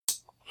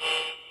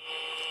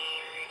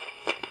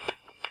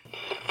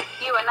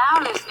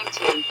now listening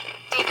to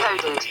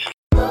Decoded.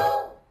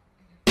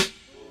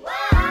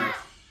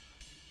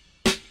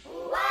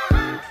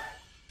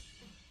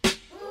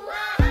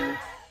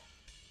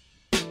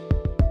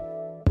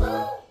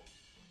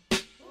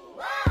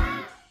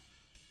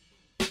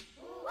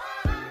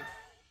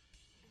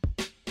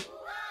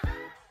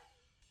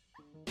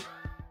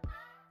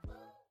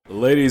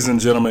 Ladies and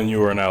gentlemen,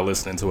 you are now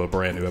listening to a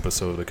brand new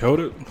episode of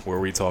Decoded, where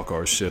we talk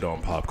our shit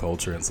on pop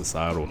culture and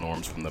societal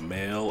norms from the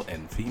male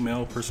and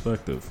female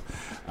perspective.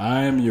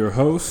 I am your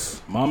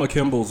host, Mama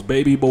Kimball's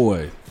baby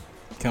boy,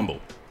 Kimball.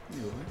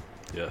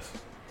 Yes.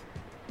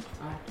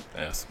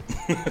 Yes.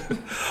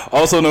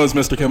 Also known as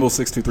Mr.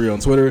 Kimball623 on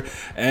Twitter,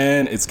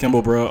 and it's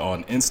Kimball Bruh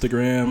on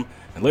Instagram.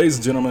 And ladies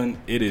and gentlemen,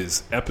 it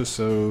is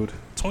episode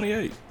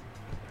 28.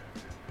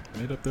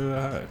 Made up there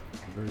that high.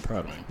 I'm very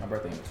proud of me. My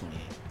birthday was 28.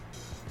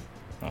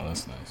 Oh,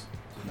 that's nice.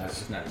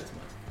 It's not this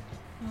month.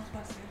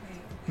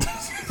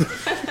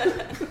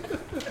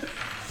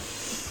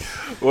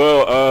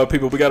 Well,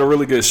 people, we got a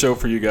really good show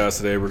for you guys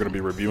today. We're going to be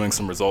reviewing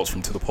some results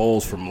from To The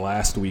Polls from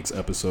last week's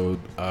episode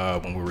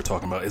when we were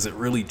talking about, is it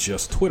really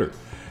just Twitter?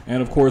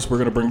 And, of course, we're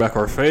going to bring back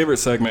our favorite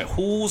segment,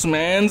 Whose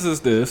Mans Is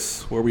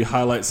This?, where we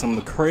highlight some of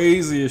the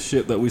craziest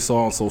shit that we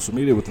saw on social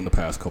media within the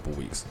past couple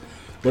weeks.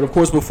 But, of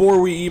course,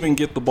 before we even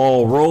get the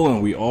ball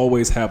rolling, we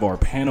always have our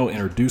panel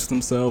introduce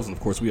themselves. And,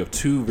 of course, we have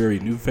two very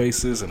new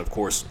faces and, of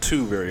course,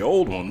 two very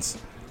old ones.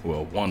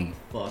 Well, one,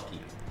 Fuck you.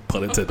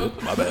 pun intended,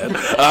 my bad.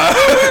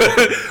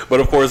 But,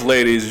 of course,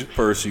 ladies,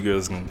 first, you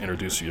guys can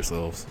introduce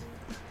yourselves.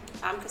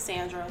 I'm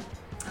Cassandra.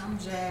 I'm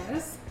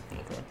Jazz.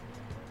 Okay.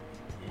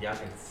 Y'all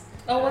can...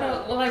 Oh,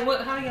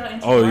 what? How do y'all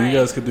interact? Oh, you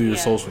guys could do your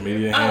social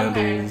media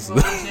handles.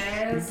 Okay. Well,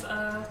 Jazz,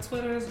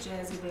 Twitter is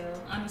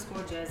JazzyBell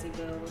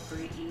 _JazzyBell with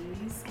 3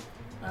 E's.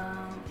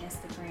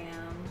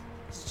 Instagram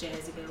is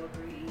JazzyBell with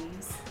 3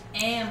 E's.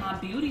 And my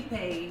beauty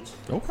page.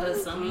 Okay.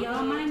 Because some of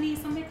y'all might need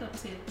some makeup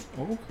tips.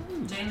 Okay.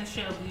 Jana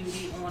Shell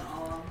Beauty on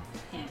all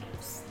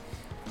handles.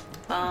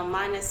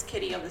 Mine is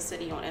Kitty of the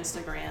City on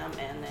Instagram,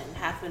 and then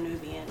Half a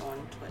Nubian on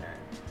Twitter.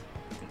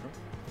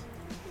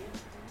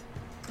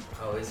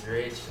 Oh, it's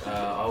Rich.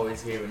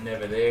 Always here but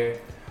never there.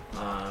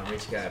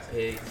 Rich got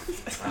picked.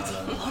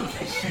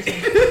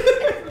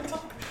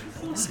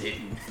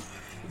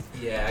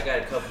 Yeah, I got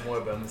a couple more,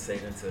 but I'm gonna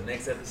save them until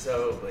next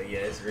episode. But yeah,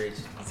 it's Rich.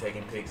 He's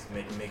taking pics,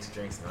 making mixed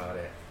drinks and all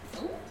that.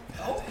 Ooh,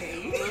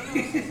 okay.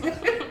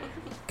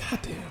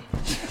 Goddamn.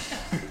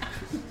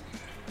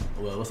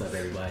 Well, what's up,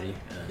 everybody?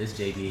 This is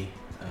JB.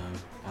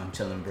 I'm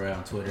chillin' bruh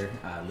on Twitter.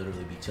 I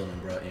literally be chillin'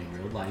 bruh in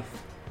real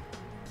life.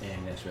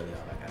 And that's really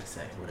all I gotta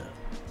say. What up?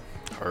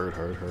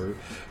 Heard.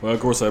 Well, of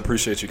course, I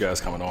appreciate you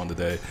guys coming on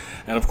today.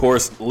 And, of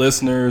course,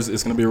 listeners,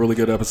 it's going to be a really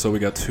good episode. We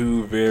got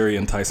two very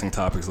enticing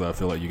topics that I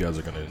feel like you guys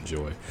are going to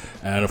enjoy.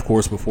 And, of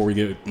course, before we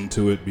get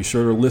into it, be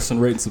sure to listen,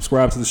 rate, and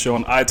subscribe to the show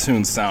on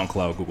iTunes,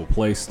 SoundCloud, Google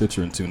Play,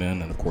 Stitcher, and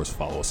TuneIn. And, of course,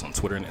 follow us on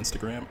Twitter and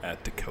Instagram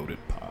at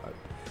DecodedPod.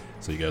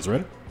 So, you guys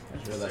ready? I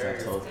just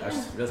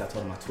realized I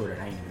told him my Twitter.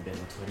 I ain't even been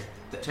on Twitter.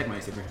 Check my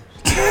Instagram.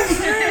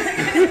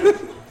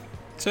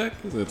 Check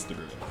his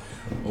Instagram.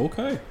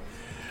 Okay.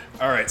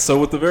 All right, so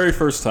with the very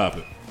first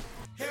topic.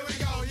 Here we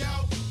go, yo.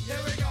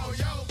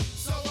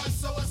 So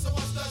what's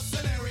the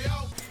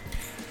scenario?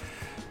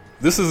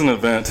 This is an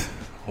event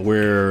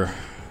where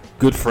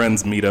good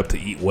friends meet up to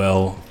eat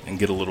well and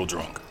get a little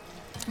drunk,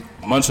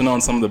 munching on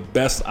some of the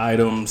best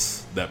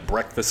items that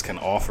breakfast can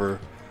offer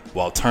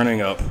while turning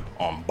up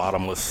on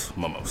bottomless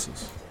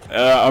mimosas.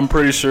 I'm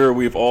pretty sure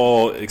we've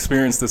all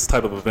experienced this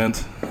type of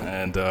event,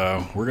 and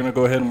we're going to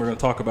go ahead and we're going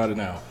to talk about it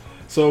now.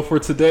 So for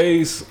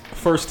today's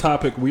first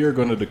topic, we are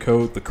going to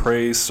decode the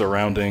craze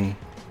surrounding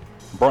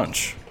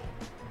brunch.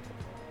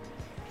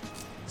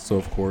 So,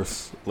 of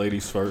course,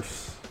 ladies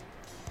first.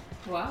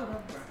 Well, I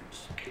love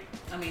brunch.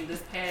 I mean,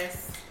 this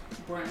past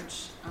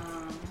brunch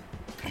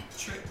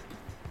trip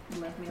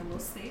left me a little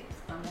sick.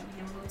 I'm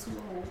getting a little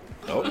too old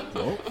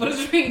for the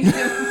drink.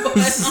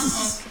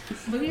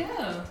 But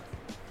yeah,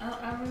 I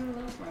really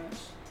love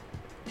brunch.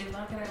 If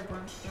I could have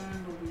brunch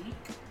during the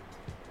week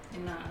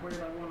and not worry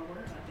about going to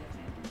work, I definitely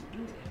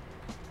do it.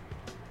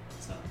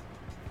 So,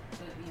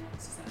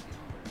 but society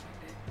don't work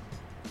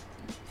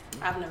like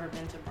that. I've never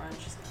been to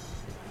brunch. So.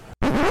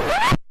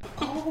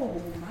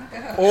 Oh my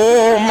god.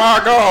 Oh my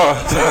god.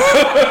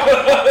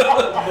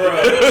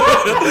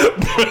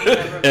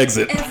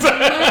 Exit.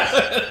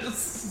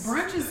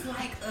 Brunch is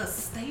like a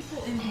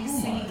staple in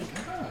DC.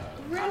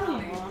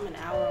 Really? Well, I'm an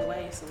hour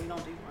away, so we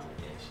don't do brunch.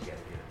 Yeah, she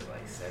gotta get up at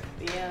like 7.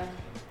 Yeah.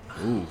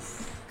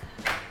 Oof.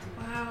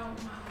 Wow,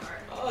 my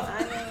heart.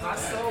 My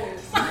soul.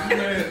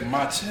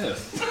 My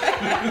chest.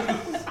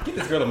 Get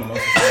this girl a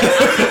mimosa.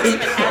 I've even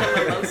had a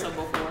mimosa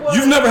before.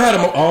 You've never had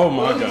a oh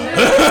my god.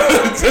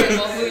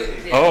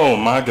 Oh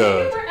my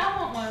god. I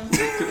want one.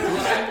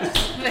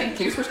 Thank Can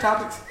you. you switch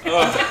topics? That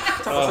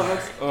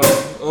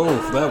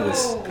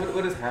was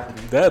What is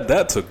happening?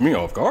 that took me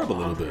off guard a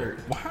little bit.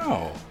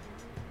 Wow.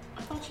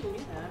 I thought you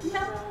knew that.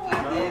 No,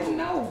 I didn't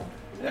know.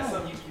 That's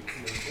something you keep to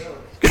yourself.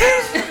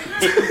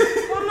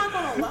 Well, I'm not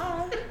gonna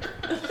lie.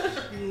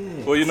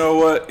 Well, you know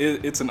what?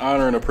 It's an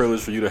honor and a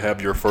privilege for you to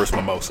have your first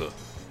mimosa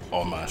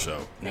on my show.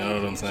 You know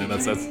what I'm saying?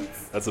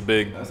 That's a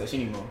big. I said she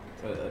need more.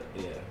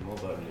 More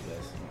bubbly,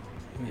 guys.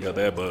 You got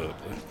that bud.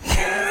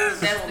 That's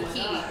the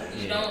key.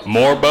 You don't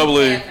More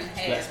bubbly.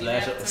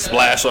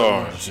 Splash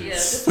orange. Yeah,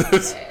 Yes.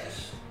 just splash.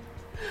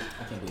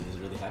 I can't believe this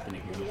really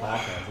happening here on the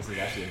podcast. This is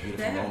actually a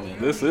beautiful moment.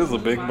 This is a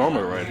big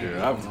moment right here.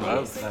 I've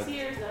 6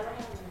 years, never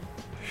happened.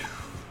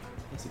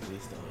 That's a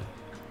good story.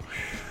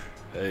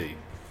 hey,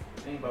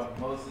 The thing about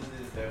mimosas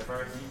is that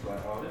first you like,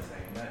 oh, this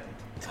ain't nothing.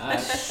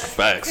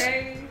 facts.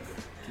 Okay.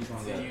 Keep on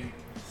So going. you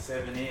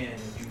 7 in,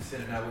 you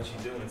sending out what you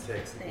doing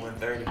text at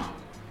 1:30.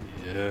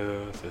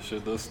 Yeah, that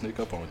shit does sneak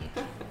up on you.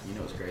 You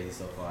know what's crazy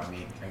so far? I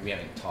mean, we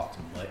haven't talked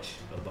much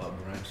about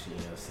brunch,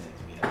 since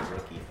we had a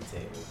rookie at the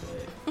table,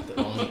 but the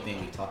only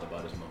thing we talked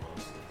about is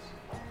mimosas.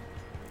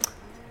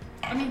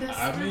 I mean, that's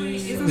I really, mean-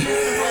 isn't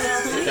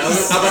that the I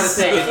was about to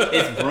say,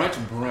 it's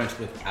brunch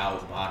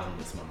without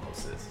bottomless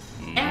mimosas.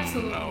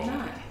 Absolutely No.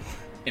 not.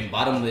 And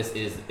bottomless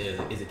is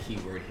a key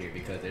word here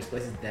because there's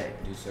places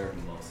that do serve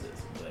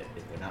mimosas, but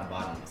if they're not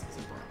bottomless, it's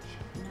a brunch.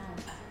 No.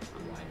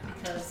 Why not?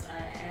 Because I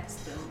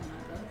asked them when I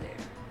go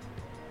there.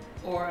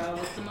 Or I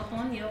look them up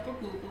on Yelp or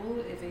Google.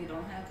 If they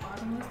don't have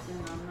bottomless,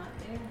 then I'm not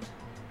there.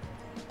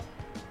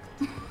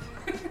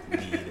 Me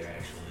either,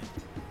 actually.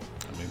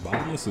 I mean,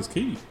 bottomless is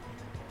key.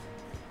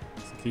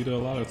 It's key to a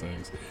lot of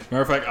things.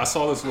 Matter of fact, I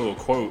saw this little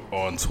quote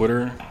on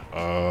Twitter.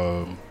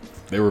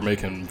 They were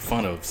making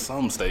fun of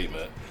some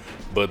statement,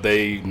 but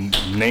they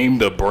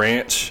named a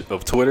branch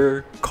of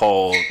Twitter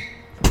called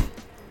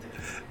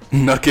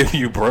Not Give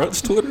You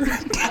Brunch Twitter.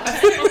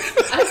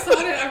 I saw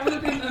that. I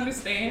really didn't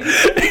understand.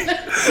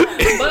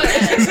 But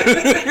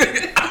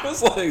I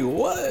was like,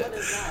 what?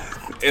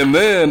 And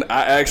then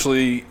I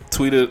actually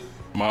tweeted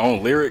my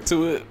own lyric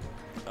to it.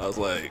 I was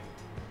like,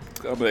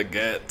 I'm that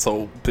gat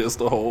told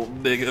pistol hole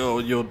nigga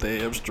on your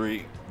damn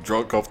street,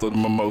 drunk off the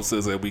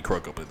mimosas, and we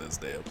crunk up in this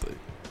damn thing.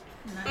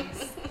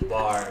 nice.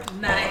 Bars.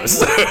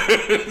 Nice.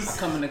 I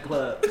come in the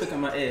club, cook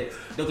on my eggs.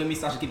 Don't give me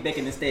sausage, get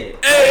bacon instead.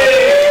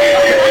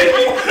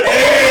 Hey,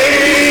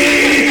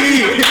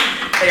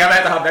 I'm gonna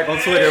have to hop back on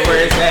Twitter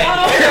where it's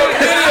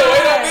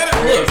at.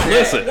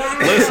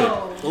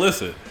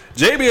 Listen.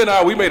 JB and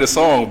I, we made a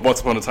song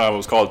once upon a time. It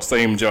was called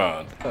Same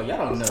John. Oh, y'all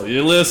don't know.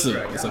 You listen.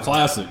 It's a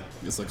classic.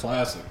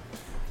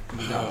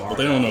 But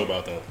they don't know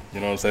about that. You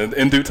know what I'm saying?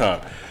 In due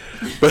time.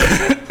 But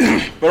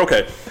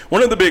okay.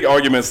 One of the big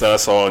arguments that I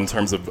saw in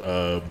terms of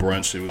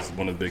brunch, it was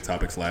one of the big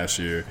topics last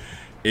year.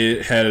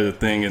 It had a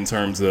thing in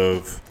terms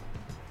of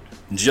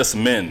just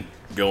men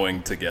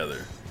going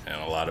together. And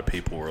a lot of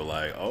people were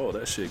like, oh,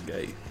 that shit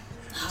gay.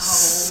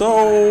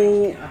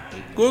 So,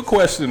 good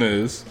question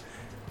is,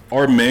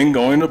 are men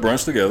going to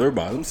brunch together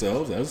by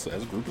themselves as a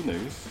group of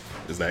niggas?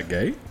 Is that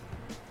gay?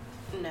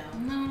 No.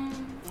 No.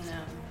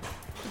 No.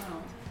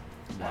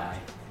 Why?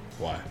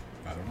 Why?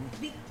 I don't know.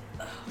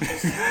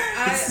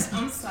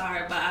 I'm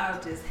sorry, but I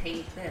just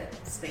hate that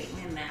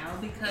statement now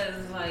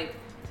because, like,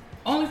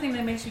 only thing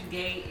that makes you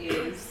gay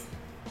is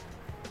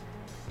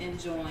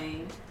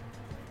enjoying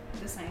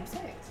the same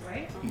sex,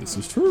 right? This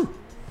is true.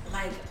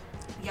 Like,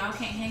 y'all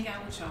can't hang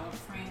out with y'all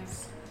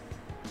friends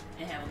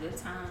and have a good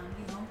time,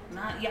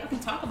 Not y'all can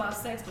talk about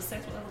sex, but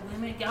sex with other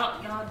women,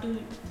 y'all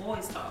do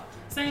boys talk.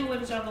 Same way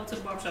that y'all go to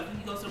the barbershop. Do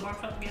you go to the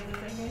barbershop together? Is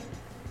that gay?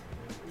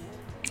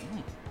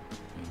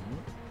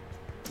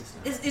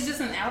 It's just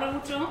an outing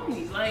with your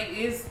homies. Like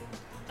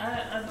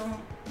I don't.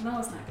 No,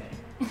 it's not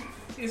gay.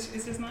 it's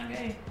just not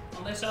gay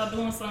unless y'all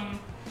doing some,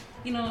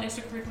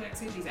 extracurricular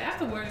activities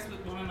afterwards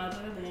with one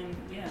another. Then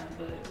yeah,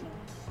 but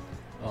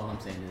no. All I'm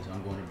saying is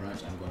I'm going to brunch.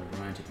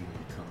 If you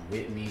want to come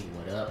with me,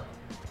 what up?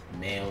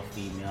 Male,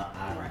 female,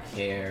 I don't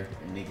care.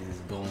 Niggas is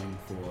going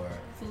for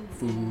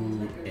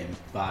food and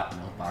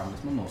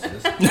bottomless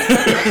mimosas.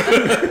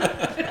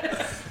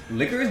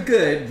 Liquor is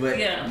good, but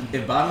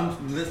if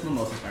bottomless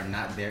mimosas are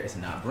not there, it's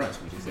not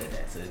brunch. We just said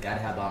that. So it's got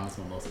to have bottomless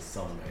mimosas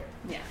somewhere.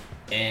 Yeah.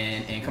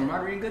 And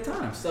camaraderie and good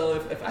times. So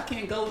if I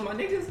can't go with my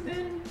niggas,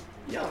 then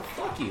yo,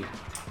 fuck you.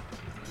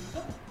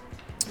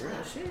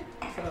 Real shit.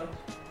 So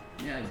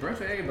yeah, brunch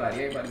for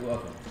everybody. Everybody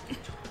welcome.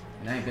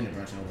 And I ain't been to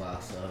brunch in a while,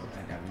 so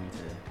we need to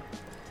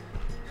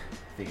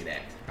figure that.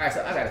 All right,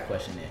 so I got a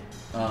question then.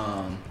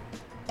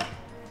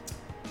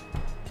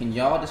 Can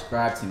y'all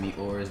describe to me,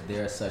 or is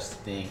there such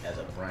thing as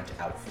a brunch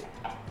outfit?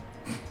 I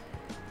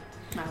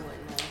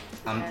wouldn't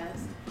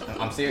know.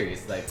 I'm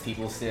serious. Like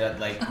people say,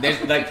 like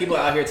there's like people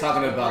out here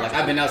talking about like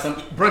I've been out some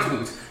brunch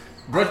boots.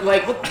 Brunch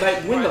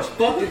when the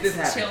fuck did this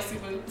happen? Chelsea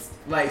boots.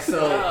 Like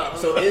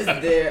so is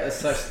there a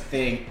such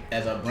thing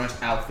as a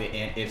brunch outfit,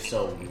 and if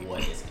so,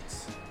 what is it?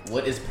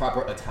 What is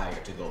proper attire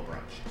to go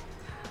brunch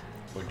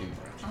or do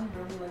brunch? I'm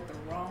really like the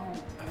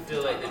wrong. I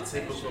feel like the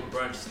typical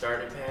brunch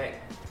starter pack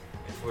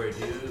for a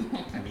dude,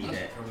 I need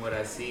that. from what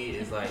I see,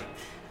 is like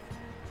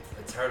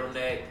a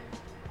turtleneck.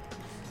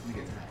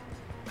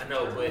 I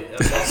know, but it'd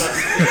be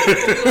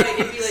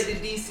like the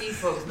DC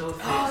folks, no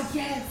offense. Oh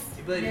yes.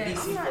 It'd be like the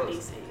DC I'm not folks.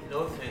 DC. No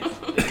offense.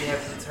 If you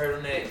have the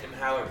turtleneck, them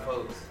Howard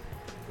folks.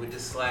 with the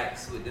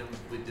slacks, with them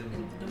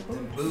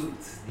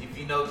boots. If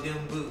you know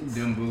them boots.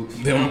 Them boots.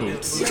 Them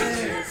boots.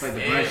 It's like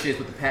the brunch shits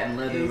with the patent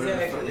leather. whatever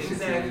the fuck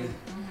Exactly. this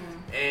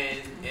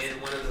is.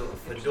 And one of the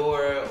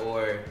fedora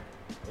or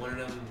one of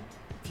them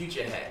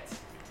future hats.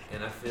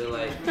 And I feel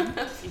like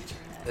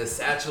the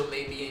satchel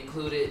may be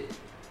included.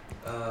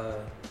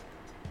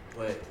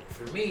 But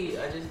for me,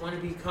 I just want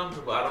to be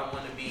comfortable. I don't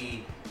want to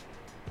be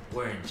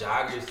wearing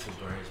joggers to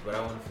brunch, but I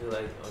want to feel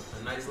like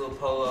a nice little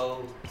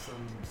polo,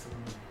 some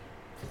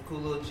cool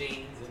little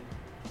jeans, and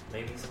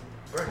maybe some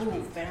brunch Ooh,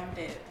 boots. found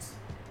it.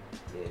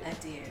 Yeah. I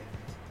did.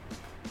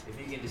 If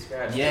you can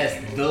describe.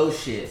 Yes, it. those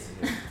shits.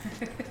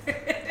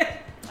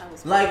 I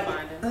was Like-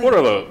 finding. What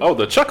are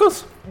the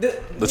chuckers?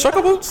 The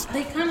chucker boots?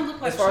 They kind of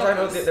look like As far as I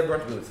know, chuckers. they're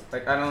brunch boots.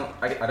 Like I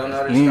don't know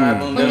how to describe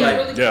them. But They're they're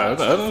like really yeah,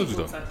 cute I know Chelsea what you're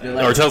boots, talking I think. They're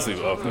like Or Chelsea.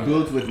 Okay.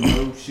 boots with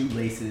no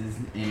shoelaces,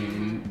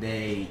 and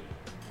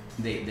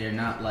they're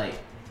not like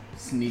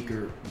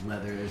sneaker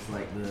leather. It's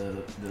like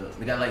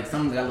they got like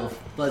some got a little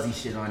fuzzy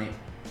shit on it.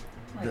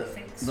 Like The-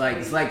 fake like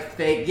it's suede. like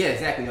fake, yeah,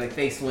 exactly, like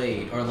fake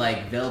suede or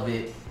like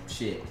velvet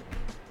shit.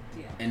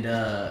 Yeah. And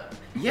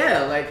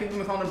yeah, like people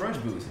been calling them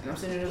brunch boots, and I'm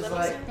sitting there just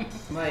like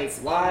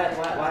why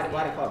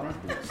they call it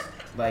brunch boots?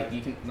 Like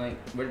you can like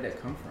where did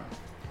that come from?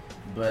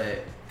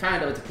 But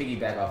kind of to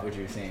piggyback off what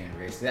you were saying,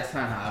 Rich, that's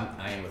kind of how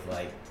I am with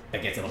like I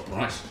guess a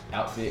brunch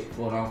outfit,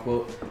 quote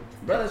unquote.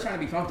 Brother's trying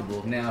to be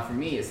comfortable. Now for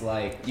me, it's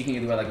like you can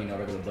either wear like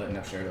regular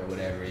button-up shirt or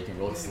whatever. You can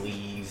roll the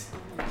sleeves,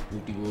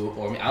 whoop-de-whoop,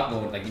 or I'll go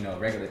with like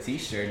regular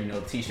t-shirt.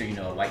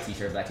 T-shirt, white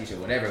t-shirt, black t-shirt,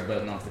 whatever. But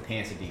as long as the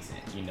pants are decent,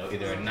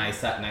 either a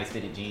nice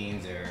fitted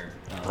jeans or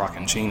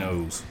Rocking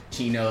chinos.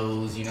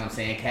 chinos, you know what I'm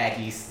saying,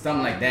 khakis,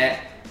 something like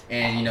that.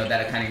 And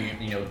that'll kind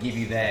of give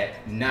you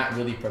that not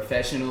really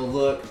professional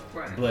look,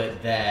 Right.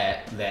 but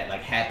that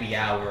like happy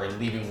hour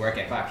leaving work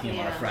at 5 p.m.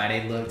 on a Yeah.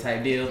 Friday look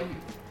type deal.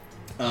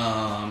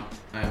 I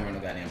ain't wearing no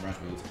goddamn brunch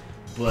boots,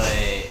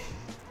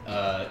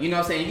 but you know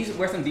what I'm saying, you can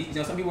wear some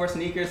some people wear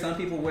sneakers, some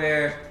people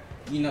wear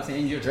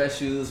your dress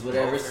shoes,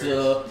 whatever.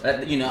 So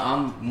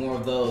I'm more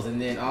of those.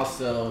 And then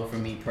also for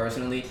me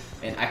personally,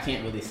 and I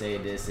can't really say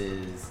this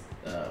is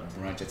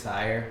brunch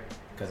attire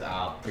because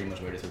I'll pretty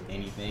much wear this with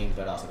anything,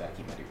 but I also gotta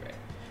keep my do-rag.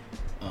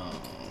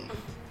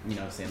 You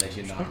know what I'm saying? Let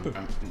you know,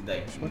 I'm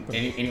like,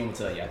 anyone will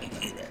tell you I keep my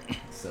do-rag.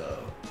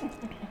 So, you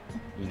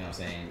know what I'm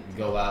saying?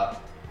 Go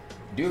out.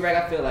 Do-rag,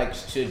 I feel like,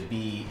 should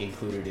be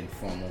included in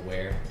formal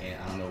wear, and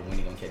I don't know when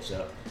you're gonna catch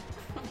up.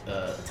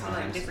 Like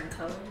Times. different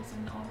colors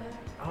and all that.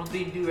 I don't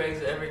think do-rags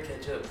will ever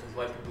catch up because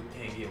white people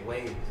can't get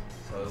waves.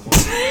 So it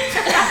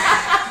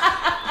won't.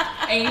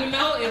 And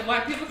if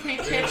white people can't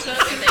catch up,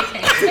 if they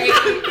can't take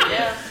it,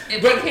 Yeah.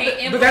 if they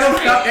can't but that don't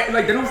stop. infiltrate,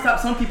 Like they don't stop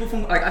some people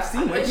from like I've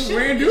seen white people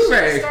wearing It should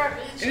do-rags, start-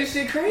 and this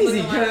shit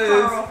crazy looking like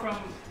because Carl from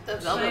The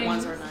velvet Shane.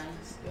 ones are nice.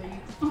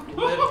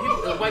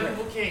 If white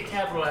people can't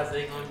capitalize,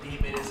 they gonna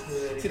deem it as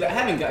good. See, I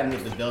haven't gotten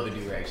with the velvet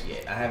do-rags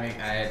yet. I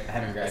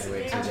haven't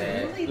graduated to I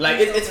that. really Like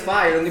think it's those are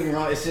fire. Don't get me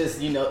wrong. It's just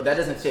that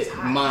doesn't fit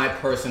my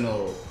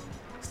personal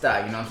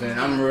style. You know what I'm saying?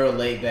 I'm real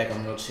laid back.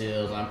 I'm real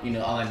chill.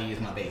 All I need is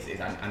my basics.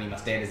 I need my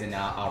standards, and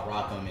I'll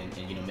rock them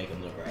and make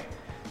them look right.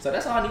 So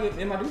that's all I need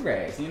in my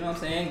do-rags. You know what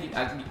I'm saying?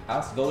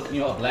 I'll go with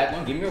a black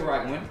one. Give me a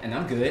white one, and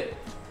I'm good.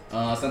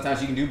 Sometimes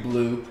you can do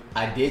blue.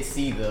 I did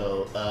see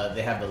though,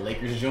 they have the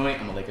Lakers joint.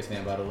 I'm a Lakers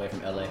fan, by the way,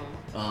 from LA.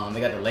 They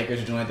got the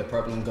Lakers joint, the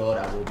purple and gold.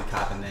 I will be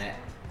copping that.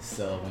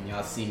 So when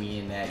y'all see me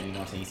in that, you know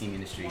what I'm saying, you see me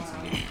in the streets.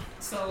 Wow.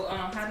 So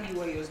how do you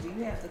wear yours? Do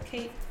you have the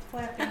cape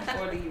flapping,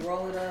 or do you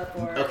roll it up?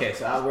 Or Okay,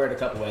 so I wear it a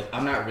couple ways.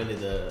 I'm not really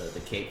the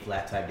cape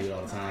flat type dude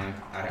all the time.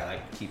 I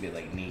like to keep it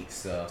like neat.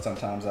 So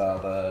sometimes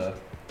I'll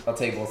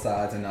take both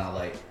sides and I'll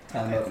like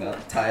tie them up and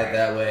I'll tie it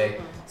that way.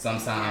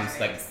 Sometimes,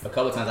 like a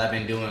couple of times I've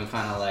been doing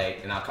kind of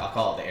like, and I'll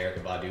call it the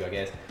Erykah Badu, I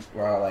guess,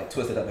 where I'll like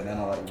twist it up and then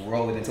I'll like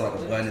roll it into like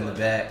a bun in the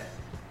back.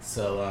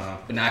 So,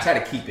 but now I try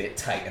to keep it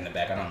tight in the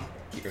back. I don't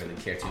really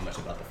care too much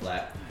about the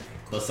flap.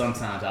 But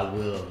sometimes I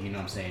will, you know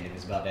what I'm saying, if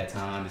it's about that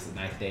time, it's a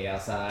nice day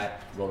outside,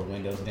 roll the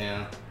windows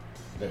down,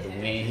 let the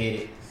wind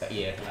hit it.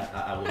 Yeah,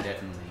 I would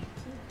definitely,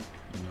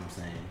 you know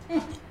what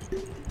I'm saying,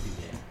 do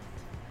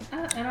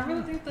that. and I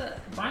really think the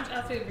brunch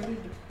outfit really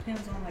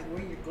depends on like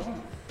where you're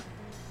going.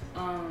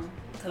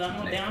 Cause I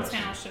know Next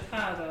downtown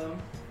Chicago,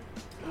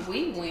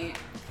 we went,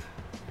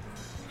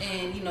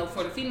 and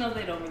for the females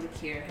they don't really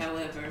care.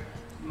 However,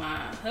 my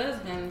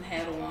husband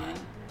had on,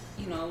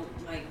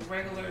 like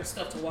regular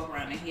stuff to walk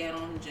around, and he had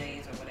on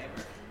J's or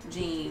whatever,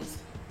 jeans,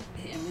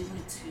 and we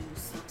went to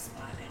some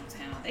spot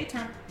downtown. They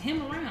turned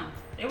him around.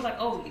 They were like,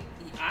 "Oh,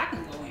 I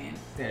can go in."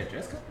 They had a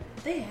dress code?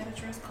 They had a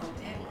dress code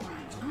at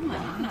brunch. I'm like,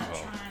 I'm not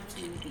trying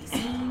to be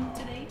seen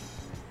today.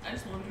 I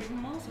just want to drink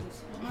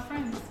mimosas with my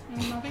friends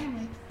and my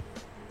family.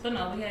 But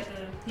no,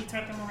 he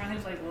turned them around. He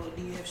was like, well,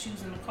 do you have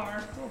shoes in the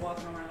car? We're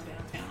walking around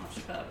downtown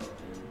Chicago, dude.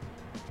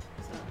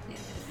 So, yeah,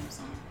 that depends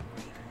on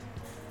where you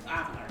go.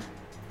 I've learned.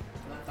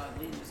 So I thought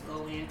we'd just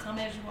go in, come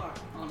as you are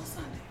on a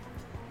Sunday.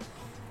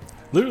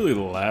 Literally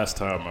the last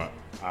time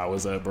I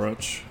was at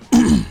brunch,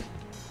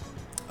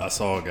 I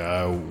saw a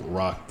guy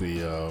rock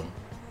the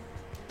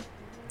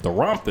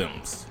Romp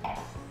Thems.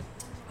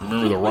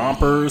 Remember the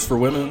rompers for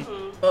women?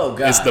 Oh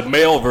god. It's the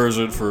male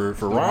version for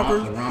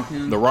rompers. The romp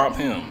hymns? The romp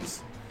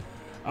hymns.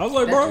 I was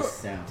like, That bro, just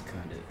sounds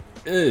kind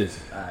of. eh.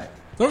 Alright.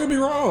 Don't get me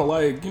wrong.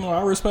 Like, you know,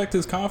 I respect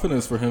his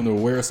confidence for him to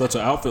wear such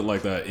an outfit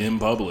like that in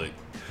public.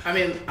 I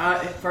mean,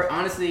 for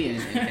honestly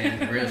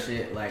and real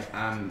shit, like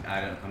I'm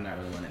not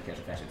really one that catch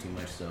fashion too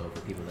much. So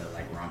for people that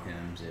like romp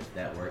hymns, if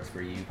that works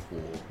for you,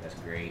 cool, that's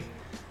great.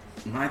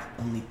 My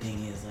only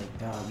thing is like,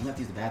 dog, you have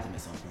to use the bathroom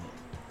at some point.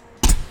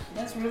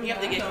 That's really You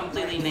have to what I get don't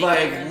completely like.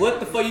 naked. Like, what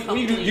the fuck? What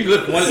you do? You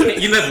lift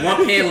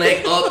one pant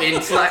leg up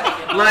and slide.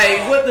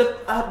 Like, what the?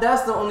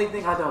 That's the only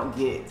thing I don't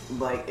get.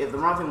 Like, if the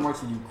romp hymn works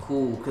for you,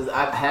 cool. Because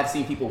I have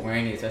seen people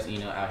wearing it,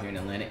 especially out here in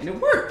Atlanta, and it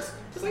works.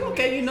 It's like,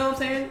 okay, you know what I'm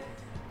saying?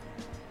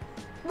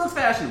 Looks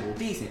fashionable,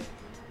 decent,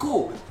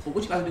 cool. But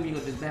what you gotta do when you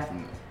go to this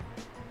bathroom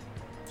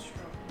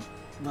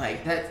though?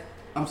 Like that.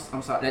 I'm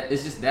sorry.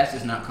 That's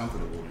just not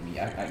comfortable to me.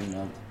 I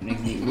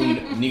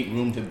niggas need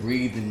room to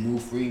breathe and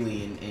move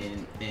freely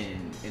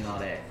and all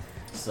that.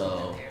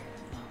 So,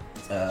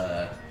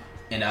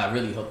 and I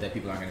really hope that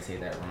people aren't gonna say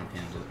that romp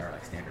hymns are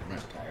like standard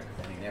brunch attire, because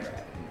that ain't never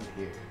happened over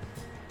here.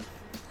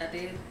 I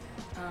did.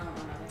 I'm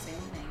not gonna say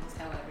any names.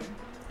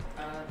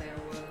 However, there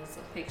was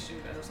a picture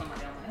of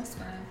somebody on my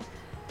Instagram.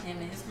 Him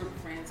and his group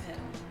of friends had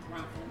on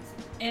romp hymns,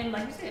 and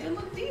like you said, it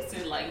looked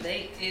decent. Like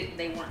they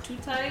weren't too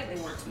tight,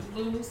 they weren't too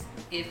loose.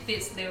 It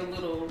fits their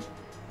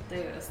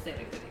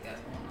aesthetic that they got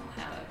going on.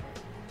 However,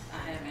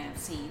 I haven't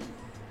seen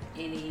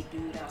any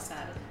dude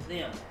outside of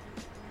them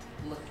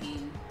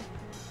looking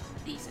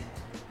decent.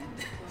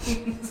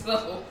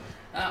 So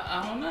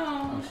I don't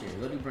know. Oh shit,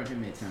 what do brunch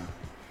in Midtown?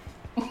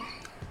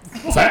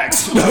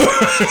 Facts.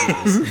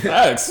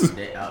 Facts.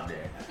 They out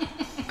there.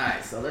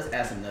 Alright, so let's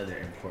ask another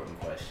important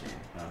question.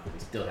 Because we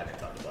still haven't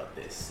talked about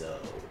this. So,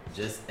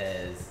 just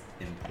as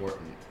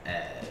important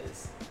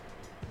as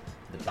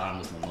the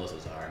bottomless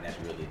mimosas are, and that's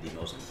really the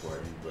most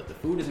important, but the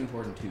food is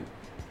important too.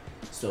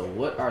 So,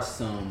 what are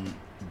some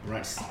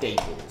brunch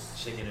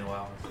staples? Chicken and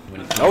waffles.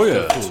 When it comes Oh to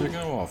yeah, food? chicken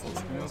and waffles.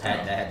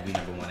 That had to be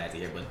number one after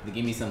here. But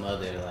give me some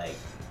other like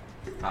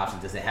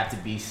options. Does it have to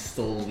be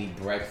solely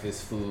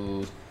breakfast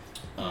food?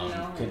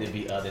 No. Could there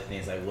be other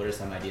things? Like, what are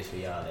some ideas for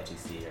y'all that you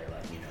see are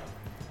like,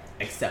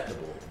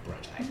 acceptable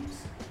brunch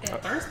items?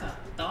 At first, I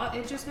thought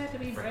it just had to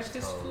be French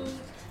breakfast toast. food.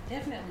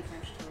 Definitely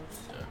French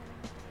toast.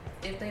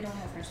 If they don't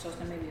have French toast,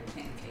 then maybe a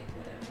pancake,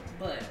 whatever.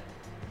 But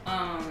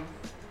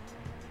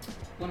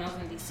when I was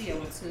in DC, I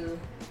went to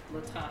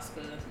La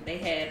Tosca. They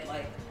had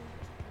like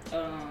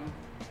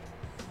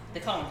they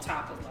call them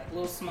tapas, like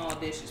little small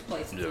dishes,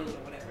 plates of Yeah. food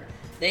or whatever.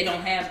 They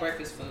don't have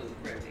breakfast food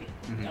really.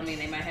 Mhm. I mean,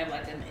 they might have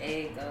like an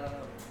egg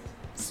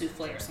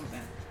souffle or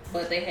something.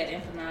 But they had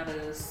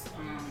empanadas.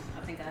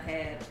 I think I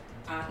had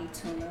ahi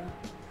tuna,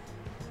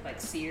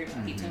 like seared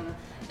ahi tuna.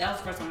 That was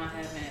the first time I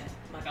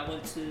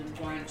went to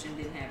brunch and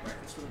didn't have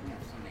breakfast food, and it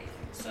was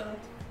amazing. So,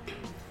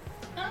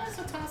 it's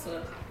a toss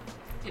up.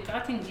 If I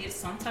can get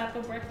some type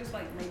of breakfast,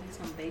 like maybe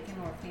some bacon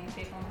or a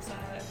pancake on the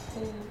side,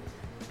 cool.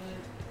 But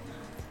no,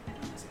 I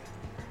don't necessarily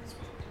have breakfast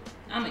food.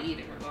 I'm gonna eat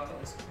it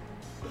regardless.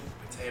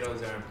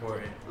 Potatoes are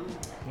important.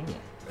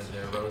 Whether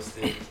they're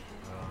roasted,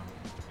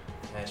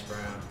 hash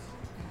browns,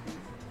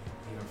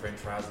 even French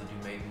fries will do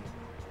maybe.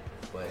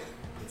 But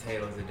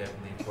potatoes are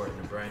definitely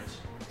important to brunch.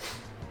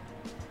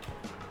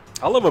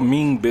 I love a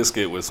mean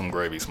biscuit with some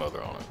gravy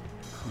smothered on it.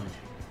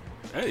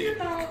 Hey. You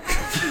know, I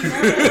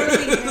never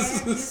really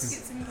had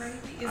biscuits and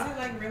gravy. Is it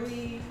like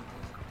really?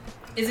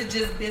 Is it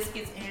just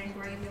biscuits and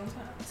gravy on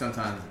top?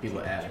 Sometimes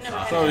people add never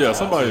sausage. So yeah,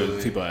 to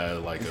it. people add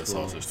like a It's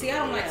cool. sausage to See, I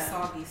don't it. like Yeah.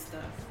 soggy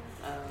stuff.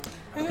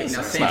 Okay, now It's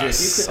Sandra, not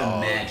if you could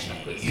soggy. imagine,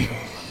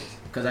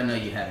 because I know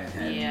you haven't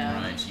had Yeah.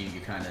 brunch,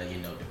 you're kind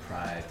of,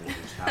 deprived of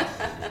your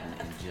childhood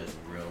and just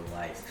real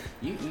life.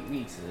 You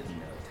need to,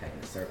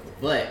 tighten the circle.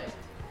 But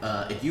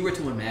if you were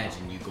to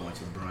imagine you going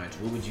to brunch,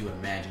 what would you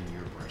imagine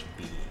your brunch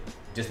being?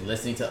 Just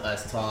listening to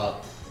us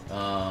talk,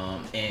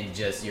 and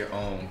just your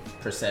own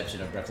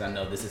perception of breakfast. I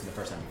know this isn't the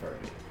first time you've heard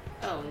of it.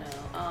 Oh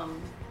no.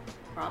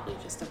 Probably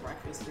just the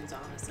breakfast foods,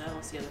 honestly. I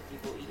don't see other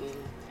people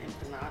eating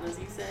empanadas,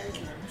 you said.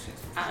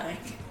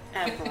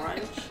 At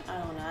brunch, I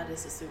don't know. I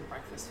just assume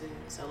breakfast food.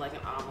 So like an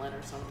omelet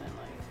or something,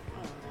 like,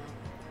 I don't know.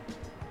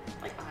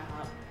 Like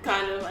IHOP,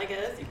 kind of, I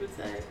guess you could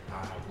say.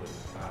 I with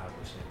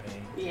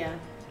champagne. Yeah,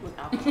 with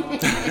alcohol.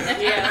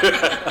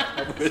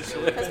 Yeah.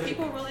 Because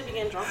people really be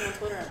getting drunk on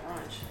Twitter at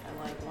brunch at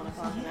like 1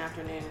 o'clock in the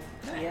afternoon.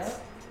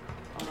 Yep.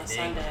 On a And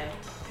Sunday.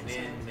 And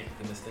then make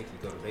the mistake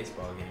to go to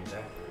baseball games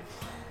afterwards.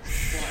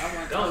 Well, I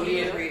want Don't to eat be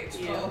it. rich.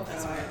 Yeah, Oh,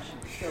 that's God.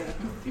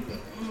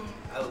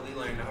 We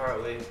learned the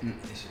hard way in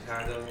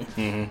Chicago.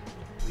 Mm-hmm.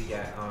 We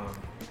got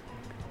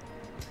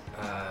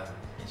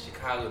in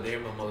Chicago, their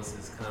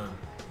mimosas come.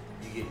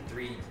 You get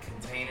 3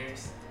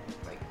 containers,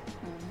 like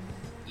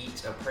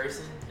each a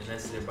person, and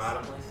that's their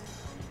bottomless.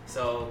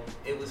 So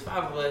it was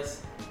 5 of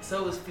us.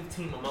 So it was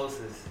 15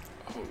 mimosas,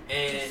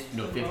 and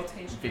No,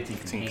 Rotation. 15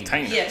 containers.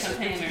 Containers. Yeah,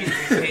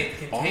 containers.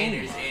 containers, Oh my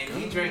and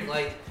we God. drank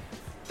like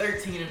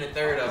 13 and a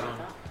third of them.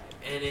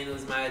 And then it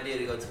was my idea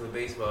to go to a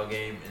baseball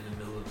game in the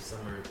middle of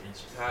summer in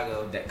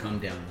Chicago, That come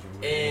down.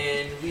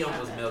 and we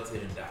almost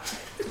melted and died.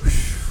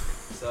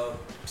 So,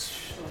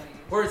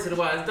 word to the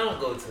wise, don't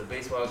go to a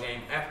baseball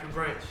game after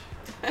brunch.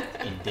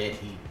 In dead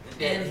heat.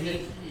 And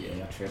then Yeah,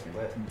 y'all tripping.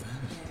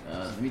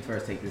 Let me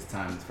first take this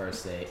time to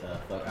first say,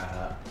 fuck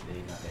IHOP. They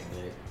not that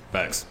good.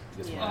 Facts.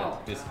 Just Yeah.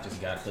 wanted to,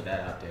 just gotta put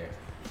that out there.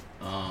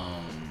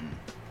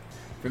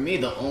 For me,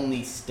 the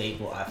only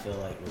staple I feel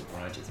like with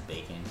brunch is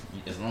bacon.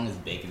 As long as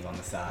bacon's on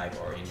the side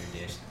or in your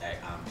dish,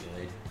 I'm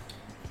good.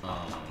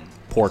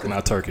 Pork,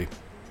 not turkey.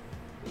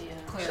 Yeah.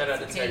 shout out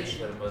to Texas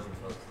for the Muslim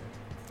folks.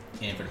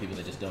 And for the people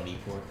that just don't eat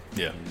pork. Yeah,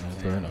 You know what I'm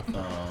fair saying?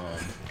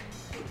 enough.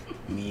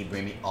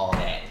 Bring me all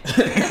that.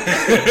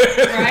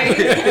 Right?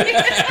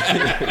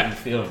 You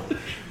feel me?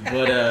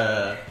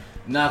 But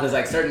nah, cause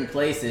like certain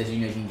places,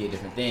 you can get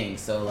different things.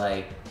 So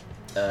like,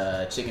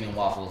 chicken and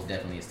waffles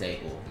definitely a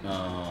staple.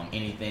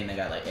 Anything that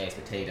got like eggs,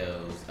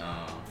 potatoes,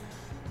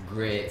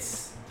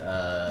 grits.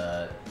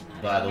 By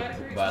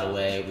the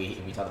way,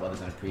 we talked about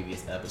this on a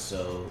previous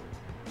episode.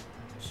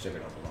 Sugar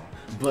don't belong.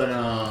 But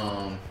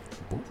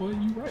Boy,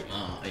 you right.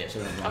 yeah,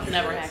 sugar don't belong. I've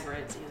never had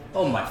grits either.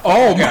 Oh my.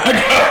 Oh my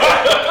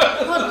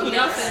god.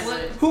 Y'all said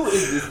what? Who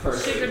is this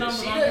person? Sugar don't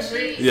belong to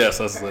grits? Yes,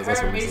 that's what Her we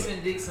said.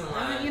 Mason Dixon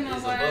line You know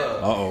is what?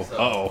 above. Uh-oh. So,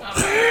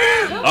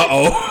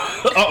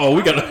 Uh-oh.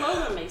 We gotta... I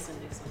love Mason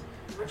Dixon.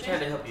 I'm trying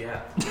to help you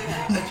out.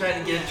 I'm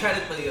trying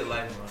to put your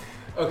life on.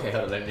 Okay,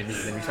 hold on. Let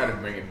me try to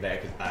bring it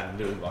back because I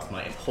literally lost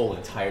my whole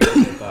entire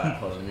train of thought.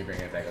 Hold on, let me bring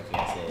it back up.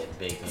 I said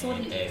bacon, So what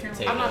do you eggs, eat?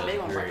 potatoes, I'm not big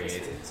on breakfast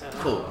grits. food, so.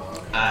 Cool.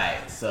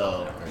 Alright,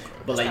 so,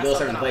 but like That's you go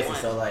certain something I places.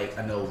 want. So like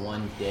I know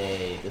one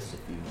day, this was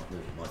a few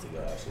months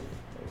ago actually,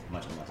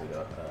 much months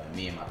ago.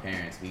 Me and my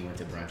parents, we went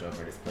to brunch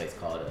over this place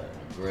called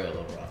Grill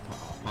over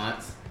off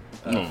Ponce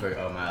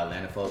for my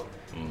Atlanta folk,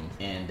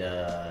 and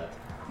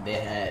they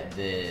had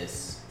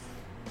this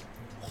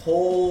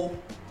whole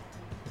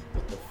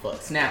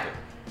snapper.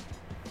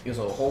 It was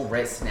a whole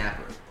red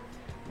snapper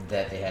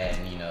that they had,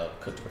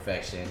 cooked to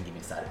perfection. Give me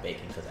a side of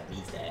bacon because I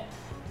need that.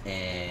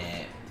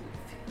 And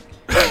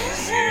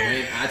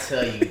when I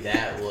tell you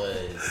that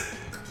was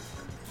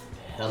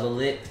hella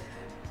lit,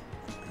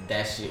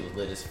 that shit was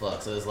lit as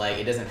fuck. So it's like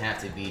it doesn't have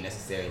to be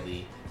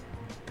necessarily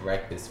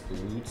breakfast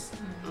foods.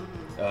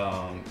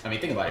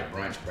 Think about it: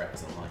 brunch,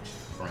 breakfast, and lunch.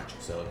 Brunch.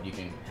 So you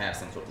can have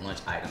some sort of lunch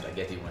items. I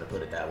guess you want to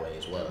put it that way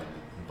as well.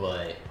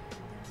 But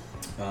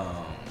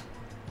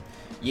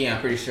yeah,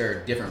 I'm pretty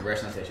sure different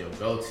restaurants that you'll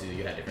go to,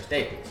 you have different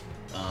staples.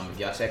 If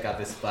y'all check out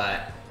this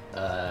spot,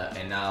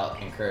 and I'll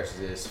encourage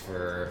this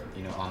for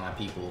all my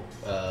people.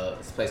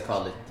 It's a place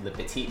called Le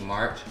Petit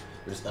March,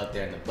 which is up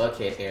there in the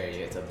Buckhead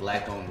area. It's a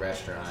black-owned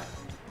restaurant,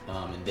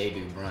 and they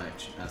do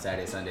brunch on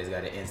Saturday, Sundays. They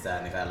got it inside,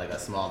 and they got like a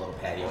small little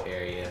patio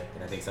area.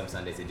 And I think some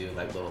Sundays they do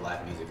like little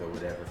live music or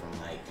whatever from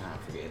like I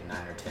don't forget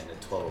 9 or 10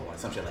 to 12 or 1,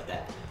 some shit like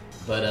that.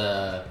 But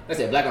like I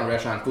said, black-owned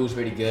restaurant, food's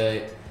pretty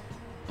good.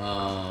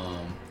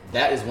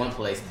 That is one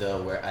place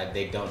though where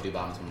they don't do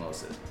bombs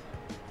mimosas.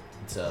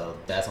 So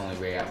that's the only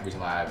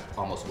reason why I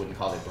almost wouldn't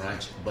call it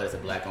brunch, but it's a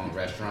black-owned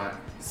restaurant,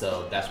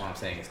 so that's why I'm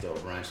saying it's still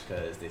brunch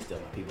because they still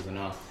my peoples and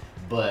all.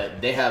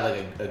 But they have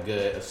like a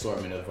good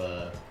assortment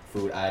of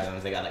food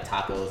items. They got like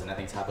tacos, and I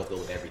think tacos go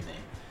with everything.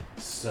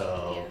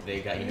 So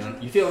they got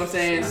you feel what I'm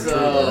saying?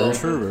 Very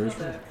true.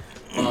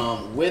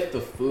 With the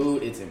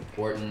food, it's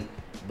important,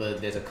 but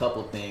there's a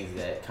couple things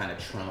that kind of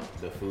trump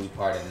the food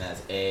part, and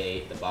that's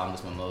A, the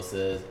bottomless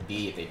mimosas.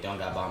 B, if they don't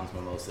got bottomless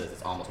mimosas,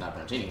 it's almost not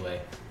brunch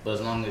anyway. But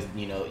as long as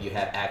you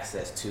have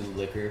access to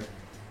liquor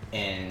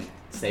and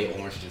say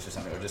orange juice or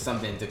something, or just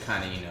something to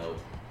kind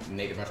of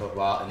make the brunch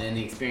worthwhile, and then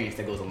the experience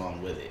that goes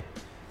along with it.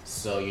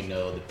 So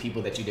the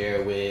people that you're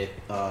there with,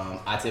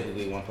 I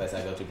typically, one place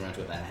I go to brunch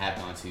with and I have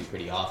gone to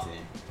pretty often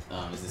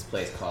is this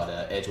place called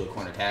Edgewood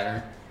Corner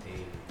Tavern.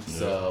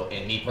 So,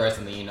 and me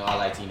personally, I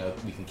like to,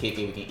 we can kick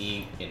it, we can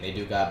eat, and they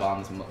do got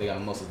bombs, they got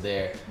mimosas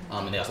there,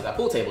 and they also got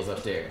pool tables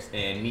upstairs.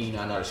 And me,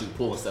 I know how to shoot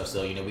pool and stuff,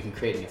 so, we can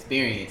create an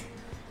experience,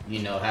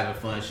 having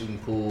fun, shooting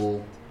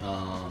pool,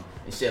 and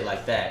shit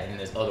like that. And then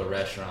there's other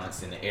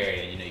restaurants in the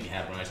area, you can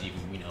have brunch, you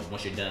can,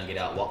 once you're done, get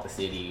out, walk the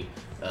city,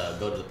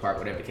 go to the park,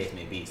 whatever the case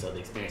may be. So the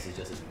experience is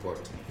just as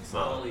important to me. So.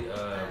 My only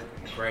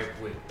gripe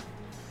with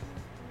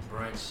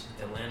brunch,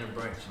 Atlanta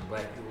brunch and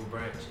black people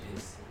brunch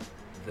is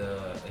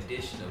the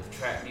addition of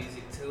trap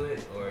music to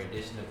it or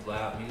addition of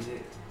loud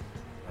music.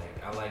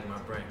 Like, I like my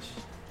brunch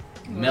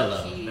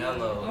mellow and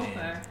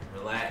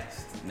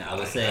relaxed. Now I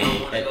would I say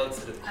don't want to go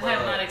to the club. I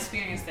have not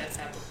experienced that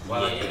type of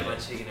while I get my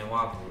chicken and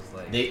waffles.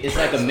 Like, it's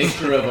like a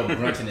mixture of a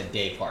brunch and a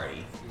day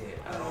party.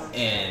 Yeah, I don't.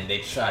 And they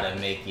try to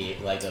make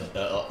it like a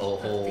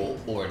whole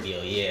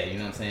ordeal. Yeah, you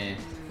know what I'm saying?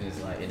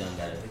 It's like it don't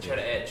gotta. They try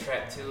to add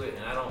trap to it,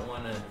 and I don't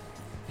want to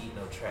eat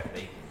no trap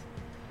bacon.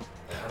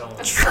 I don't want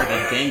Like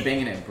a gang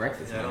banging at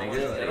breakfast. I man.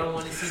 don't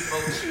want to see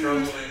folks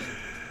strolling.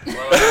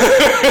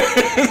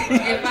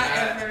 If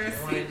I ever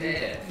see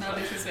that, no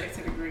disrespect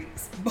to the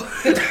Greeks, but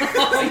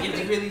Like,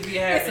 it really be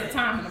happening. it's a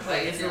time and a Like,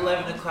 place. it's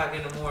 11 o'clock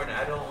in the morning.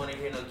 I don't want to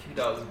hear no cute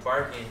dogs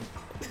barking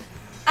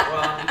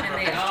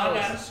And they all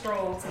got a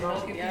stroll to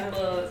look at Yeah. the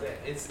bug.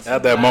 It's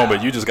At that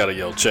moment, you just gotta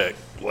yell check,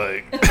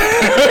 like,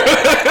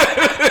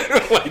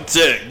 like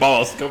check,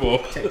 boss, come on.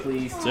 Check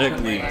please. Check,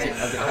 please.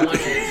 Like, I want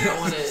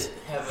to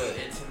have an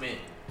intimate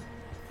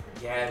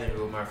gathering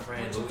with my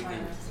friends where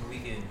we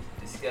can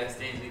discuss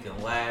things, we can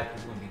laugh,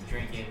 we can be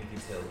drinking, we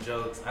can tell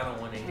jokes. I don't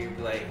want to hear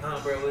be like, huh,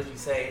 bro, what'd you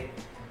say?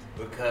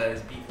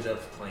 Because Beef It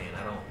Up's playing.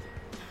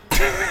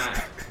 That's not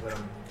what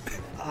I'm.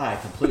 I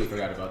completely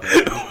forgot about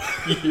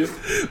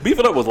that. Beef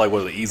It Up was like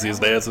one of the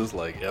easiest dances,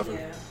 like ever.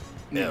 Yeah.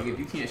 Yeah. If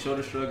you can't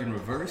shoulder shrug in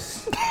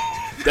reverse,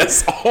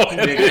 That's all. I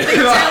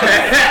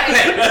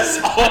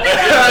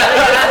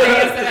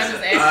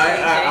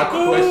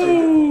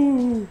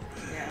question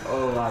Yeah. a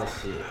lot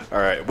of shit. All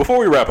right, before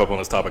we wrap up on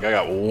this topic, I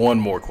got one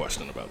more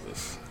question about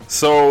this.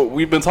 So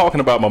we've been talking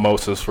about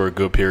mimosas for a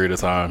good period of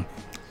time,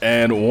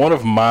 and one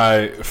of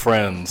my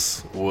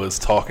friends was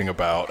talking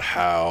about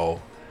how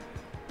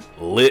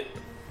lit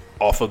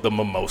off of the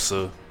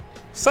mimosa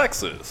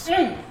sex is.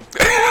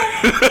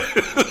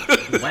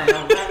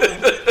 Wow.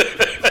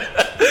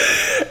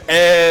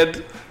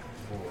 And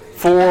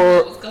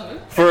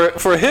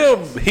for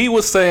him, he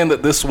was saying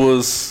that this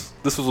was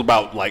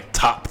about like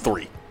top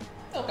 3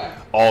 Okay.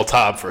 all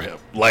time for him,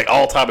 like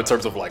all time in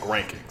terms of like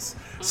rankings.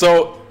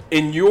 So,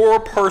 in your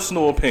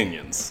personal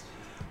opinions,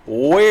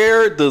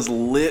 where does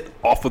lit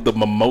off of the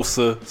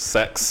mimosa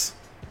sex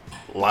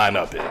line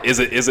up in? Is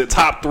it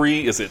top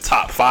 3? Is it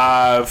top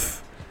 5?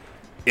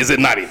 Is it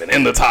not even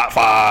in the top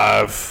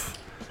 5?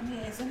 I mean,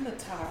 it's in the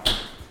top.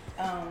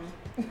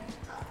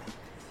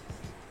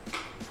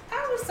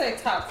 I would say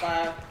top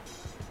 5,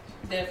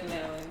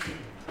 definitely.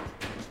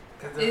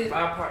 Because the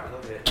five part, go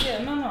ahead.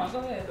 Yeah, no, go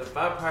ahead. The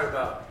five part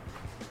about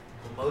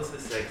mimosa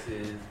sex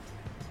is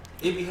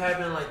it be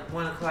happening like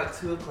 1 o'clock,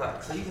 2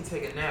 o'clock, so you can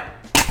take a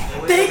nap.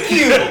 Thank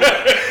you.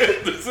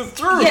 This is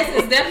true. Yes,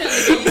 it's definitely.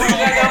 You still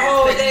got the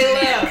whole day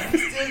left. You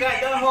still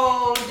got the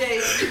whole day.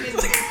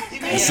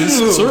 This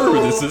is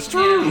true. This is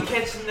true. You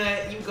catching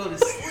that, you go to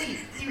sleep.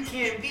 You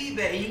can't be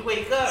that. You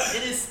wake up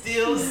and it's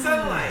still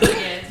sunlight.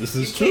 Yes. This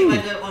You is can't true.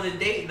 wake up on a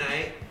date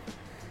night.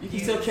 You can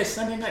still catch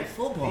Sunday night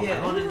football.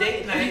 Yeah, on a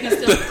date You night. can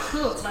still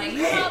cook. Like,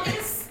 you know,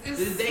 it's The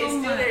so date's still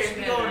much there. If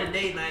you go on a better.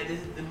 date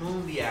night, the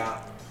moon be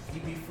out.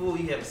 You be full,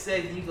 you have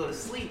sex, you go to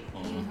sleep.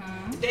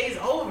 Mm-hmm. The day's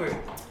over.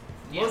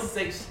 Most of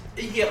sex,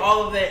 you get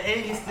all of that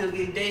and you still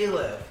get day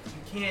left. You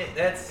can't,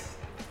 that's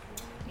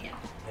Yeah.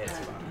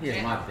 fine.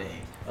 Here's my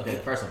thing. Okay,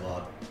 first of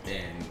all,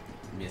 and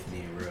just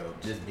being real,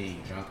 just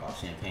being drunk off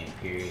champagne,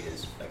 period,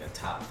 is like a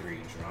top 3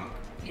 drunk.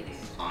 It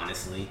is.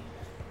 Honestly,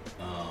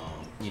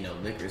 you know,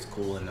 liquor is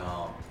cool and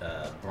all,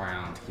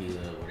 brown,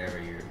 tequila, whatever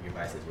your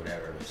vice is,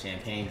 whatever. But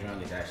champagne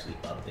drunk is actually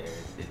up there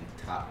in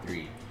top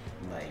 3.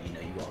 Like, you know,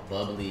 you all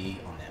bubbly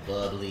on that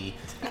bubbly.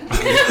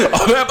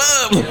 Oh, that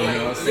bub. You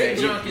know what I'm saying?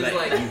 Drunk is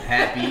like- you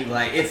happy.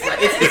 Like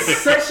it's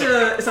such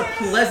a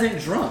pleasant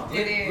drunk.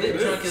 It is. Lit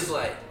drunk is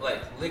like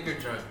liquor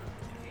drunk.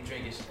 If you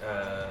drink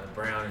it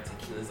brown and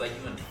tequila, it's like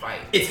you in a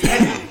fight. It's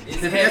heavy.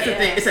 It's That's heavy. the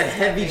thing. It's a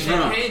heavy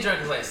drunk. Champagne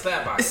drunk is like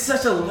slap boxing. It's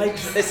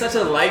such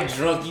a light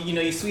drunk. You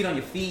know, you're sweet on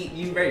your feet.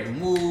 You ready to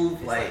move.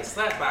 It's Like like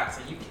slap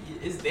boxing.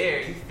 It's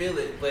there. You feel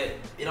it, but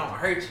it don't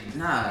hurt you.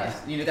 nah,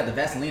 you know, got the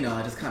Vaseline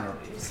on. It just kind of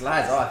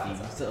slides off you.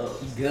 So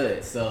you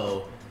good.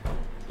 So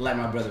like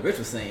my brother Rich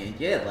was saying,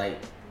 yeah, like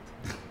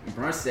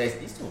brunch sex.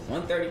 These till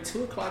 1:30,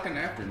 2 o'clock in the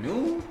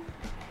afternoon.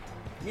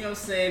 You know what I'm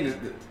saying?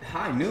 The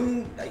high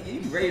noon. Like, you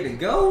ready to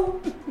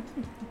go?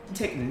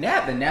 Take a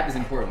nap. The nap is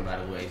important, by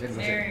the way.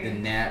 Very. The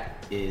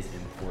nap is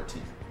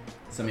important.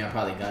 Some of y'all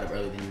probably got up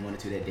earlier than you wanted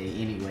to that day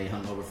anyway,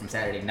 hungover from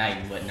Saturday night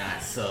and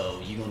whatnot.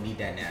 So you gonna need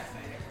that nap.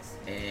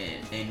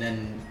 And ain't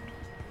nothing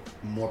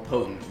more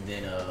potent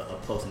than a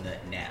post-nut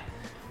nap.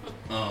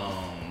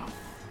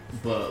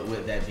 But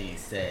with that being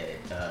said,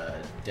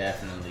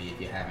 definitely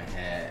if you haven't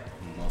had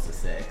mimosa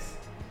sex,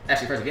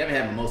 actually first if you haven't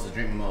had mimosas,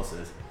 drink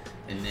mimosas,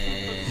 and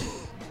then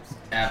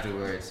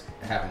afterwards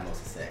have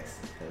mimosa sex,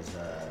 because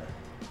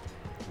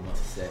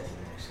mimosa sex is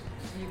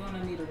actually. You're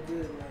gonna need a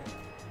good like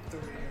 3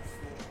 or 4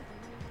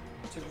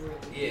 to really.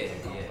 Yeah,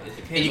 get going. yeah. It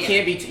depends. And you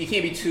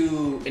can't be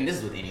too, and this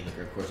is with any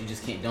liquor, of course. You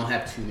just don't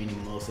have too many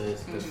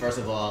mimosas because first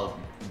of all,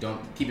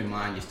 don't keep in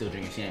mind you're still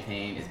drinking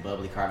champagne. It's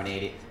bubbly,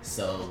 carbonated,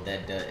 so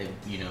that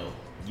you know,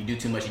 you do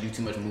too much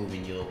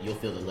moving, you'll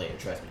feel it later.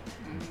 Trust me.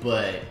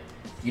 But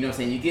you know what I'm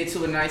saying. You get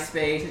to a nice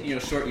space. You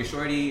know, your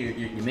shorty,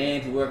 your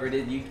man, whoever it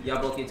is,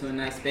 y'all both get to a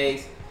nice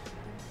space.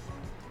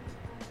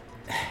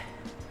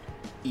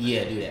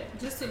 Yeah, do that.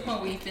 Just to the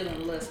point where you're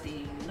feeling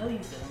lusty. You know you're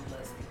feeling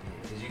lusty.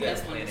 Because you gotta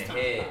That's when plan it's time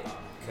ahead. to pop off.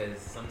 Because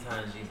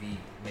sometimes you be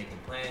making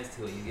plans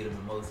to it. You get a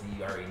mimosa,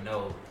 you already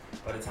know.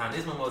 By the time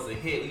this mimosa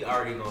hit, we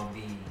already gonna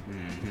be,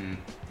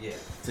 yeah.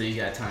 So you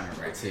gotta time it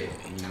right too. You know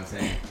what I'm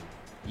saying?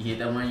 You hit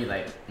that one, you're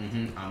like,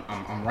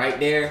 I'm right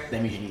there.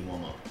 That means you need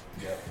one more.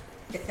 Yep.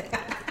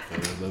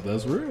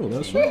 That's real.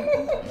 That's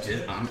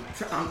real. I'm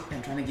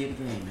trying to get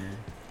the game, man.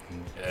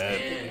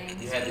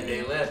 And you have the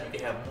day left, you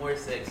can have more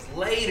sex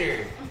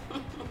later.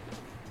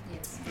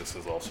 Yes. This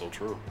is also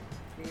true.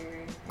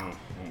 Very.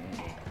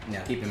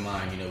 Now, keep in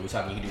mind, we're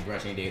talking you can do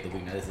brunch any day of the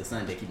week. Now, this is a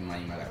Sunday. Keep in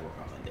mind, you might gotta work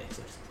on Monday.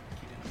 So just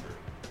keep that in mind.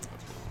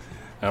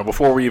 Now,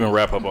 before we even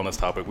wrap up on this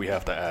topic, we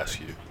have to ask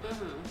you,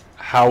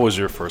 how was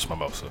your first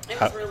mimosa? It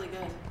was really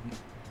good.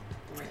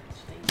 Rich,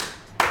 thank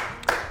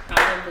you.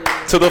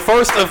 Hallelujah. To the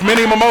first of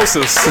many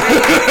mimosas,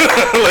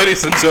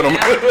 ladies and gentlemen.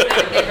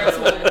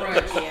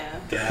 Yeah.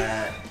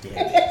 God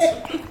damn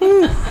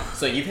it.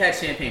 So you've had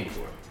champagne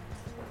before?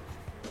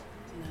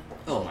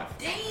 Oh my.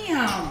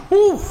 Damn.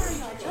 Whew.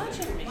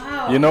 Judging me.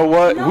 Wow. You know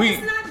what? No,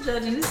 it's not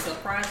judging. It's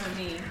surprising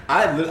me.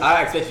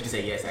 I expect you to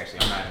say yes.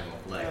 Actually, I'm not even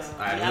gonna flex.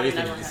 Yeah, I I've literally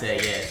expect never you to say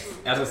yes.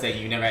 I was gonna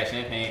say you never had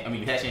champagne. I mean,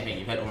 you've had champagne.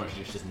 You've had orange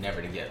juice, just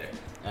never together.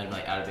 And I'm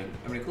like,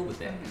 I'm cool with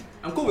that.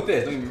 I'm cool with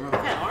this. Don't get me I've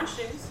wrong. had orange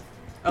juice.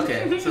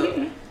 Okay,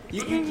 so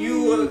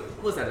you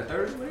what was that a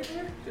third?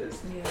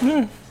 Just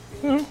Yeah.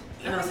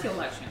 I still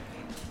like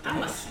champagne. I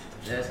like champagne.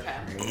 that's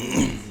Okay.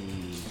 crazy.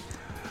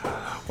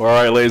 All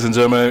right, ladies and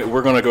gentlemen,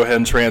 we're going to go ahead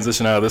and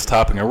transition out of this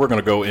topic, and we're going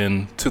to go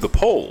into the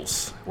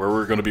polls, where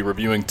we're going to be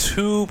reviewing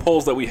 2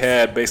 polls that we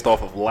had based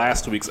off of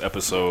last week's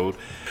episode.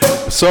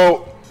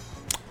 So,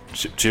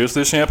 cheers to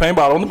the champagne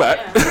bottle in the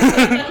back.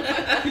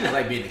 You just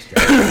like being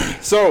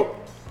extravagant. So,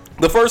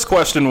 the first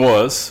question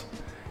was,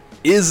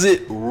 is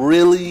it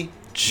really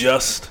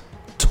just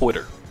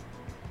Twitter?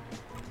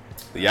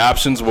 The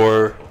options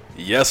were,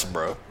 yes,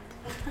 bro.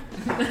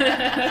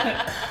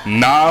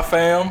 Nah,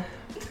 fam.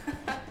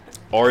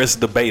 Or it's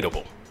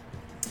debatable.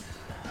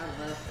 I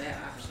love that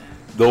option.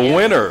 The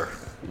winner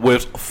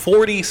with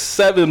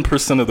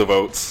 47% of the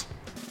votes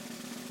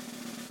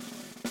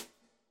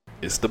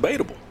is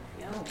debatable.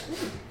 Yo.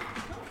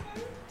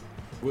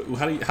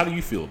 How do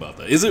you feel about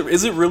that? Is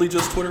it really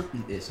just Twitter?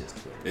 It's just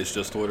Twitter. It's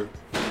just Twitter.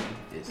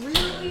 It's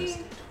Really? just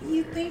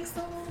You think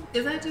so?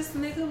 Is that just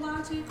nigga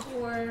logic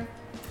or?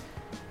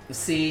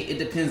 See, it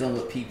depends on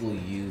what people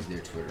use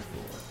their Twitter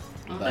for.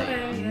 Like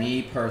Okay, yeah.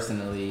 me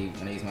personally,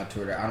 when I use my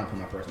Twitter, I don't put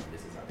my personal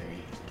business out there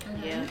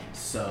either. Yeah.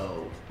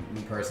 So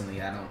me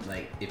personally, I don't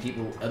like if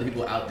other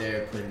people out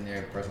there putting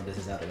their personal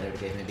business out there, whatever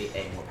the case may be,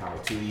 hey, more power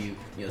to you.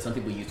 Some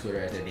people use Twitter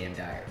as their damn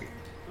diary.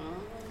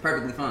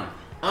 Perfectly fine.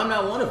 I'm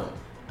not one of them.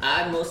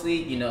 I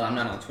mostly, I'm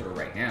not on Twitter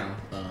right now.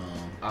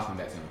 I'll come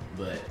back to them.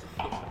 But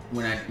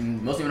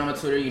mostly when I'm on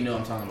Twitter,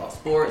 I'm talking about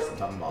sports. I'm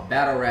talking about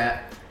battle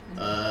rap.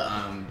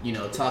 I'm,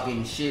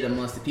 talking shit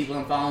amongst the people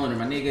I'm following or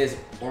my niggas,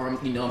 or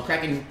I'm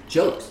cracking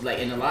jokes. Like,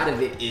 and a lot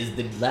of it is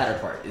the latter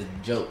part is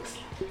jokes.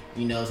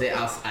 Say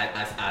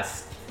I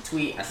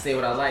tweet, I say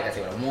what I like, I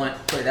say what I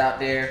want, put it out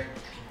there,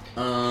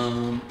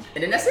 and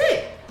then that's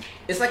it.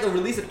 It's like a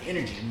release of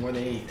energy more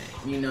than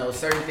anything.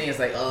 Certain things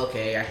like, oh,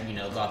 okay, I can,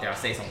 go out there, I'll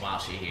say some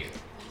wild shit here.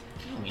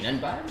 I don't mean nothing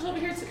about it. I'm just over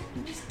here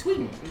just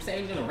tweeting. I'm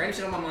saying, random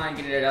shit on my mind,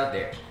 get it out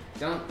there.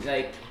 Don't,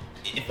 like,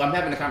 if I'm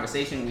having a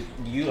conversation with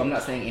you, I'm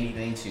not saying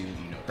anything to,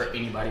 hurt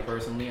anybody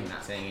personally. I'm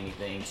not saying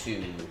anything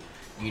to,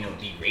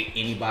 berate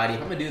anybody.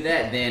 If I'm gonna do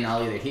that, then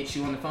I'll either hit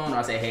you on the phone or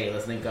I'll say, hey,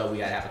 let's link up, we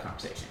gotta have a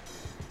conversation.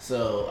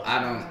 So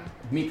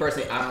me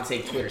personally, I don't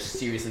take Twitter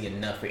seriously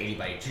enough for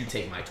anybody to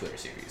take my Twitter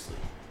seriously.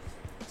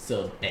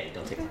 So, hey,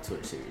 don't take my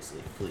Twitter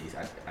seriously, please.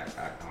 I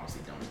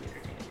honestly don't get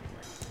entertained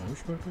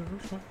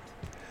anymore.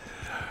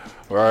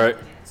 All right.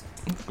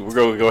 We're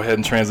going to go ahead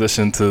and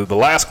transition to the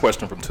last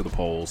question from To the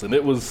Polls. And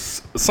it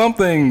was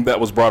something that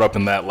was brought up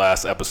in that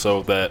last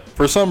episode that,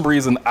 for some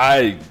reason,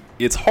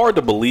 it's hard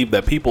to believe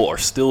that people are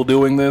still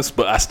doing this,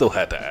 but I still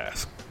had to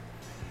ask.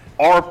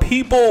 Are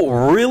people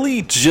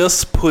really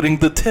just putting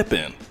the tip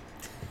in?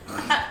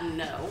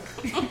 No.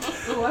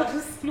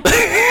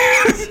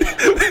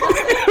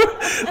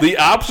 The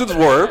options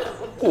were,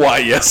 why,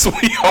 yes,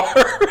 we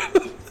are.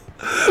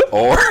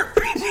 Or,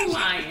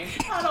 Lying.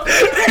 I don't know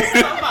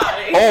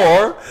somebody.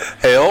 or,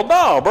 hell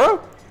no,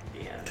 bro.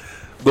 Yeah.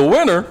 The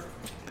winner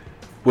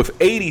with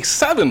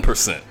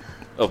 87%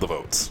 of the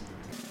votes.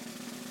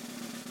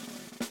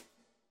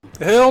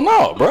 Hell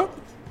no, bro.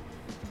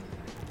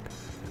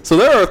 So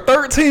there are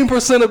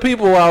 13% of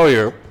people out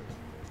here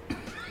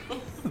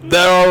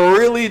that are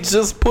really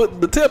just putting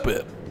the tip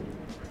in.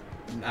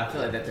 I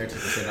feel like that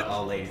 13% of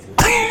all ladies who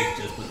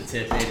just put the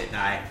tip in, and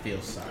I feel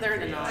sorry. They're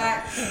for the y'all.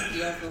 I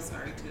feel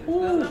sorry too.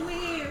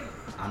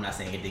 I'm not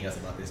saying anything else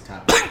about this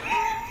topic.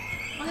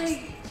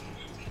 Like,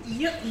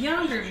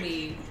 younger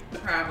me,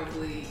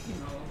 probably,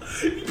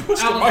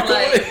 Push I the was mic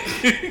like,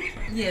 away.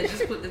 yeah,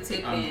 just put the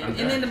tip I'm in. done.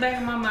 And in the back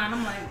of my mind,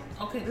 I'm like,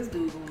 okay, this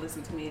dude gonna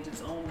listen to me and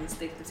just only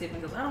stick the tip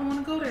in because I don't want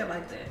to go there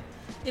like that.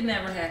 It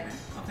never happened.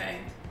 Okay,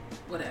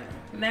 whatever.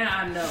 Now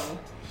I know.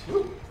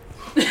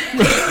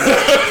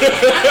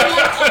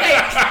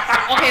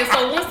 Okay,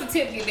 so once the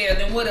tip get there,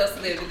 then what else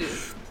is there to do?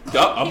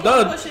 Yup, I'm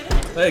done. Push it in.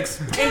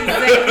 Thanks.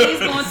 Exactly. He's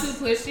going to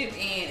push it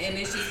in, and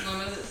it's just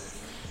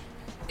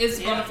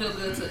gonna feel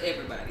good to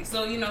everybody.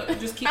 So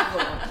just keep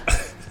going.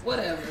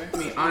 Whatever. I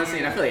mean, honestly,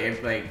 and I feel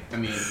like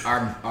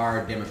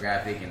our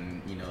demographic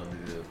and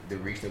the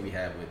reach that we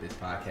have with this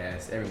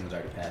podcast, everyone's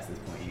already past this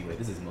point anyway.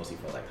 This is mostly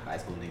for like high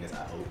school niggas,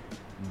 I hope.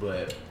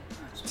 But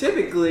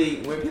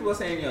typically, when people are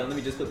saying, let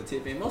me just put the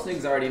tip in, most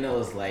niggas already know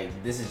it's like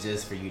this is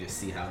just for you to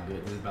see how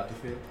good this is about to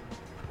feel.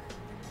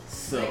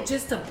 So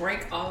just to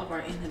break all of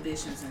our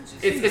inhibitions and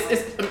just.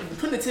 it's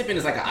putting the tip in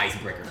is like an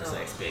icebreaker for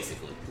sex,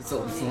 basically.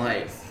 So it's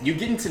like you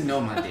getting to know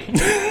my dick.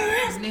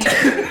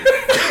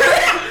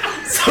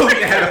 So we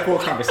can have a full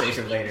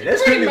conversation later.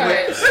 That's really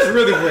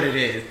what it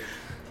is.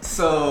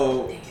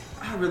 So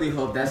I really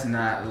hope that's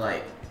not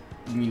like,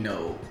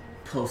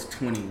 post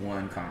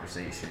 21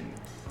 conversation.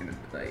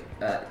 Like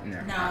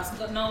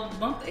No,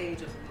 bump the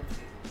age up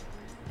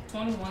a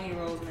little bit.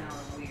 21-year-olds now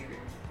are weird.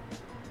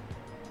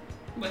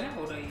 But how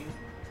old are you?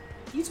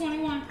 You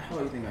 21? How old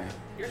do you think I am?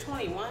 You're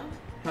 21?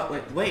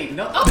 Wait,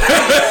 no.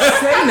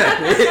 Say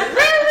nothing.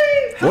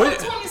 Really? What?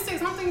 I'm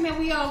 26. I'm thinking that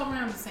we all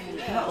around the same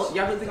age. Y'all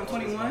really think I'm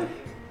 21?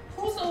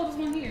 Who's the oldest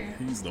one here?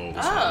 He's the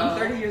oldest. I'm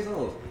 30 years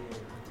old.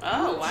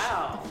 Oh,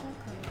 wow.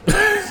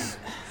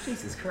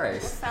 Jesus What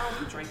Christ. sound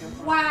you drinking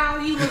from? Wow,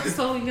 you look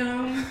so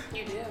young.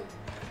 You do.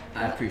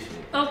 I appreciate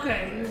it.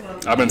 Okay, you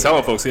look. I've been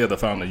telling folks he had the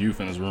fountain of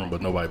youth in his room,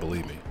 but nobody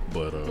believed me.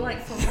 But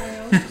Like for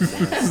real.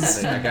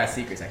 I got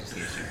secrets I just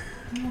can't share.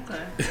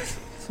 Okay.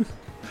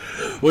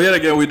 well, yet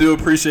again, we do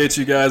appreciate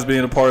you guys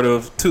being a part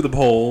of To the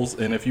Polls,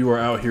 and if you are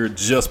out here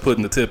just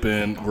putting the tip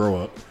in, grow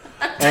up.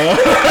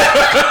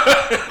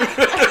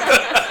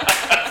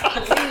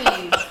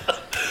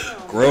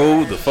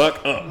 Grow the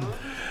fuck up.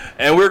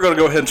 And we're going to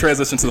go ahead and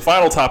transition to the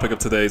final topic of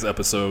today's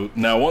episode.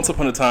 Now, once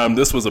upon a time,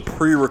 this was a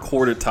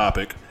pre-recorded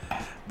topic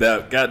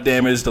that got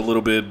damaged a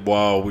little bit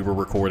while we were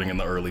recording in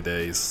the early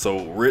days.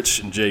 So, Rich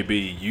and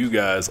JB, you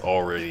guys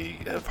already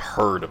have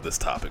heard of this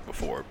topic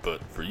before,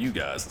 but for you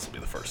guys, this will be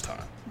the first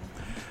time.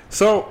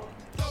 So,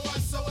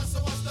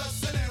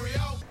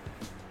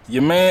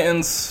 your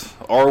mans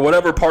or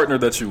whatever partner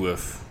that you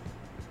with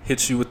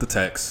hits you with the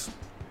text,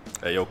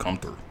 hey, yo, come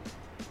through.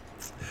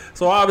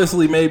 So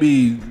obviously,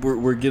 maybe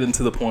we're getting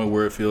to the point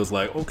where it feels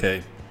like,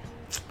 okay,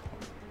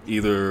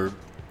 either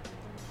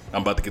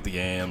I'm about to get the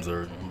yams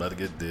or I'm about to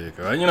get dick,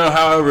 or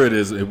however it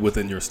is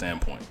within your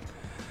standpoint.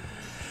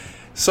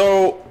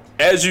 So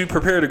as you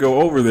prepare to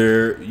go over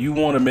there, you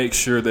want to make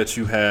sure that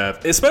you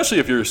have, especially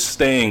if you're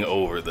staying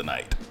over the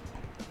night,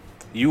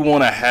 you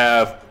want to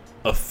have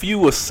a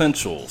few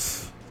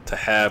essentials to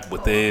have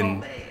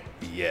within.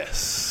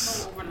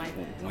 Yes. Overnight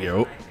bag. We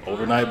are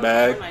overnight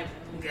bag.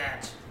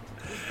 Gotcha.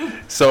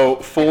 So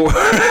for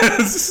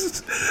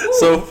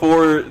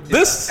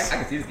this, I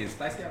can see this getting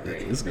spicy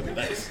already. this is gonna be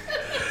nice.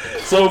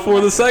 So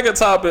for the second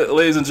topic,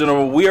 ladies and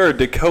gentlemen, we are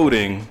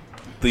decoding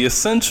the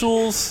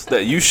essentials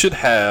that you should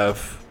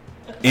have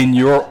in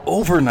your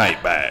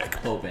overnight bag.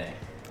 Whole bag.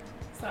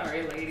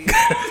 Sorry, ladies.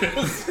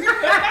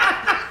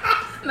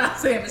 Not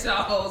saying it's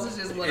y'all hoes. It's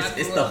just what I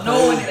It's grew the up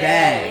whole knowing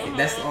bag.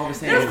 That's all we're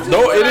saying.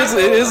 No, it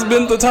has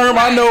been the term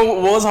I know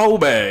was whole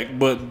bag,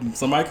 but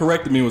somebody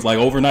corrected me. It was like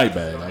overnight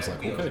bag. I was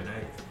like, okay,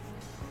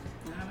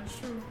 That's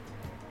true.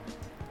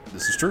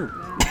 this is true.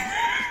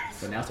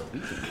 So now it's a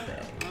weekend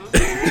bag.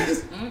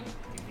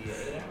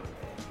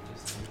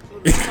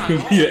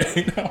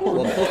 Yeah.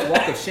 Well, post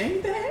walk of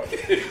shame bag?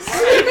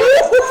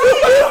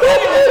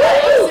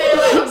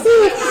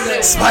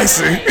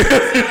 Spicy.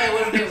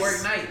 What if they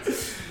work nights?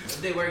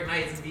 If they work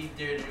nights and be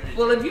there.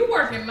 Well, if you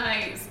working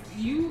nights,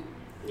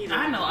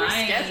 I know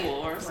I ain't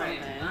Reschedule or something.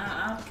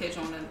 I'll catch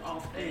on an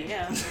off day.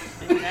 Yeah,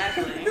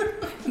 exactly.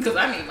 Because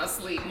I need my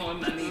sleep more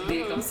than I need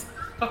dick. I'm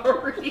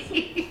sorry.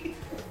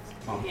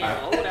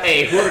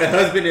 Hey, whoever the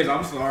husband is,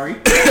 I'm sorry.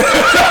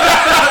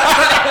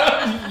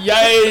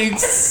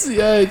 Yikes!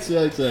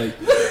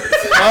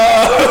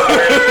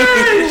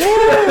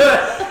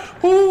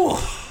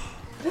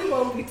 We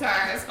won't be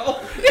tired as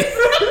hell.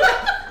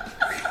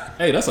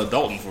 Hey, that's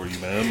adulting for you,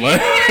 man.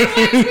 Like,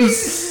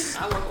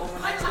 I work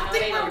overnight. I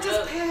think we're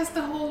just past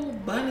the whole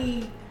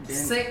bunny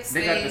sex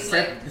They got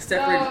stage.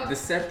 the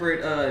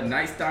separate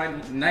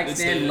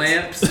nightstand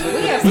lamps. We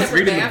have separate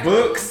Reading the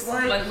bathrooms. books.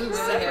 Like we really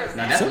have.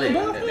 Now that's lit.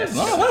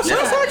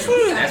 That's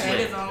actually.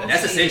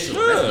 That's essential.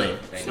 Yeah. That's lit.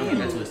 Hey, don't get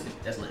that twisted.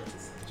 That's lit.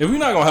 if you're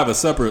not gonna have a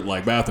separate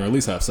bathroom, at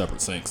least have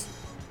separate sinks.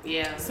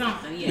 Yeah.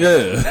 Something, yeah.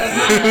 Yeah. My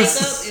makeup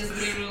is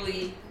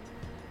literally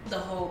the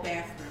whole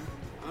bathroom.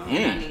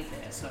 And I need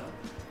that, so.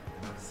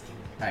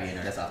 Alright,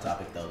 that's off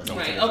topic though. Let's get to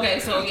Right, this. okay,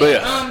 so But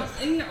yeah,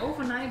 in your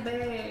overnight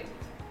bag,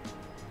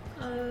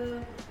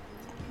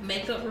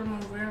 makeup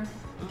remover,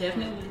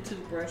 definitely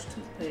toothbrush,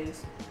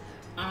 toothpaste,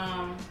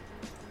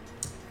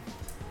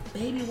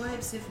 baby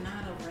wipes if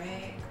not a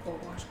rag or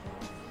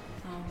washcloth.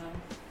 I don't know.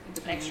 It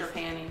depends. Extra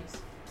panties.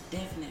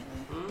 Definitely.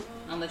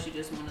 Unless you're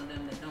just one of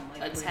them that don't like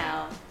A wearing-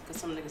 towel,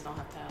 because some niggas don't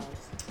have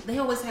towels. They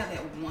always have that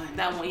one.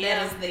 That one,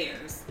 yeah. That is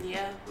theirs.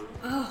 Yeah.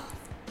 Oh,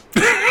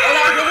 Or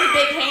that really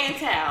big hand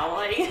towel.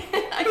 Like,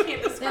 I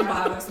can't that describe it.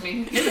 bothers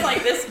me. It's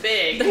like this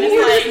big. The It's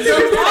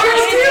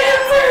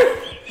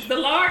like The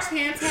large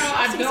hand towel,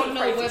 I seen don't some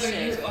know crazy whether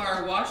shit. you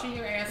are washing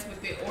your ass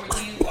with it or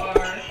you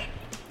are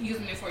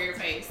using it for your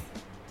face.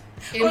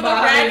 It or the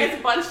bothers rag me.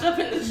 is bunched up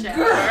in the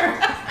shower.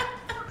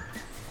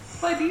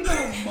 Like, do you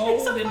know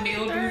mold So and fucking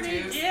mildew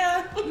dirty. just?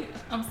 Yeah.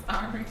 I'm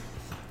sorry.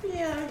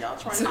 Yeah, y'all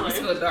trying Took me to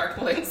to a dark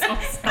place.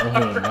 I'm sorry.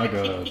 Oh my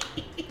god.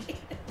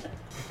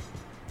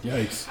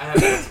 Yikes. I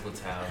have multiple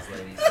towels,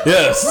 ladies.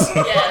 Yes.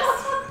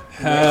 Yes.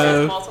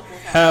 Have multiple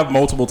towels. have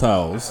multiple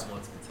towels. I have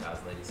multiple towels,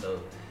 lady.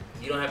 So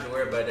you don't have to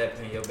worry about that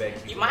in your bag.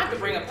 You might have to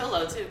bring a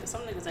pillow too, because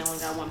some niggas only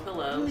got one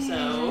pillow,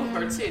 so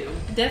or two.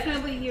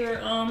 Definitely your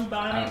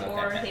bonnet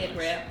or head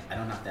wrap. I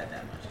don't knock that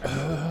much. I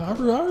All got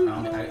right.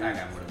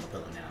 more than a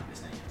pillow now. I'm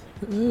just saying.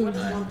 What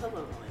does one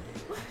pillow really do?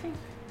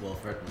 Well,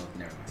 first, no,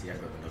 never mind. See, I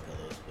grew up with no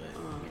pillows, but you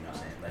know what I'm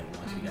saying? Like,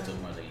 once you got to a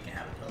point where you can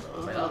have a pillow,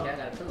 it's like, okay, I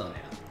got a pillow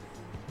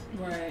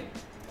now. Right.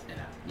 And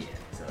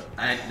so,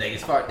 like,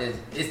 as far as,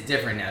 it's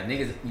different now.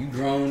 Niggas, you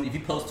grown, if you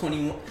post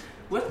 21,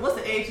 what's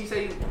the age you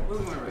say what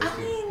do you want to raise I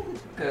mean,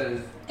 because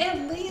at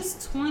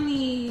least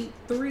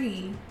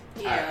 23.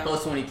 Yeah.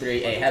 post 23,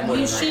 hey, have more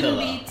You than one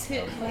shouldn't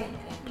pillow. be like,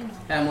 you know.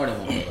 Have more than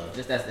one pillow.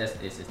 Just that's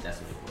what it was.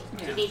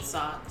 Yeah. You need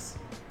socks.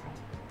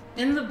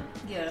 In the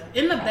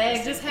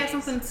bag, just have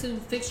something to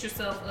fix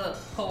yourself up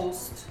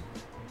post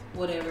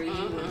whatever you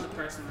and the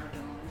person are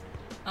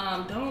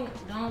doing.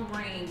 Don't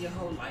bring your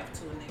whole life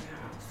to a nigga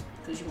house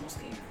because you won't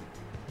scare him.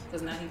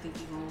 Because now he think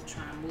you gonna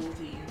try and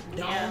move in.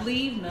 Don't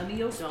leave none of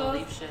your stuff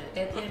leave shit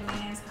at that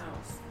man's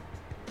house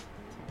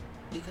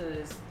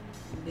because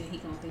then he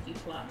gonna think you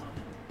plotting on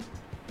him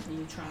and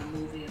you trying to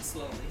move in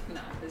slowly.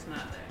 No, it's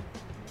not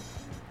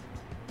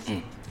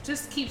that.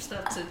 Just keep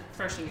stuff to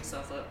freshen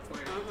yourself up for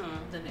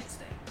the next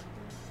day.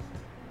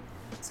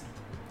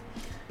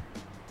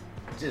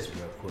 Just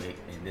real quick,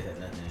 and this has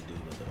nothing to do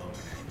with the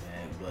overnight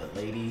bag, but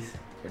ladies,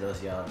 for those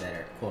of y'all that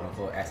are quote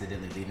unquote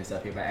accidentally leaving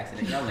stuff here by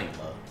accident, y'all ain't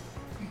low.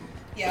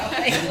 Yeah.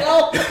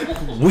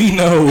 We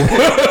know.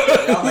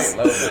 Y'all ain't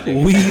low, my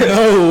nigga. We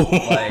know.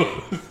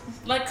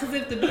 Like, cause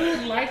if the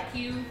dude like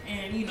you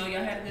and you know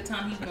y'all had a good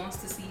time, he wants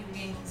to see you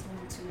again. He's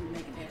going to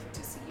make an effort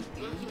to see you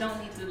again. You don't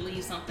need to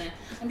leave something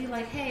and be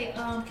like, hey,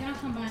 can I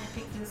come by and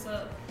pick this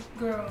up,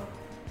 girl?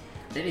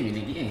 They didn't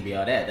even need to be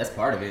all that. That's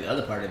part of it. The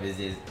other part of it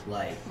is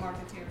like,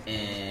 Marketeer.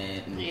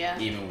 and Yeah.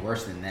 even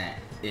worse than that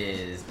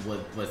is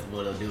what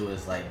they'll do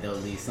is like they'll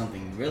leave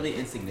something really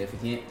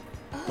insignificant,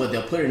 but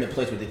they'll put it in a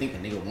place where they think the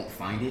nigga won't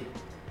find it,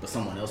 but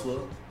someone else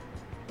will.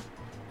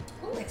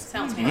 Ooh,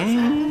 Sounds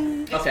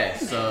explain that. Okay,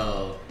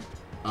 so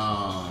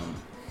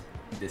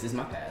this is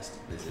my past.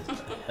 This is a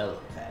hell of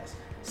a past.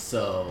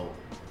 So,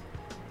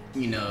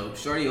 you know,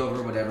 shorty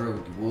over,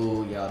 whatever,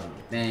 woo, y'all do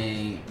your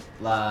thing,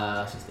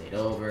 blah, she stayed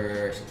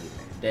over, she did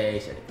the day,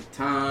 she had a good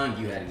time,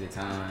 you had a good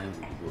time,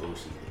 woo,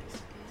 she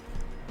leaves.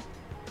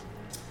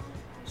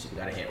 She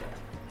got a hair wrap,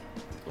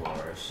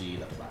 or she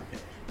left a body hair,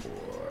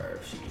 or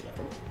she left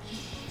a watch,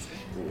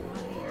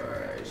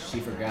 or she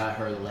forgot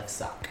her left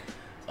sock.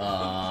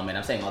 And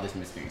I'm saying all this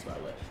from experience, by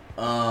the way.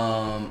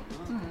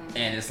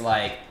 And it's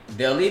like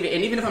they'll leave it,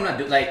 and even if I'm not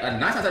like 9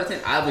 times out of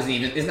 10, I wasn't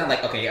even. It's not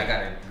like okay, I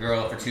got a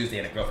girl for Tuesday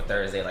and a girl for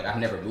Thursday. Like I've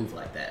never moved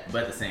like that.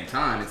 But at the same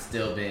time, it's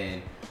still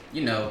been,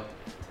 you know,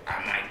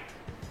 I might,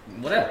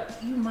 whatever.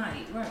 You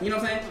might, right? You know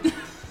what I'm saying?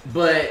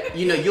 But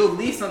you know, you'll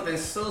leave something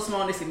so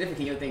small and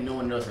insignificant, you'll think no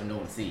one knows or no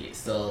one see it.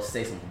 So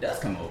say someone does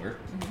come over.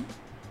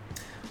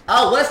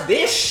 Oh, what's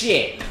this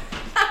shit?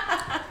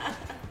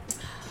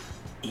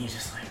 And you're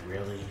just like,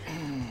 really?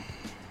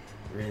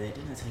 Really?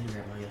 Didn't I tell you to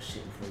grab all your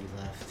shit before you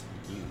left?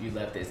 You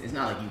left this. It's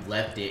not like you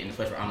left it in the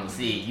place where I'm gonna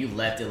see it. You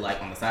left it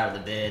like on the side of the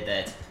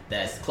bed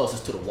that's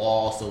closest to the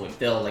wall, so it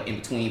fell like in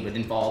between, but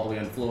didn't fall all the way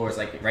on the floor. It's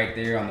like right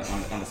there on the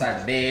side of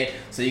the bed.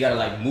 So you gotta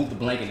like move the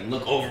blanket and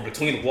look over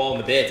between the wall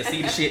and the bed to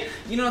see the shit.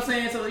 You know what I'm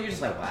saying? So you're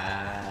just like,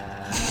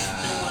 wow.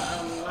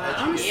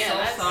 I'm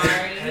so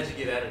sorry. How'd you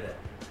get out of that?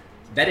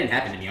 That didn't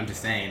happen to me. I'm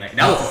just saying, like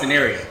that was the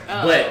scenario.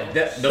 But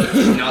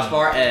the now as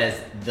far as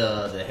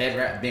the head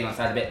wrap being on the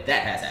side of the bed,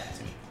 that has happened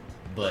to me.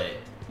 But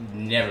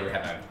never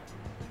have I,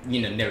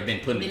 never been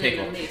put in the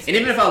pickle. And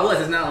even if I was,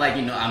 it's not like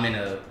I'm in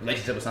a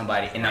relationship with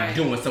somebody and I'm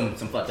doing some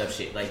fucked up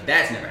shit. Like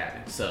that's never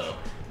happened. So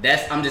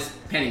I'm just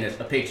painting a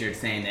picture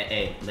saying that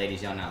hey,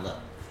 ladies, y'all not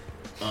loved.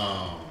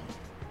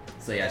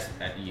 So yeah,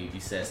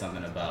 you said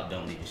something about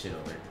don't leave your shit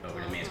over the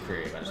man's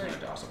crib. I just wanted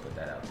to also put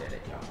that out there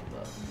that y'all don't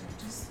love.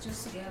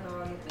 Just gather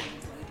all your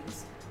things,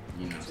 ladies.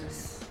 You know what I'm saying?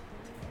 Just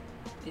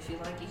if you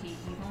like it, he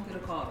won't get a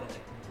call back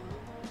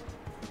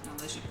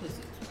unless you pussy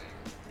is right.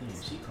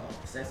 Damn, she called.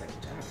 That's like a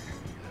job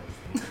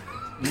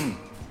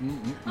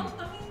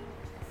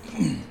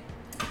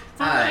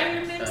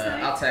Alright,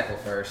 I'll tackle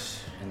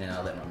first, and then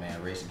I'll let my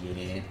man Rich get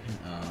in.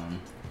 I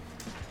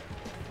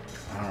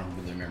don't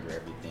really remember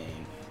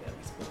everything that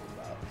we spoke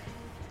about,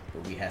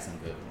 but we had some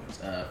good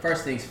ones.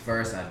 First things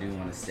first, I do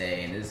want to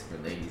say, and this is for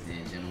ladies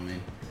and gentlemen,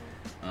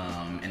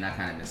 and I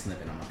kind of been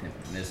slipping on my pimp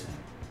on this one.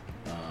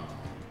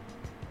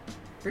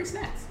 Free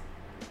snacks.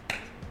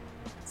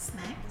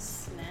 Snacks.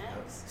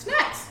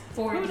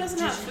 For who doesn't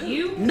have food?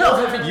 You?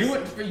 No, for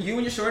you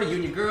and your shorty, you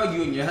and your girl,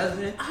 you and your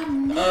husband. I've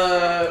never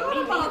thought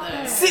about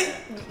that.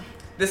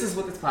 This is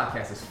what this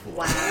podcast is for.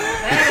 Wow,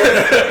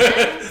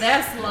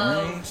 that's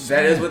love.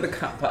 That is what this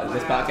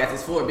podcast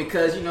is for,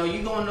 because you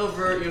going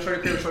over your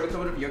shorty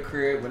coming over your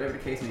crib, whatever the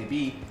case may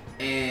be,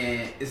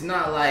 and it's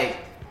not like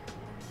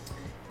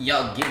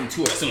y'all getting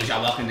to it as soon as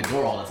y'all walk in the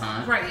door all the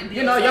time. Right.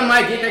 Y'all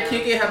might get there,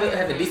 kick it, have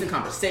a decent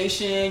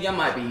conversation. Y'all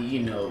might be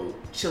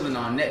chilling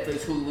on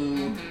Netflix,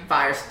 Hulu,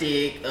 Fire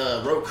Stick,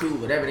 Roku,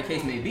 whatever the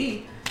case may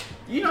be.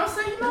 You know what I'm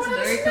saying? You know That's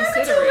what very I'm saying?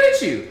 considerate.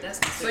 With you. That's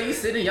So considerate. you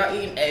sitting, y'all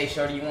eating, hey,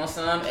 shorty, you want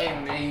some? Hey,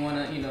 man, you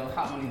wanna,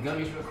 hop on these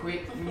gummies real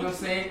quick? You know what I'm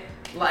saying?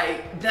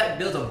 Like, that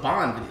builds a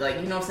bond. Like,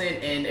 you know what I'm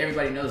saying? And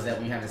everybody knows that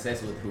when you're having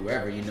sex with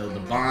whoever, the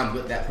bond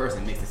with that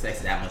person makes the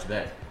sex that much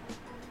better.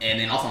 And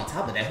then also on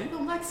top of that, who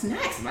don't like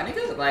snacks, my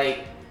nigga?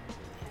 Like,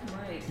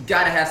 Right. you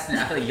gotta have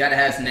snacks. I feel like you gotta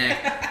have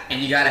snacks,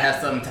 and you gotta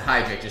have something to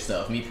hydrate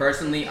yourself. Me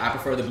personally, I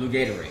prefer the blue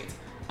Gatorades.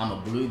 I'm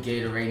a blue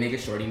Gatorade nigga,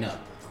 shorty no.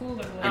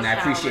 Cooler. And I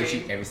appreciate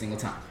you every single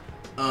time.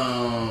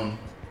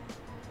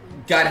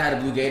 Gotta have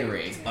the blue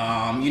Gatorades.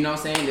 You know what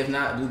I'm saying? If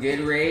not blue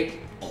Gatorade,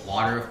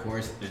 water, of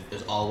course,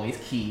 is always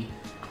key.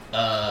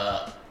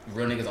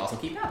 Real niggas also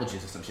keep apple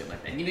juice or some shit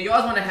like that. You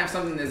always want to have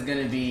something that's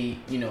gonna be,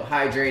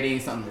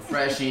 hydrating, something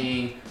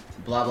refreshing,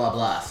 blah blah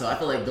blah. So I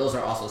feel like those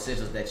are also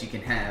essentials that you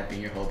can have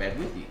in your whole bag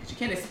with you. Because you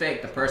can't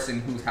expect the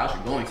person whose house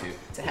you're going to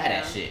have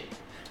that shit.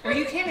 Or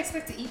you can't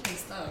expect to eat their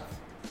stuff.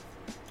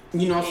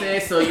 You know what I'm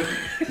saying? So you.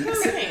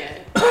 Who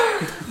can?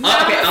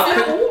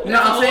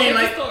 I'm saying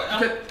like,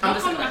 I'm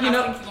just,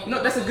 I'm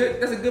no, that's a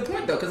good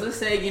point though, because let's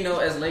say,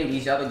 as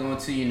ladies, y'all are going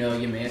to,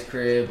 your man's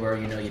crib or,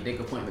 your dick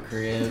appointment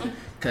crib,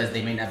 because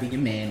they may not be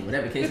your man,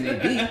 whatever the case may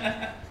be,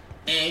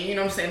 and you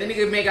know what I'm saying, the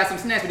nigga may got some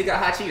snacks, but he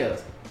got hot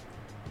Cheetos.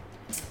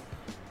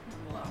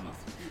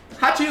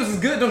 Hot Cheetos is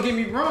good, don't get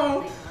me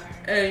wrong.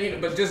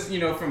 And but just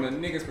from a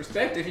nigga's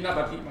perspective, you're not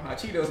about to eat my hot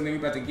Cheetos and then we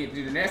about to get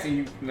to the nasty and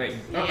you like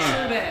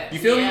You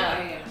feel me?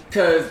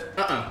 Cause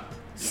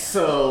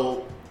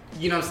So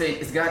you know what I'm saying,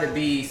 it's got to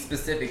be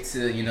specific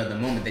to the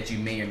moment that you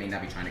may or may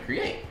not be trying to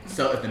create.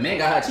 So if the man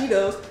got hot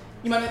Cheetos,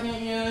 you might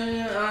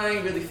I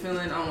ain't really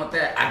feeling, I don't want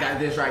that. I got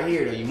this right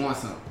here though. You want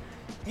some?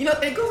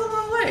 It goes a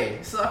long way.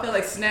 So I feel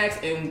like snacks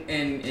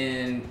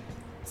and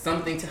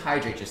something to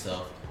hydrate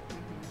yourself.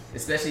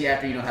 Especially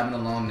after, having a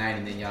long night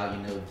and then y'all,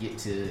 get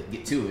to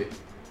it.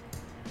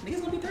 Niggas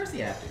gonna be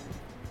thirsty after.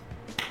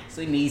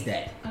 So he needs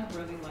that. I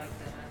really like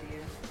that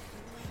idea.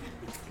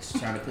 Just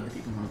trying to put the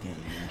people on game,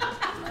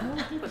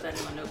 man. Put that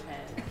in my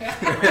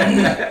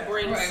notepad.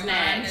 Bring Right,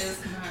 snacks.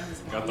 Mine is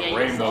Got the Yeah,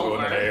 rainbow you're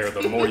going in the so air,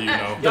 the more you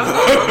know.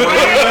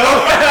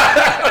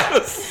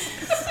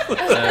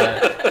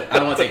 I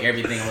don't want to take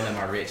everything. I'm gonna let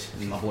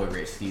my boy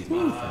Rich, excuse me.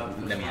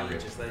 Let me have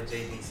Rich. Just like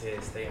JD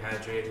said, stay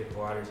hydrated.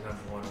 Water's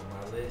number 1 on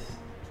my list.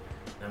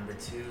 Number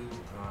 2,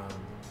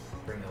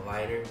 bring a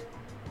lighter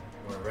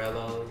or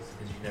Rellos,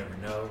 because you never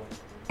know.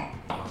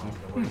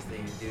 The worst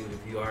thing to do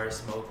if you are a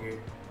smoker,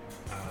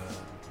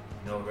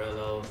 no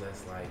Rellos,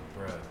 that's like,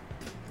 bruh.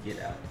 Get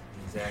out.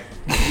 Exactly.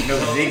 No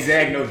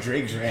zigzag, no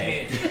drag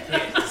drag. You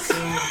can't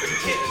assume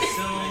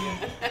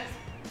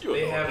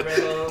they have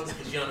Rellos,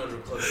 because you don't know the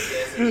close to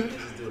gas station. You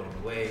just do it on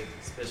the way,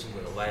 especially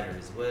with a lighter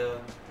as well.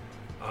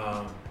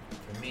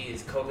 For me,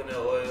 it's coconut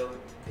oil,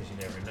 because you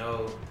never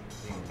know.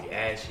 You can be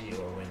ashy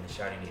or when the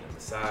shawty need a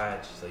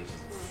massage, so you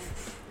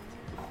just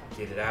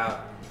get it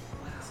out.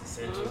 It's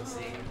essential.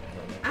 See,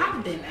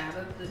 I've been out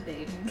of the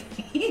dating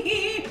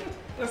game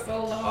for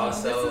so long.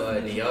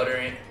 also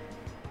deodorant.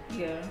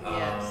 Yeah.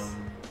 Yes.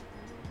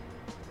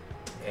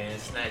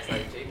 And snacks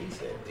like JD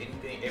said.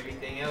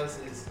 Everything else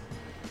is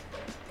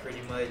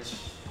pretty much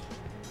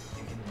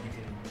you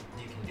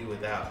can do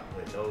without,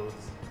 but those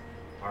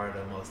are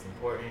the most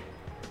important.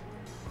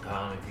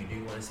 If you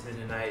do want to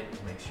spend the night,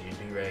 make sure your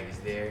do-rag is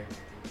there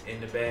in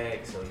the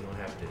bag so you don't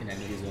have to. And I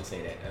knew he was gonna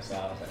say that. That's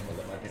all I was like, I'm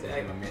gonna let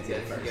Exactly. my man You say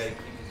it gotta first.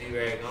 keep the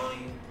do-rag on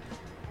you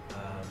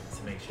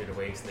to make sure the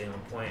waves stay on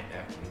point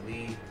after you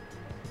leave.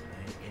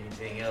 And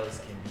anything else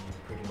can be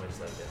pretty much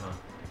like that, huh?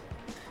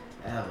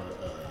 I have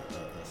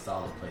a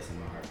solid place in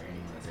my heart for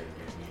anyone that's ever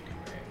given me a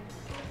do-rag.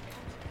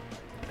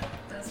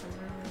 That's really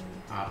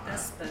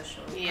that's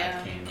special.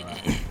 Yeah. I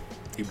can't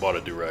He bought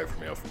a do-rag for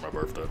me for my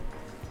birthday.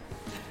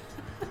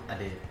 I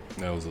did.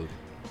 That was a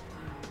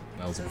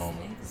Because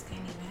moment. niggas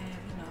can't even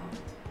have,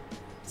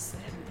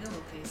 satin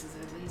pillowcases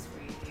at least for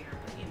your hair,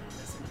 but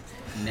that's much.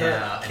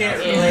 Now, Can't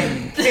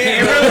relate.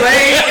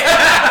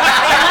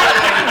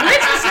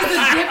 Which is just a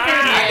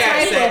different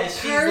type of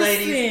she's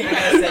ladies. I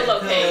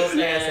got Pillowcase,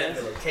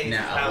 pillowcase.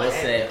 Now I will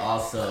say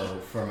also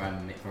for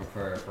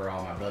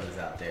all my brothers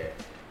out there,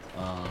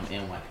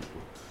 and white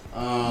people,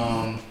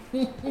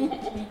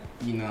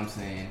 you know what I'm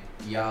saying?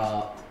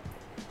 Y'all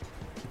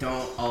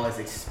don't always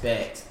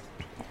expect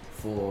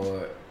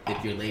for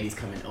if your lady's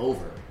coming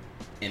over,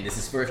 and this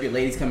is for if your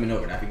lady's coming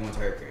over, not if you're going to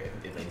her crib.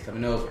 If lady's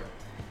coming over,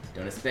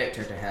 don't expect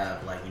her to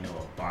have like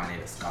a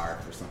bonnet, a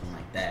scarf, or something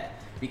like that,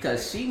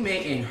 because she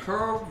may, in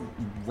her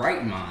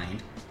right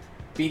mind,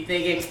 be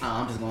thinking, oh,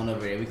 I'm just going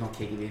over there, we gonna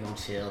kick it, we gonna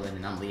chill, and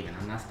then I'm leaving.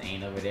 I'm not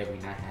staying over there, we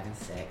not having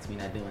sex, we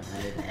not doing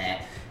none of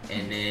that.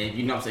 And then,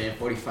 you know what I'm saying,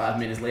 45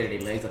 minutes later, they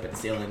legs up at the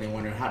ceiling and they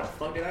wondering, how the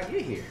fuck did I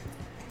get here?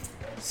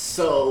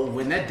 So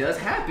when that does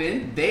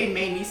happen, they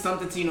may need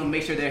something to,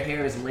 make sure their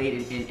hair is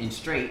laid in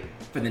straight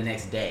for the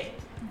next day.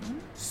 Mm-hmm.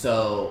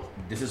 So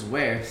this is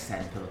where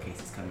satin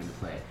pillowcases come into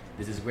play.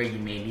 This is where you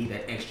may need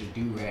that extra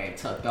do-rag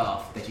tucked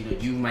off that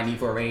you might need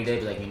for a rainy day,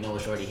 but like,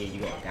 shorty, here you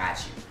go, I got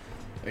you.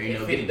 Or,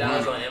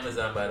 $50 on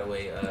Amazon, by the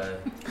way.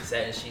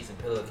 Satin sheets and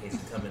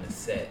pillowcases come in a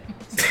set.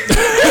 So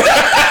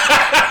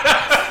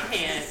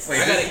can't.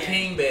 I got a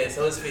king bed,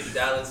 so it's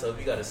 $50. So if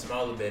you got a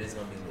smaller bed, it's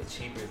gonna be a little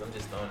cheaper. So I'm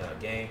just throwing out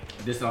a game.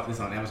 This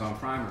on Amazon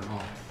Prime or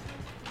no?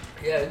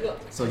 Yeah, look.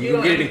 So you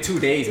can get it in 2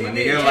 days, my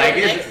nigga. Yeah, Like,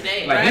 next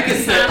day, like right? you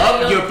can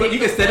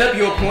set up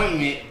your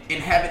appointment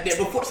and have it there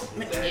before.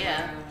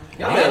 Yeah.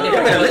 Y'all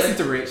better listen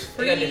to Rich.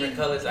 They got different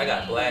colors. I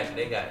got black.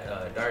 They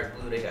got dark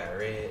blue. They got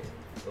red.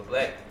 But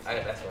black,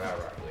 that's what I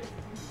rock with.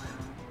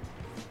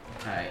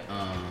 Alright,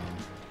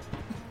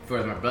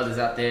 for my brothers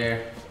out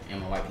there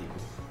and my white people,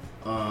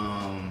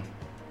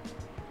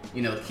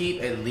 you know,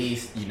 keep at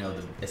least, you know,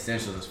 the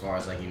essentials as far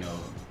as like, you know,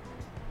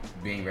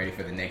 being ready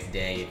for the next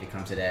day if it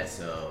comes to that.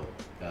 So,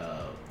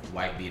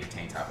 white beater,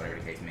 tank top, whatever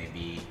the case may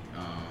be,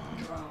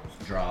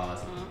 draws,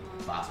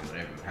 boxers,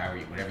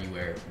 whatever you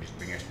wear, just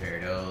bring your pair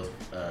of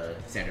those.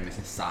 Sandra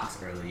mentioned socks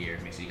earlier.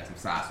 Make sure you got some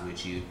socks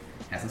with you.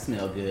 Have some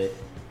smell good.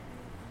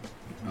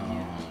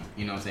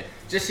 You know what I'm saying?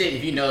 Just shit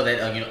if you know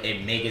that you know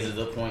it may get to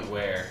the point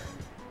where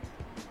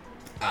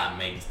I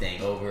may be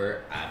staying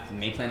over. I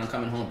may plan on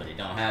coming home, but it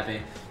don't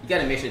happen. You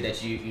gotta make sure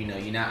that you know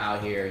you're not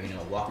out here, you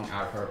know, walking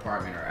out of her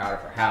apartment or out of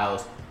her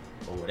house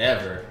or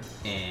whatever,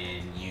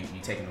 and you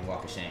taking a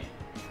walk of shame.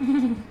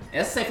 And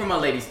that's the same for my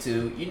ladies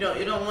too. You know,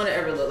 you don't want to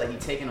ever look like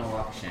you're taking a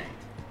walk of shame.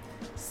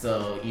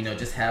 So you know,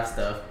 just have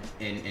stuff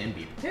and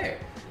be prepared.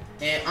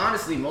 And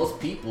honestly, most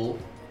people,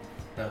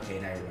 okay,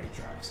 not everybody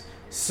drives.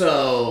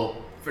 So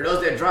for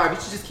those that drive,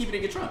 you should just keep it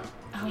in your trunk.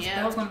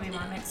 That was gonna be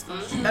my next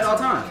question. At all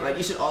times. Like,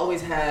 you should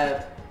always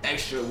have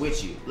extra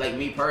with you. Like,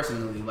 me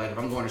personally, like, if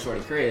I'm going to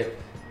Shorty crib,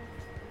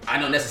 I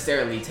don't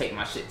necessarily take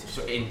my shit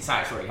to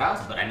inside Shorty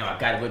house, but I know I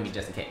got it with me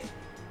just in case.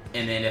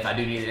 And then if I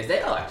do need it to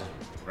stay, I just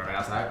run right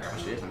outside, grab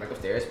my shit, come back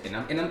upstairs, and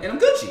I'm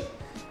Gucci.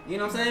 You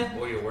know what I'm saying?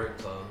 Or your work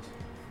clothes.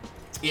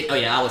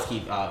 I always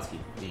keep, you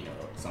know,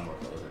 some work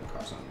clothes in the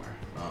car somewhere.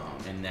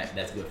 And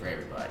that's good for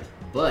everybody.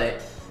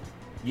 But,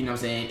 you know what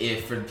I'm saying,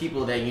 if for the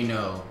people that, you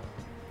know,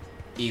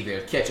 either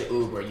catch an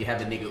Uber or you have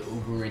the nigga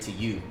Uber into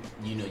you,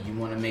 you know, you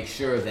want to make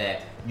sure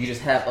that you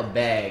just have a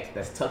bag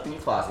that's tucked in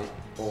your closet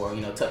or,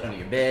 you know, tucked under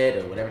your bed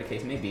or whatever the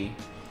case may be.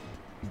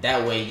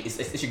 That way,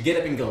 it's your get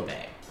up and go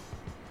bag.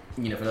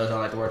 You know, for those who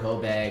don't like the word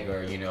whole bag,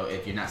 or, you know,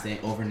 if you're not staying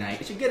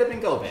overnight, it's your get up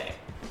and go bag.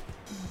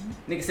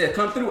 Nigga said,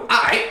 come through,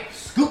 alright,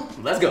 scoop,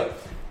 let's go.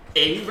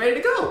 And you ready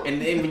to go.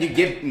 And then when you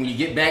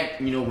get back,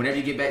 you know, whenever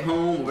you get back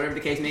home or whatever the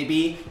case may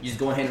be, you just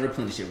go ahead and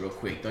replenish it real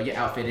quick. Throw your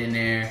outfit in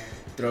there,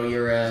 throw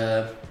your,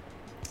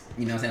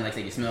 you know what I'm saying, like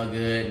say you smell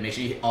good. Make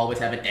sure you always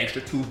have an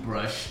extra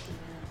toothbrush.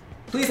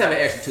 Please have an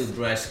extra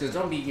toothbrush, because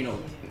don't be, you know,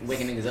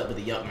 waking niggas up with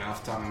a yuck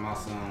mouth talking about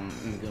some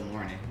good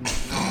morning.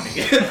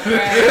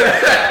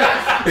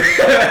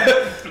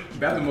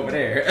 Bathroom over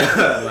there.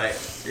 Like,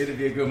 it'll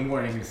be a good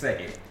morning in a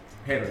second.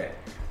 Handle that.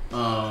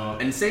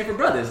 And the same for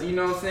brothers, you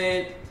know what I'm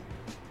saying?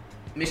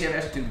 Make sure you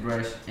have an extra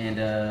toothbrush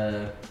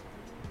and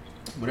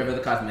whatever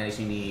the cosmetics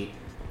you need.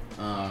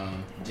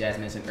 Jazz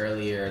mentioned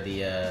earlier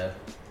the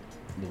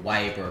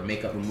wipe or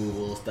makeup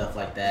removal, stuff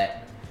like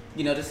that.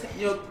 You know, just,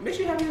 you know, make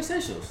sure you have your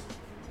essentials.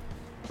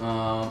 Is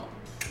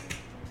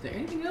there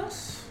anything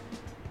else?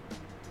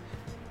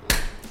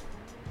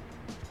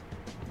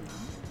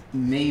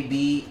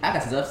 Maybe I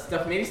got some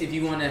stuff. Maybe if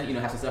you want to, you know,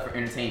 have some stuff for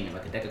entertainment,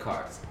 like a deck of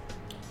cards.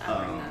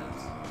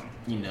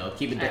 You know,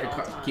 keep a deck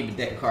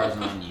of cards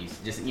on you.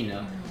 Just, you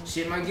know,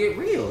 shit might get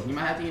real. You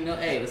might have to, you know,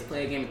 hey, let's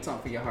play a game of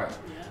Tongue for your heart.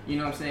 Yeah. You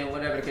know what I'm saying?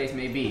 Whatever the case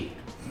may be.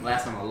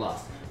 Last time I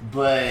lost,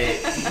 but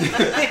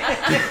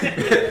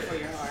For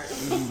your heart.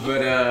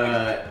 but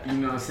you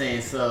know what I'm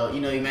saying. So,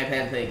 you know, you might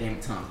have to play a game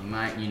of Tongue. You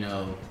might, you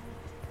know,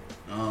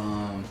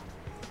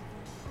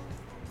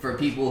 for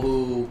people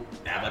who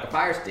have like a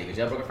fire stick, a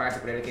jailbroken fire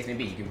stick, whatever the case may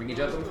be, you can bring a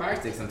jailbroken fire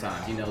stick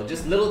sometimes. You know,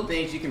 just little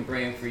things you can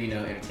bring for, you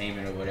know,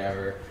 entertainment or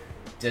whatever,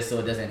 just so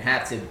it doesn't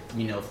have to,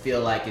 you know,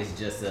 feel like it's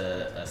just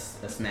a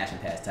smash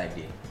and pass type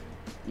deal.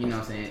 You know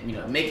what I'm saying? You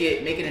know, make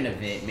it an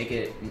event, make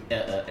it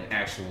an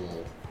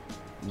actual,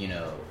 you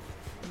know,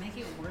 Make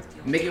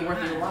it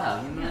worth your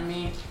while. You know what I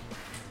mean?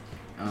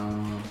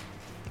 And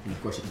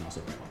of course, you can also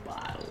bring a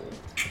bottle.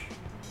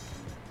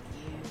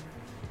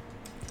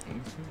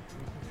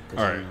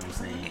 All right. You know what I'm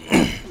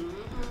saying?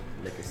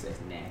 Liquor says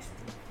nasty.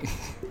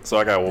 So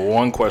I got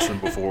one question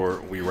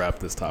before we wrap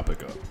this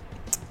topic up.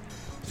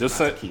 Just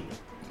say,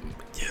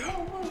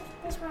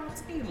 What's wrong with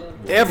tequila?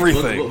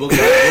 everything. We'll get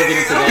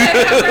into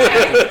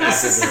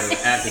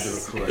that after the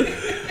recording.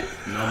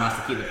 No, my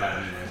tequila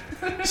problem anyway.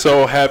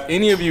 So have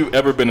any of you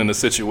ever been in a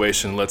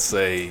situation, let's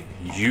say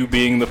you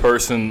being the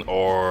person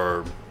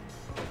or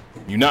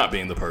you not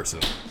being the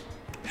person,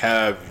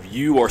 have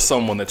you or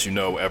someone that you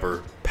know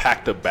ever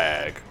packed a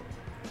bag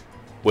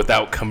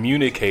without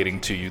communicating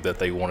to you that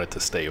they wanted to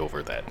stay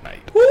over that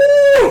night?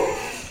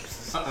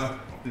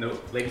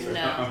 Nope. Ladies first.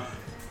 No.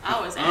 I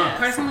always ask.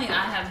 Personally,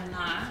 I have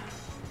not,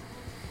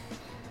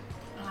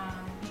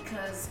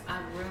 because I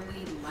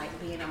really like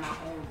being in my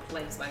own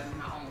place, like in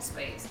my own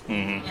space,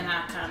 and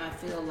I kind of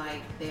feel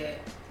like that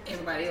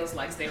everybody else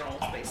likes their own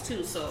space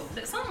too. So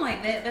something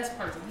like that, that's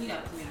personal. You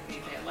gotta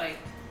communicate that. Like,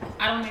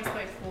 I don't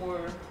expect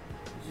for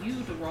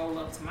you to roll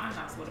up to my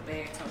house with a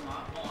bag talking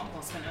about, oh, I'm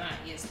gonna spend the night.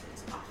 Yes,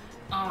 please.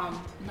 No,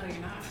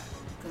 you're not.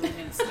 Because we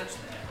didn't switch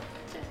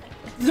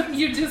that.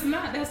 You're just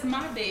not. That's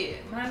my bed.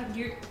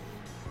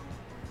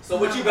 So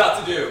what you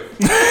about to do?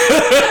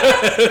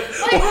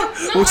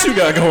 What you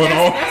got going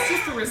on? That's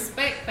just a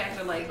respect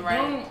factor. Like, Right.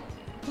 don't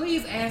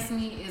please ask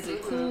me, is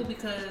it cool?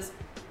 Because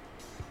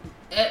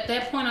at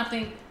that point, I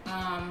think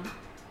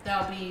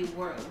that'll be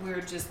where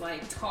we're just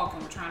like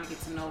talking. We're trying to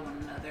get to know one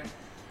another.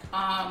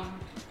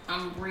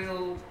 I'm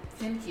real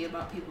finicky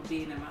about people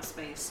being in my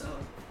space, so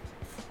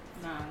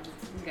we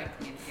gotta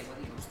communicate what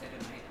you gonna stay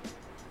tonight.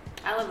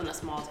 I live in a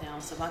small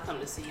town, so if I come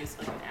to see you, it's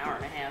like an hour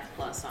and a half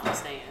plus. So I'm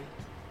staying.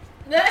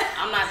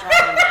 I'm not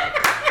driving back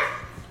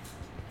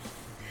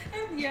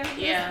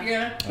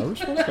Yeah. I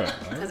respect that.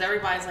 because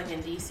everybody's like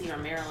in DC or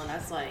Maryland.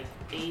 That's like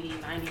 80,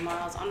 90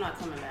 miles. I'm not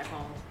coming back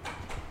home.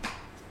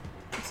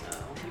 So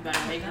you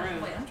better make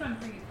room. Wait, I'm trying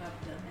to figure if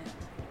I've done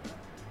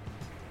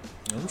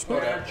that. I respect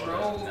Where that. I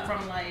drove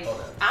from like.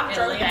 I've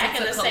drove Atlanta back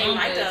in to the same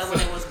night though Columbus.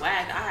 when it was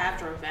whack. I have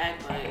drove back,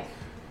 but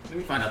Let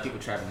me find out people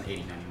traveling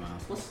 80, 90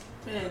 miles.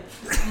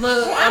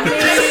 Look, I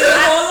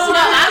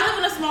live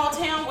in a small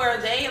town where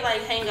they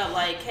like hang up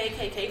like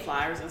KKK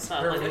flyers and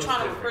stuff. Like they're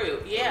trying to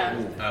recruit.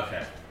 Yeah.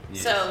 Okay.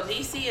 Yeah. So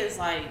DC is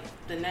like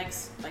the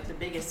next, like the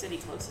biggest city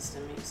closest to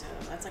me. So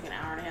that's like an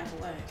hour and a half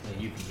away.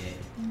 Yeah, UPA.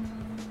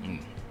 No,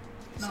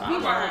 So we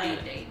I'm were already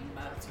like- dating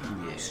by the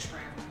time I Yeah. was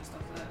traveling and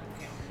stuff like that.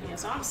 Okay. Yeah.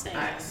 So I'm staying.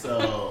 Alright,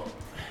 so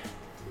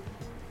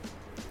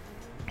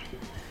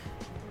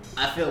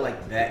I feel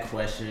like that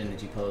question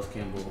that you posed,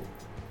 Kimball,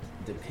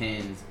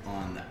 depends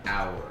on the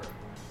hour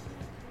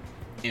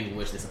in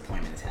which this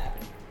appointment is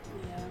happening.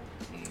 Yeah.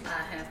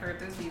 I have heard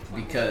this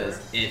viewpoint. Because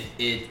if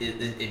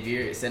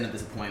you're setting up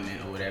this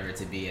appointment or whatever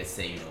to be at,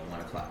 say, 1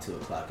 o'clock, 2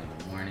 o'clock in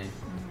the morning,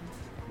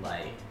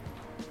 like,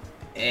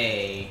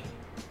 and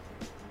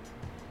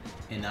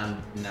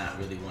I'm not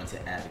really one to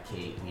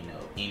advocate,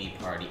 any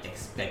party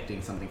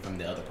expecting something from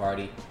the other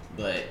party,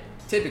 but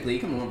typically, you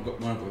come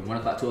 1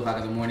 o'clock, 2 o'clock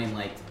in the morning,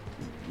 like,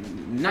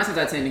 9 times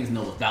out of 10 niggas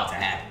know what's about to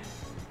happen.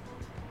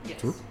 Yes.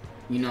 True.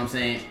 You know what I'm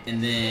saying?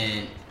 And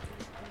then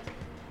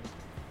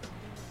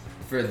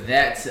for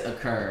that to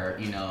occur,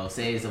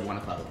 say it's a 1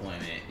 o'clock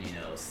appointment,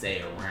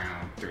 say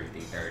around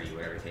 3:30,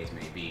 whatever the case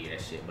may be,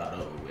 that shit about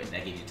over with.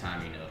 That gives you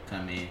time, to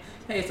come in.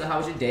 Hey, so how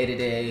was your day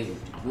today?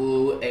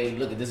 Woo, hey,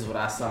 look, this is what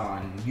I saw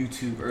on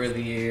YouTube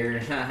earlier.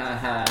 Ha ha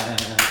ha.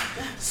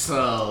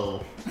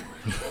 So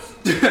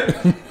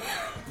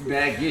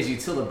that gives you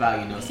till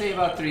about, say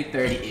about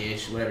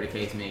 3:30-ish, whatever the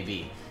case may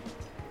be.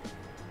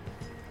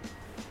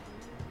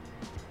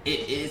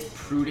 It is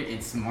prudent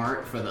and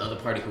smart for the other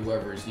party,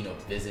 whoever's,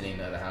 visiting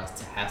the other house,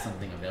 to have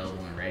something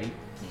available and ready.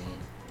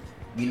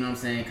 You know what I'm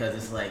saying? Because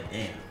it's like,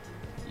 damn,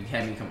 you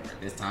had me come at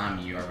this time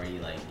and you already,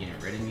 like, getting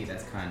rid of me.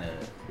 That's kind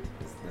of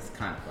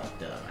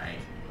fucked up. I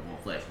ain't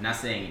won't flex. Not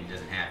saying it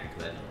doesn't happen,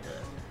 because I know it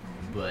does.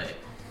 But,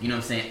 you know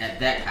what I'm saying?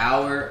 At that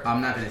hour, I'm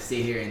not going to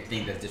sit here and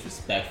think that's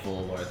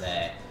disrespectful or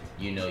that,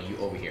 you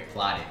over here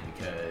plotting,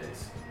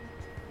 because,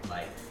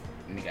 like,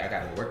 nigga, I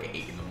gotta work at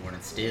 8 in the morning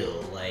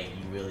still. Like,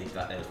 you really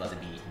thought that was about to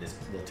be this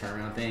little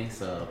turnaround thing?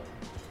 So,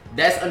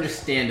 that's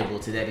understandable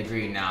to that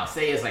degree. Now,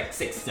 say it's like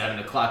 6, 7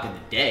 o'clock in the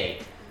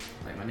day.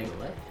 Like, my nigga,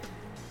 what?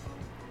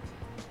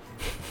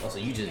 Also,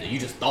 you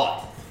just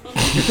thought. You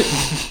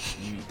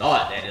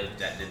thought that it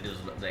was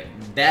like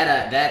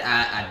that.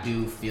 I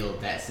do feel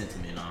that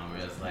sentiment on,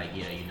 where it's like,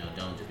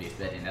 don't just be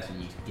expecting. That's when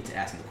you get to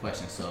asking the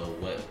question. So,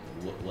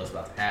 what's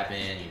about to happen?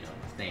 Am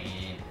I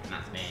staying?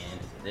 Not staying?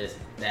 This,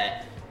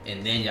 that.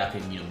 And then y'all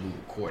can, move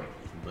accordingly.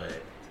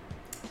 But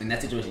in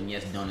that situation,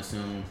 yes, don't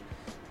assume.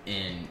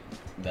 In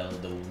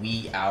the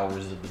wee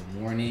hours of the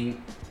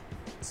morning,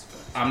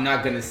 I'm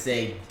not gonna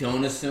say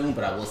don't assume,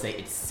 but I will say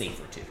it's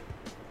safer to.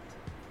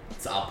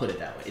 So I'll put it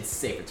that way. It's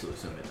safer to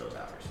assume at those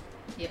hours.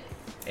 Yep.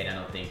 And I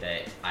don't think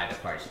that either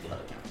party should be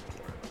held accountable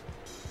for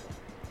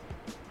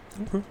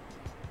it. Okay.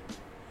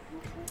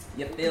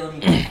 You feel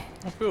me?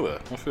 I feel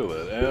that.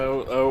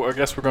 I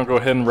guess we're going to go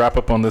ahead and wrap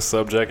up on this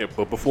subject.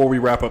 But before we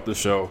wrap up the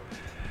show,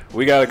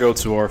 we got to go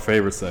to our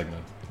favorite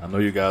segment. I know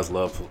you guys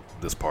love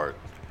this part.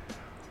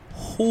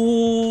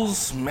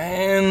 Whose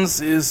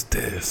mans is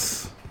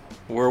this?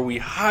 Where we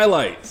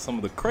highlight some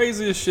of the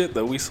craziest shit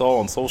that we saw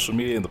on social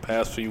media in the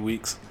past few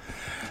weeks.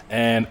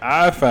 And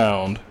I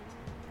found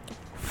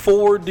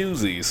 4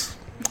 doozies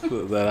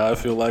that I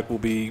feel like will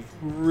be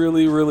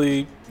really,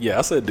 really... Yeah,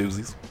 I said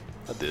doozies.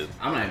 I did.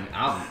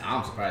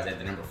 I'm surprised at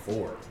the number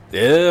 4.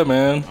 Yeah,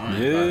 man. I'm not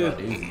Yeah. about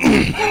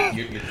doozies.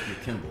 You're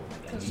Kimball.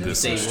 Like, you This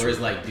say is words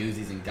true. like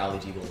doozies and golly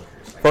gee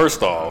willikers. Like,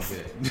 First I'm off,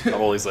 good.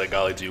 I've only said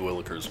golly gee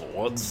willikers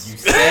once. You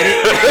said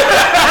it.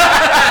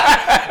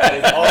 That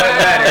is all that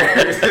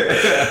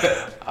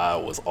matters. I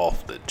was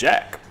off the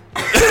jack.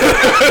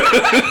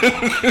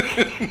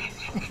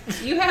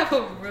 You have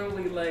a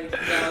really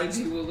golly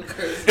gee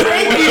willikers. Boom.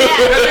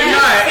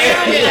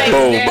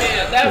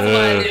 That's why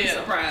it Yeah. didn't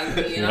surprise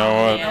me. You know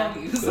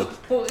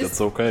what?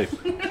 It's okay.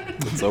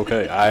 It's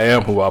okay. I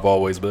am who I've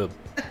always been.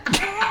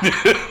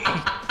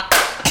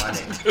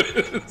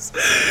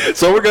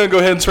 So we're going to go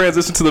ahead and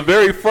transition to the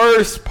very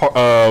first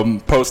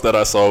post that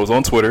I saw. It was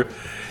on Twitter.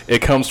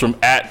 It comes from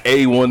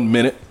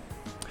 @A1Minute.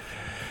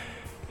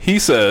 He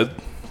said,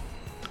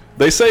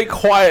 "They say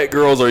quiet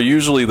girls are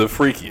usually the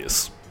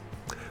freakiest.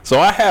 So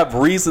I have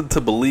reason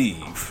to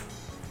believe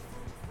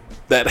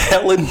that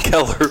Helen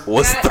Keller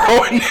was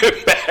throwing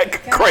it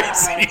back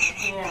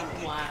crazy."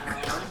 Wow.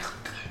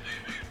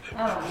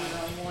 I don't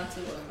even want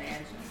to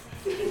imagine.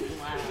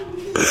 Wow.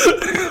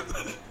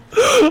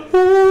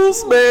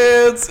 Whose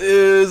man's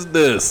is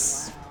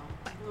this?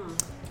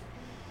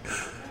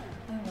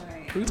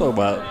 Alright. We talking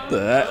about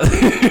that.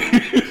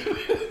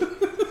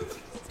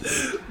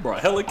 Bro,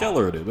 Helen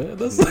Keller in it, man.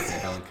 That's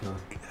Helen Keller.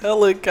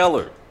 Helen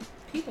Keller.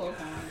 People are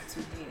going to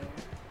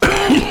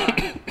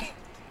hell.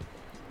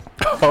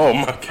 Oh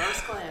my god.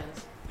 First class.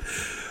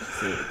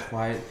 So the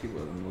quiet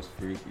people are the most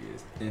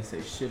freakiest. Didn't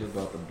say shit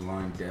about the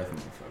blind deaf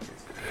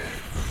motherfuckers.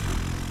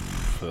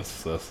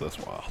 That's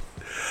wild.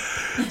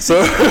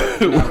 So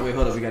No, wait,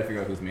 hold up. We gotta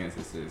figure out whose man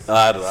this is.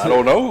 I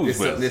don't know who's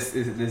this. this.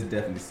 This is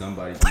definitely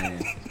somebody's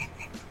man.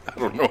 I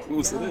don't know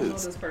whose I it don't know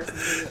is. this person.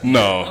 Good.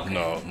 No.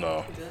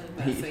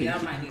 Good. So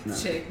y'all might need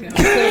to check them.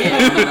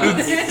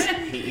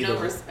 He No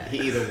either, respect. he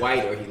either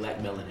white or he lack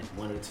melanin.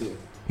 One of the two.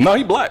 No,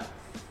 he black.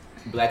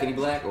 Blackity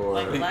black or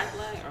Like black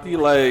or He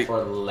like.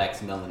 or lacks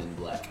melanin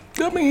black.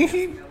 I mean,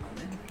 he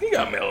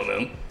got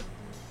melanin.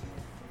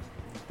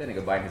 That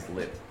nigga biting his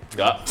lip.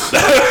 Got.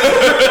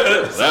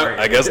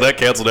 I guess that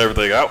canceled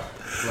everything out.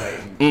 Like,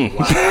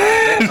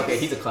 wow. Okay,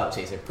 he's a clout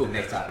chaser. Cool.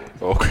 Next topic.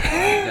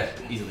 Okay.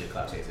 That's easily a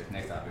clout chaser.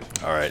 Next topic.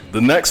 All right. The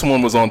next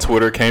one was on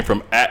Twitter. Came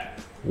from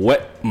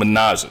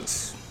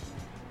 @WetMenages.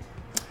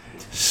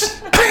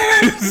 This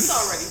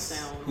already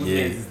sounds. Whose Yeah.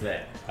 man is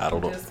that? I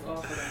don't know. Just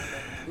off of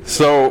that.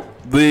 So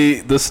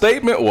the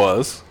statement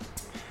was,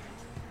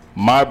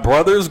 "My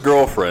brother's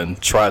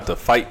girlfriend tried to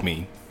fight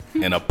me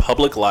in a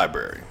public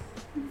library."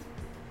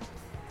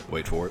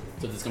 Wait for it.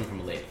 So this is coming from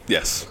a lady.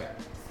 Yes. Okay.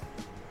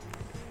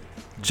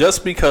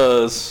 Just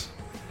because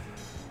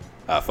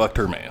I fucked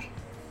her man.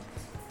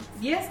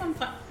 Yes, I'm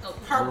fine. Oh,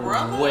 Her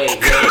brother? Wait. Say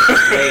it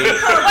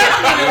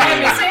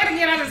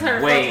again. I just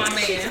heard Wait. from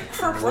my man.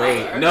 Her brother.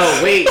 Wait.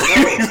 No. Wait.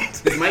 No.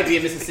 This might be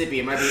in Mississippi.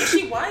 It might be. Is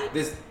she white?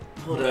 This.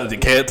 Hold up. You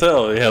can't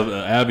tell. They have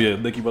Abby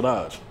and Nicki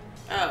Minaj.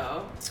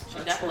 Oh,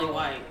 she's definitely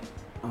white.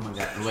 Oh my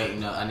god. Wait.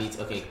 No. I need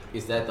to. Okay.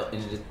 Is that the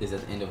end? Is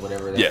that the end of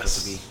whatever that's Yes.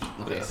 supposed to be?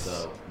 Okay. Yes.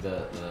 So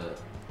the.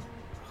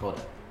 Hold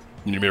up.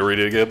 You need me to read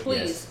it again?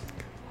 Please.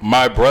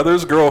 My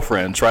brother's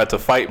girlfriend tried to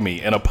fight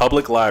me in a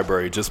public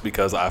library just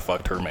because I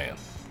fucked her man,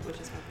 Which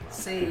is her brother.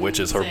 See. which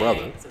is her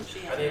brother. So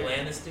she Are they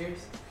Lannisters?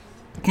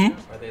 Hmm?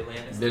 Are they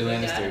Lannisters? They're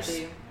They gotta Lannisters.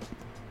 be.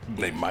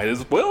 They might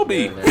as well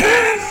be. They're They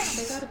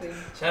gotta be.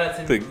 Shout out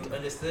to Think- who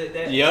understood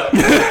that. Yep. I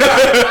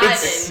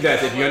didn't.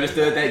 Guys, if you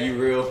understood that,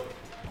 you real.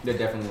 They're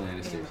definitely Game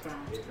of Lannisters.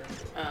 Thrones.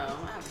 Oh, I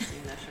haven't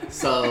seen that show.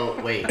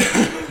 So wait.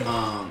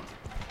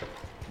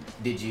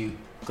 Did you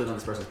click on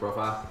this person's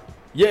profile?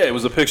 Yeah, it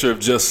was a picture of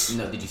just.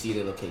 No. Did you see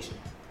their location?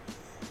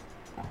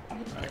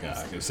 I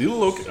can see the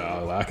look.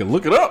 I can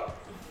look it up.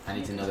 I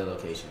need to know their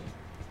location.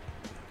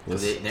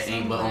 Because Let's- there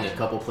ain't but only a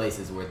couple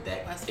places where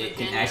West it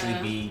can Virginia.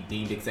 actually be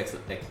deemed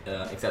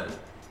acceptable.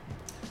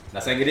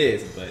 Not saying it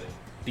is, but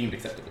deemed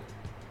acceptable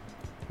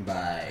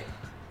by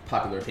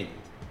popular opinion.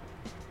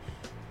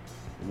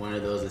 One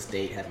of those is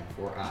state having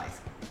 4 eyes.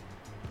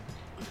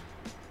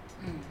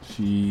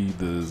 She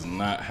does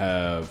not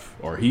have,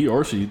 or he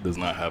or she does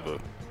not have a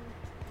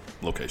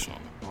location on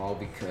it. All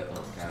because,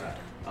 oh god,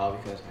 all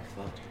because I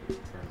fucked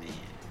her man.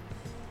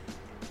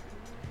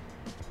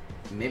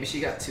 Maybe she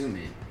got 2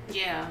 men.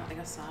 Yeah, like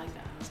a side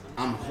guy husband.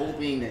 I'm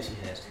hoping that she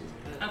has 2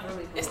 men. I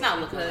really hope, It's not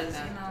looking like because,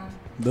 that. you know,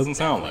 Doesn't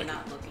sound like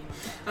Definitely it. not looking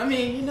like that. I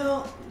mean, you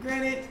know,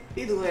 granted,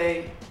 either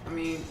way, I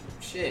mean,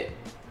 shit.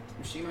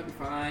 She might be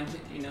fine,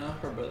 you know.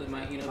 Her brother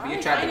might, you know, Right, be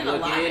attractive I ain't in a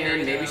looking,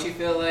 library, or maybe though. she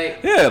feel like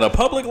Yeah, the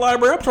public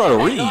library. I'm trying to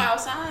Go read.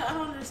 outside? I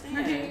don't understand.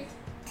 right.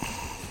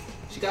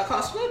 she got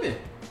caught slipping.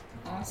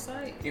 On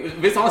site.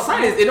 If it's on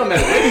site, it don't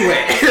matter where you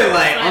at.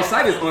 Like on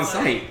site is on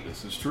site.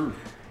 This is true.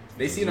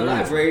 They see in the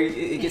library,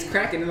 it gets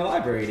cracking in the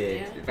library. Then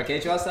Yeah. if I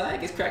catch you outside,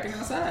 it gets cracking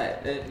outside.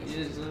 It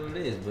is what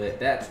it is. But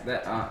that's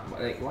that.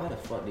 Like, why the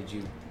fuck did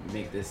you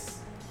make this?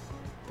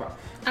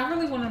 I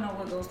really want to know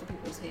what goes to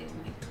people's head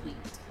when they tweet.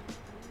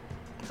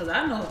 Because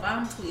I know if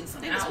I'm tweeting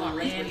some Niggas want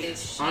outlandish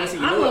retweets. shit, Honestly,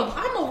 you I'm know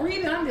what? gonna read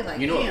it. I'm gonna be like,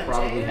 You know what damn,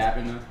 probably Jazz.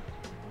 happened though?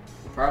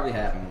 What probably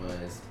happened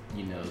was,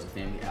 you know, it was a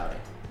family outing.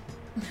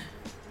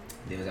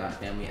 They was on a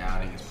family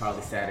outing. It's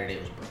probably Saturday.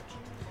 It was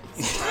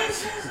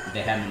brunch.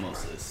 They had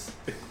mimosas.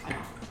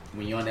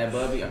 When you're on that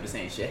bubby, I'm just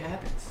saying, shit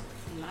happens.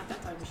 Not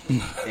that type of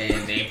shit.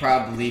 And they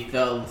probably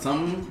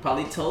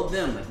probably told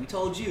them, like we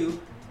told you,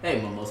 hey,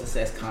 mimosa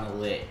set's kind of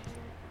lit.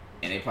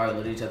 And they probably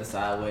looked at each other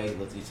sideways,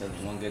 looked at each other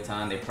one good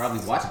time. They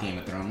probably watched Game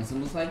of Thrones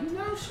and was like,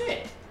 no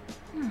shit.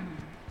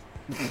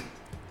 I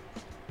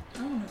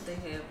don't know if they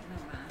have.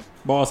 Never mind.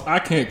 Boss, I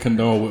can't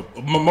condone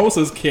with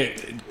mimosas.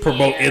 Can't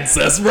promote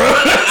incest, bro.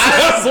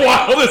 That's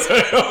wild as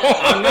hell.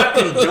 I'm not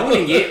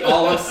condoning it.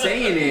 All I'm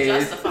saying is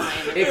Justifying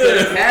it could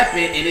have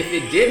happened, and if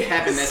it did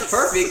happen, that's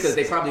perfect because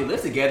they probably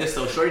lived together.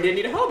 So Shorty didn't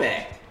need a hoe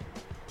back.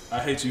 I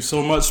hate you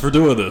so much for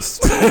doing this.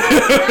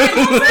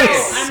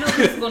 I know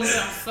this is gonna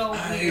sound so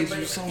weird,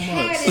 but so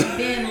had much. it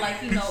been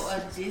like, you know,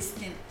 a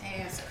distant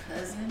ass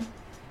cousin,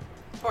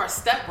 Or a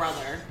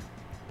stepbrother.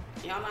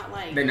 Y'all not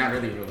like. They're not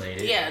really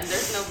related. Yeah,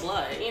 there's no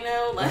blood, you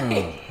know?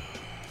 Like.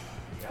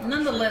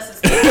 nonetheless,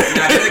 it's We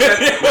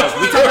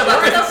talked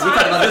about this on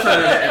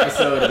another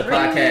episode of the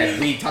podcast.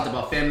 We talked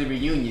about family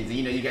reunions, and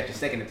you know, you got your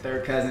second and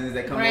third cousins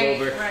that come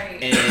Right, over,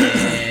 right.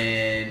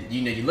 and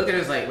you know, you look at it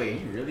it's like, wait,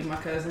 you really my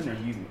cousin, or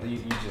you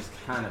just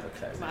kind of a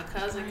cousin? My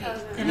cousin. And Yeah,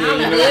 you know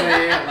what I'm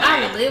saying?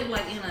 I live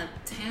like in a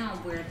town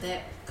where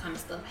that kind of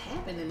stuff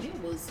happened, and it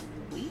was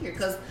weird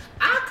because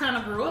I kind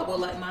of grew up with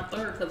like my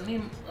third cousin. Me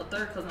and a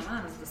third cousin of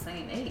mine is the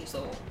same age,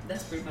 so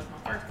that's pretty much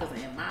my first cousin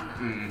in my mind.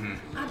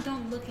 Mm-hmm. I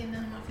don't look at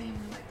none of my family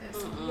like that.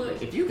 So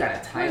what? If you got a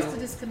Where's title, the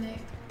disconnect?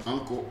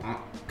 uncle, aunt,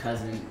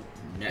 cousin,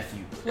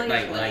 nephew,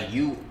 Play. like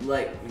you,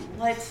 like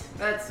what?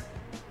 That's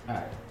all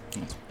right.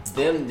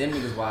 Them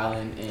niggas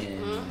wildin',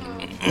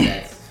 and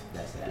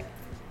that's that.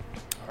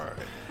 All right.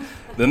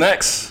 The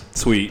next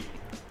tweet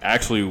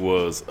actually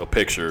was a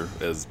picture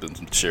that's been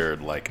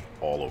shared like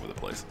all over the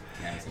place.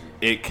 I haven't seen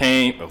it. It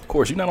came, of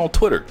course, you're not on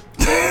Twitter.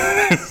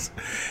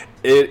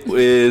 It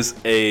is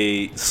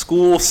a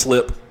school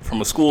slip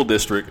from a school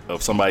district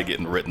of somebody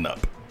getting written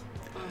up.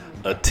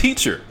 A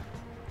teacher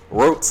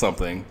wrote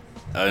something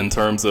in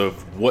terms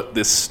of what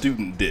this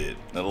student did,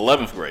 an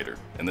 11th grader,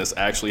 and this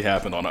actually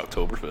happened on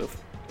October 5th.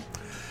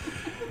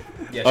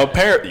 Yes.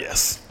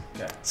 Yes.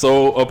 Okay.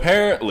 So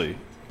apparently,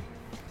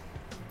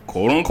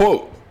 quote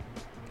unquote,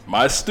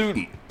 my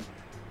student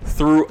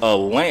threw a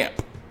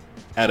lamp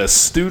at a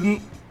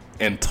student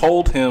and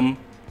told him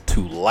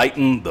to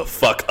lighten the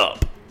fuck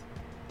up.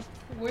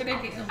 Where they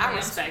getting I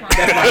lamps respect from?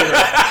 That's my hero.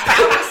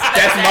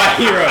 That's my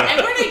hero.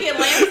 And where they get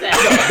lamps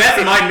at?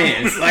 That's my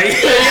man's. Like, You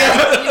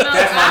know,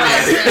 That's my I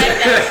man.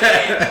 respect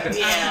that shit.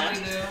 Yeah. I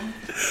really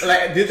do.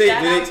 like, did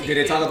Shout out to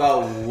they you. talk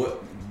about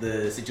what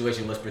the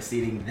situation was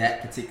preceding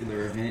that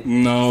particular event?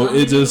 No, Some it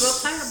people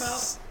just uptight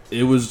about.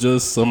 it was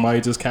just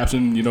somebody just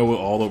captioned, you know, with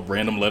all the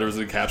random letters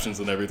and captions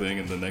and everything,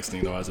 and the next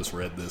thing you know, I just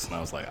read this and I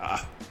was like,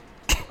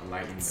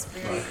 Lighting the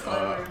Very fuck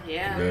clever. up.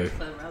 Yeah. okay.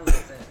 Clever. I like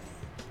that.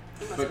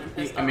 He must But have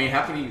been pissed I mean, off.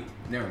 how can you?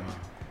 Never mind.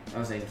 I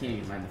was saying you can't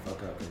even light the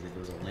fuck up because if it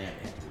was a lamp,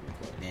 it had to be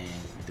plugged in.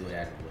 You do it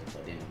after it wasn't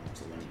plugged in anymore,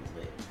 so it wasn't even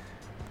lit.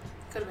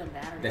 Could have been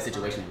battery. That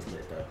situation was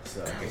lit though,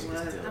 so I guess you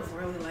Well, can still.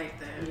 I really like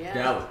that. Yeah.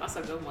 That was- That's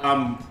a good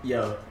one.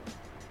 Yo,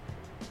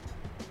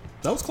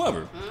 That was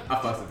clever. I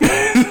fucked with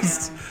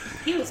that.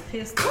 He was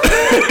pissed off.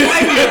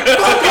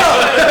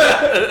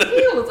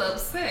 He was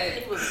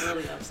upset. He was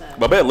really upset.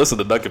 My man listened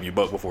to Duck If You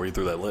Buck before he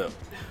threw that lamp.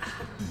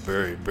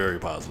 Very, very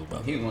positive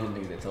about He that. was one of the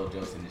niggas that told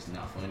Joseph it's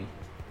not funny.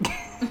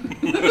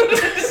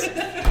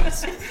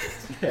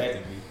 Had to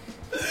be.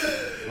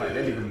 Like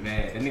that nigga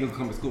mad. That nigga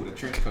come to school with a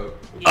trench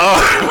coat.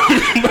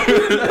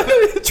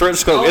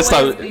 Trench coat. It's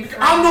Always time. befriend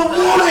I'm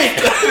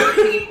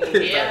the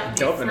people. Yeah.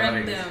 Jumping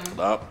on Befriend niggas.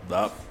 them.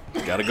 Stop.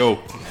 Gotta go.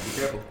 Be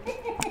careful.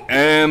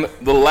 And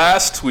the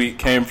last tweet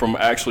came from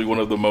actually one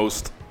of the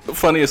most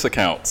funniest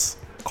accounts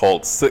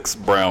called Six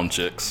Brown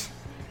Chicks.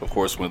 Of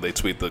course, when they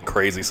tweet the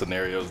crazy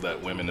scenarios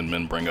that women and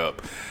men bring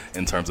up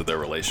in terms of their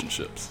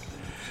relationships.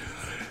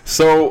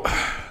 So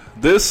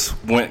this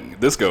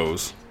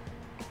goes.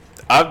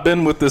 I've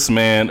been with this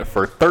man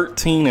for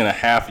 13 and a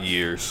half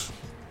years.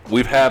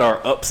 We've had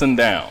our ups and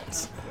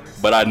downs,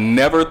 but I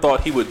never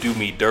thought he would do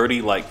me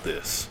dirty like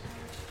this.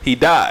 He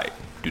died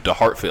due to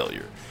heart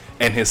failure,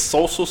 and his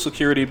social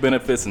security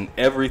benefits and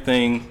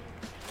everything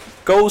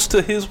goes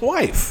to his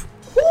wife.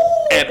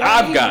 And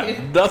I've got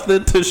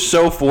nothing to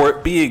show for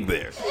it being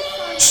there.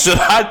 Should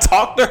I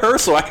talk to her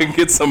so I can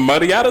get some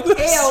money out of this?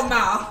 Hell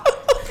no.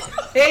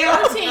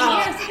 Hell 13 no.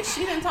 years.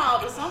 She didn't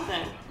talk to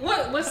something.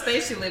 What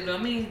state she lived in? I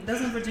mean,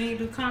 doesn't Virginia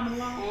do common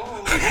law?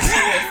 Oh.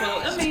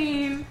 So, I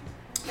mean,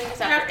 Maybe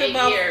it's After after 8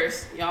 about-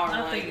 years. Y'all are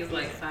I like, think it's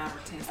like 5 or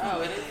 10. Oh, something it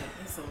like is? that.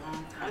 It's a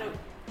long I know time.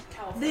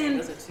 California Then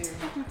does it too.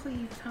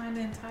 technically kind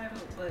of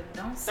entitled, but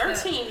don't step,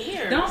 13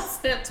 years. Don't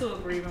step to a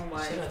grieving Shout out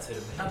wife to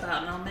the man.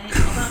 about no man,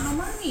 about no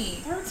money.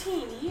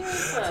 13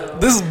 years though.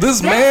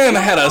 This man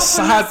not had a open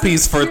side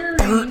piece for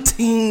security.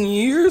 13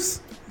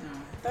 years?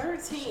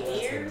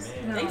 13 years?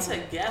 No. They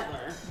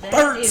together. That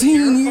 13 is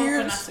your fault for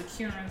years? not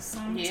securing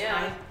some Yeah.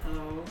 type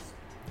of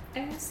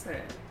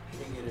asset. He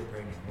didn't get her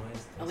pregnant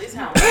once. At least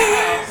how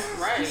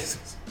right.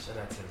 Shout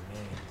out to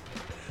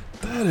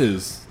the man. That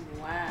is.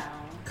 Wow.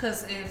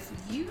 Cause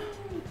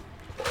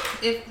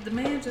if the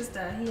man just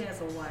died, he has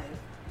a wife,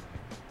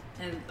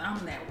 and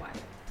I'm that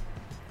wife.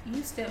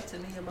 You step to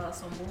me about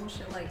some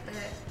bullshit like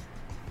that,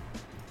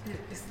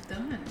 it's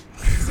done.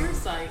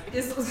 It's like,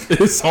 It's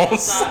It's on.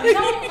 sorry.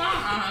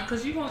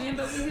 cause you gonna end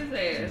up with his Nah,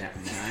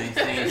 ass. I ain't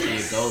saying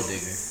she a gold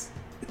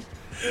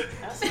digger.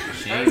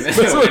 That's She ain't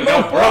messing with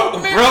no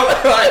broke.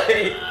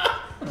 Like,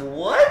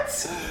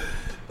 what?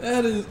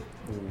 That is.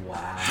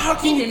 Wow.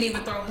 He didn't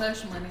even throw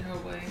hush money her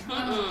way.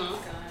 Oh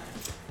God.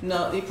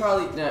 No, he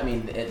probably. No, I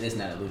mean, it's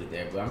not alluded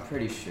there, but I'm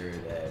pretty sure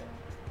that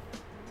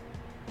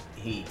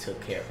he took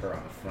care of her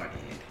on the front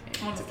end and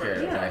On he the took care of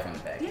front- the yeah. wife on the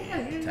back end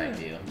Yeah, type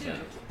yeah. deal. Yeah.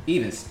 But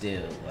even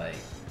still, like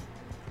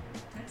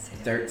That's it.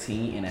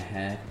 13 and a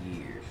half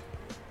years.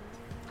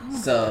 Oh,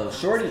 So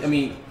Shorty, I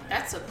mean,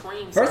 That's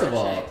supreme. first of side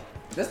all,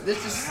 check.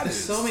 there's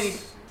so many.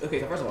 Okay,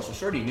 so first of all, so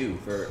Shorty knew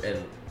for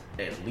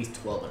at least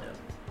 12 of them.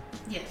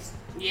 Yes.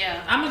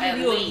 Yeah, I'm gonna at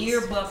give you least. a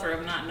year buffer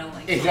of not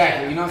knowing.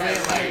 Exactly, you know what I'm At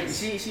saying?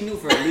 Like least. she knew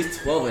for at least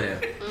 12 of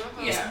them.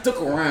 Mhm. Yeah.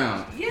 Stuck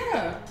around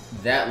Yeah.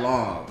 that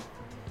long,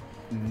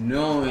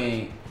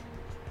 knowing.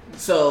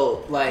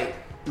 So like,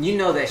 you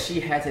know that she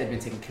had to have been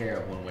taken care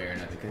of one way or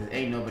another, because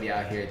ain't nobody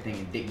out here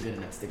thinking dick good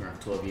enough to stick around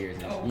for 12 years.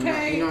 And,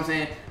 Okay. you know what I'm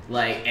saying?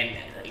 Like, and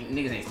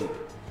niggas ain't stupid.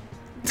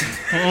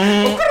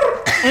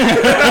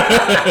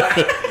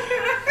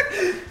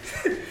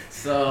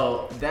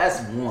 So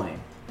that's one.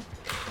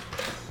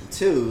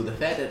 Two, the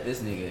fact that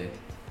this nigga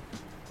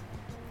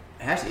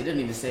actually, it doesn't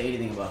even say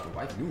anything about the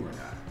wife knew or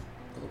not.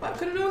 The wife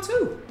could have known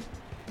too.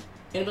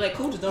 And it'd be like,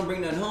 cool, just don't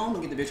bring nothing home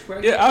and get the bitch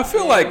pregnant. Yeah, I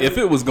feel like if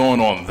it was going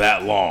on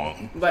that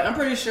long, But I'm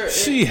pretty sure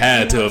She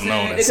had to what have I'm known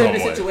saying? in It could some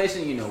be a way.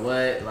 situation, you know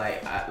what?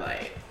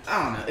 I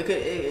don't know.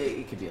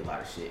 It could be a lot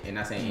of shit. And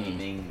not saying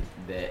anything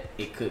that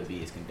it could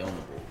be is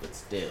condonable, but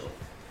still.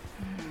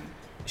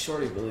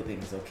 Shorty really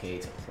thinks it's okay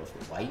to approach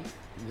the wife.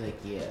 You'd be like,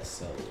 yeah,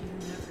 so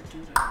You never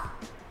do that.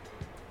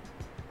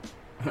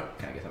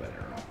 can I guess I better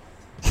or not?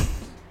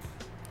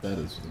 that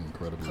is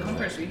incredibly. So I'm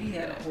pretty sure he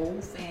had a whole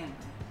family.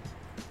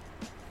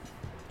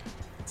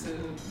 To You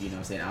know what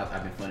I'm saying?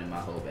 I've been funding my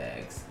whole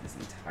bags this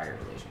entire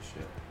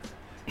relationship.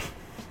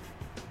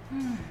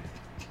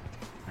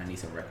 I need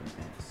some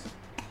recompense.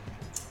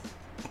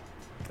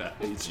 That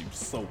hates you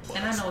so much.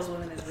 and I know it's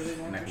women that's really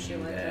going And I through can shit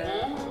use like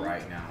that that.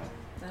 right now.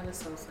 That is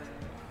so sad.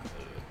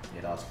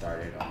 It all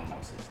started on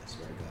Moses, I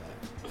swear to God.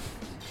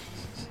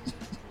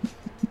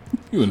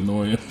 You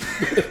annoying.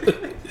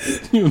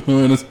 You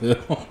annoying as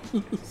hell.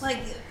 Like,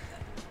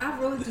 I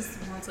really just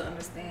want to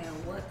understand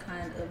what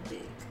kind of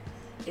dick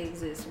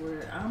exists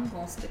where I'm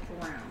gonna stick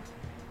around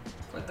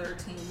for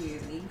 13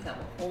 years and you have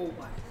a whole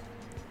wife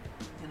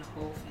and a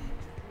whole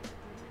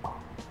family.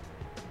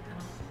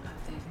 I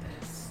think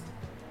that's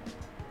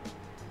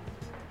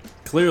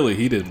Clearly,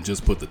 he didn't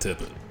just put the tip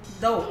in.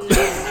 no. he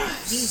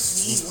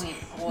went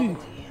all the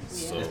way in.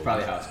 So- That's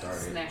probably how it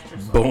started. Snatched her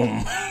soul.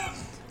 Boom.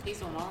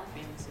 He's on our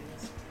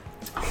fantasies.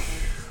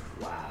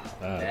 Wow.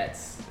 That-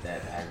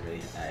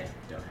 I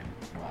don't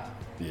have, wow.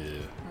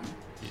 Yeah.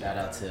 Shout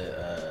out to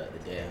the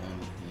dead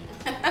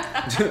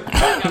homie.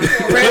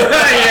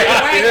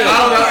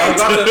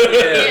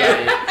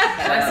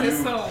 That's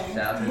his soul.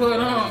 But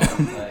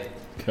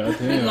he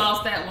Goddamn.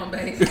 lost that one,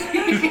 baby.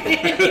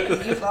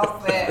 he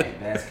lost that.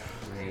 That's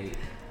great.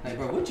 Like,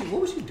 bro,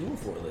 what was you doing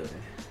for a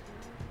living?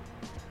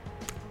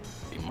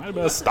 He might have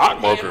been a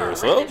stockbroker or If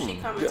something. she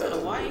coming to the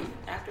wife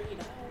after he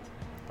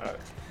died.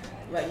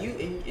 Like, you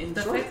and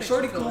The Shorty, fact that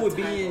Shorty you feel cool with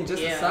being entitled.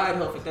 just a Yeah. side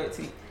hoe for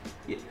 13.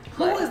 Yeah.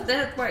 Who is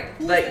that? Right.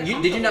 Who is Like, that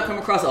did you not come comfortable?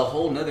 across a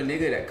whole nother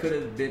nigga that could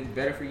have been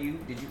better for you?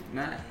 Did you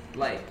not?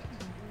 Like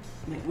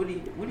what are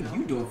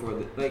you doing for a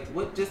living? Like,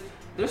 what? Just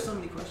there's so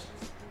many questions.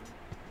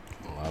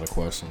 A lot of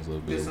questions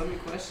of There's it. so many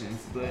questions,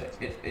 but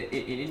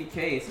in any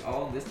case,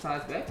 all this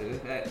ties back to the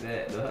fact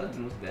that the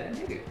husband was a bad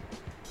nigga.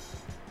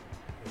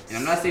 And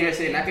I'm not sitting here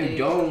saying I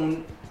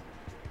condone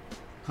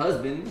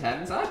husband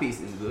having side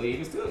pieces, but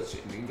even still,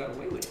 shit, nigga got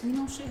away with it. You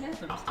know, shit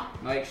happens.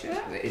 Like, shit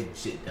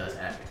happens. Shit does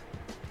happen.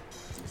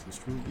 This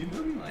is true. You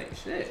know me? Like,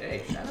 shit,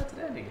 hey, shout out to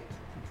that nigga.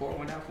 Pour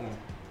one out for him.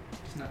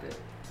 It's not that.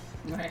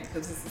 Right,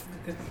 because this is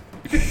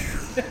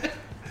good.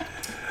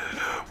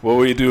 Well,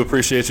 we do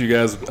appreciate you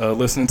guys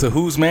listening to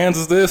Whose Mans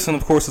Is This? And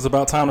of course, it's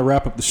about time to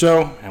wrap up the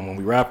show. And when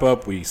we wrap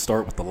up, we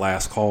start with the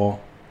last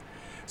call.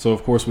 So,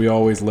 of course, we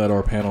always let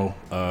our panel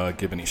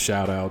give any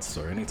shout outs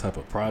or any type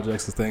of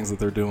projects or things that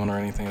they're doing or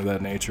anything of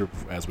that nature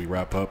as we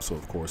wrap up. So,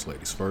 of course,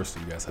 ladies first,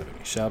 do you guys have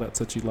any shout outs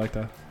that you'd like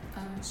to?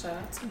 Shout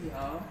out to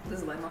y'all. This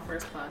is like my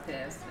first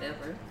podcast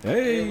ever.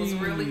 Hey! It was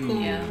really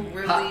cool. Yeah.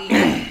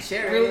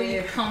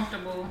 Really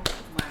comfortable.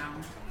 Wow.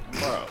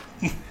 Wow.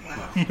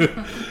 Wow.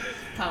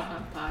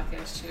 Pop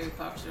podcast, cherry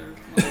pop shirt,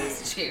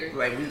 cherry.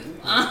 Like, we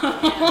Yeah,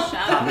 shout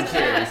out to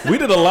that. We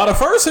did a lot of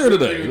firsts here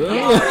today.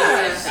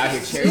 out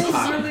here cherry It was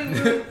popping. really,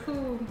 really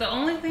cool. The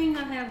only thing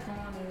I have going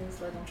is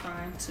like I'm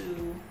trying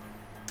to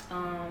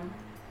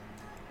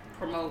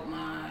promote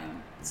my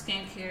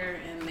skincare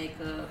and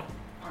makeup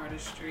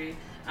artistry.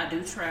 I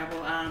do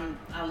travel.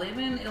 I live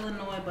in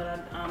Illinois,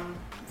 but I'm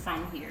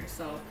from here,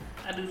 so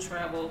I do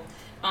travel.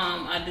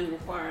 I do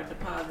require a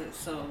deposit,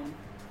 so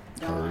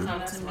don't Heard. come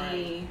That's to right.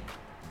 me.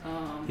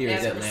 Here's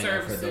ask for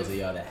Atlanta for those services. of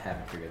y'all that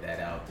haven't figured that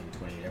out in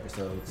 28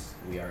 episodes.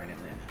 We are in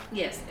Atlanta.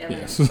 Yes,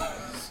 Atlanta.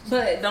 Yes.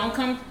 But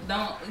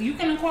you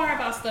can inquire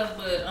about stuff,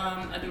 but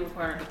I do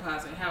require a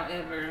deposit.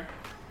 However,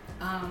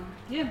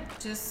 yeah,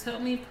 just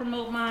help me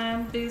promote my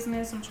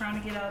business. I'm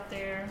trying to get out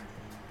there.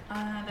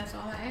 That's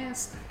all I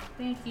ask.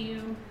 Thank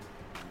you.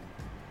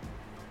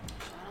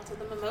 Shout out to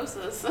the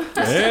mimosas.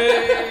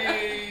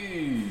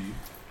 Hey!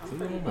 I'm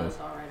pretty buzzed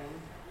already.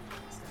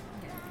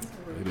 Yeah, these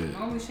are It really is.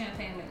 Normally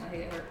champagne make my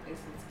head hurt.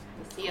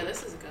 Yeah,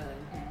 this is good.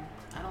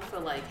 I don't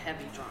feel like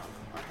heavy drunk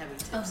or heavy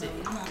tipsy.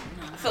 No. I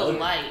feel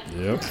light.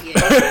 Yep.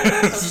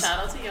 Yeah. So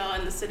shout out to y'all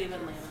in the city of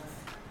Atlanta.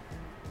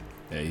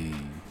 Hey, So you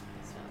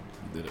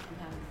did it. I'm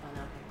having fun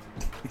out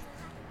here.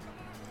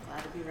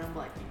 Glad to be around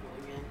black people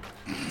again.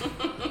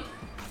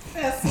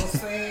 That's so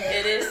sad.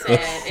 It is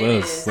sad. It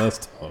is. That's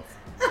tough.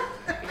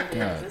 It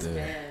God is. It's damn.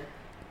 bad.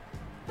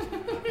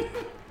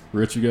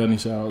 Rich, you got any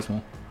shout outs,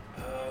 man?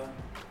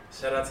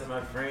 Shout out to my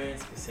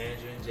friends,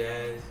 Cassandra and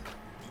Jazz.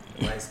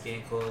 Light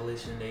Skin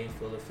Coalition, they in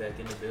full effect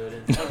in the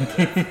building.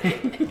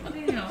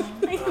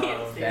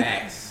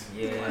 Facts.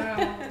 Yeah. Wow.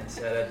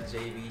 Shout out to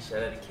JB,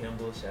 shout out to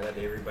Kimball, shout out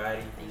to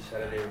everybody.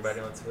 Shout out to everybody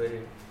on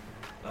Twitter.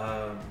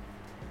 I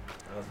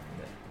was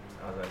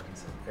about to do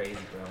something crazy,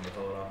 but I'm gonna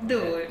hold off. on Do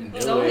that. it. Do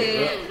Go it.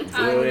 ahead. Do I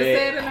would have it.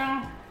 said it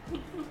now.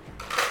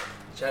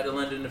 Shout out to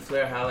London the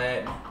Flair, holla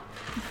at me.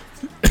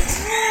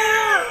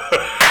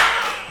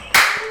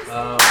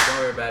 Don't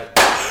worry about it.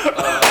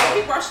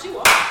 He brushed you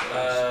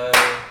off.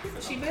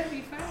 She better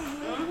be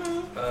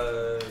fine.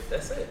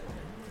 That's it.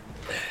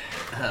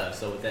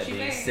 So with that She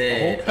being back.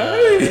 said,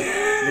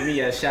 let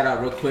me shout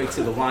out real quick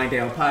to the Wind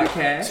Down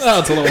Podcast. Shout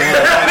out to the one.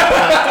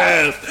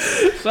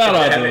 Shout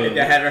out to If I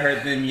the haven't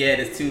heard them yet,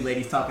 it's two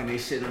ladies talking their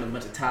shit on a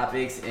bunch of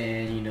topics,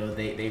 and you know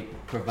they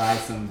provide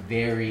some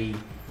very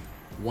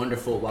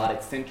wonderful, wild,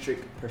 eccentric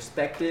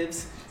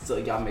perspectives. So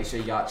y'all make sure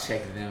y'all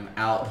check them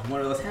out.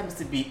 One of those happens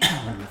to be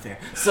one of them there.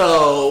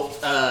 So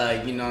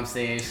you know what I'm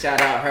saying.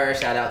 Shout out her.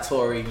 Shout out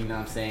Tori. You know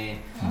what I'm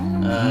saying.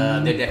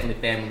 They're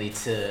definitely family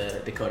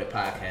to Decoded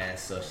Podcast.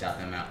 So shout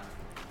them out.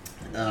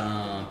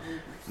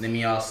 Let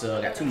me also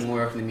I got two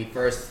more. Let me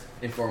first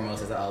and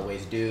foremost, as I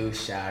always do,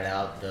 shout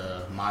out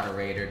the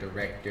moderator,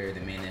 director,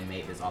 the man that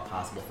made this all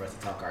possible for us to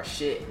talk our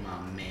shit, my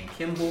man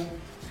Kimball,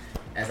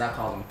 as I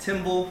call him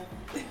Timble,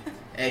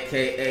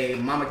 aka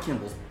Mama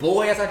Kimball's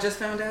boy, as I just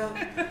found out.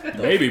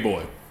 baby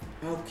boy,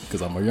 Okay.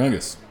 because I'm her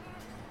youngest.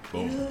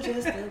 Boom. You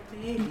just a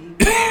baby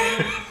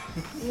boy.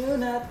 You're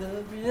not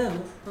the real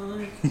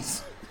one.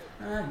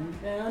 I'm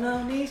down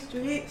on these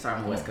streets. Sorry,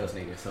 I'm a West Coast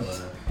nigga. So,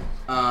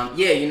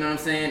 yeah, you know what I'm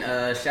saying?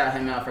 Shout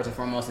him out first and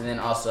foremost. And then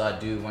also, I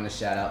do want to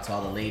shout out to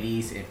all the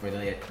ladies. And for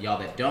y'all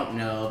that don't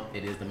know,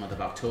 it is the month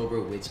of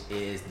October, which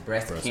is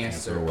Breast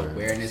Cancer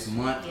Awareness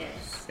Month.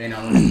 Yes. And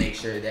I want to make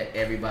sure that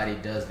everybody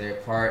does their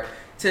part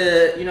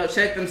to, you know,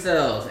 check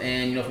themselves.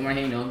 And, you know, from right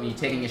here, you know, when you're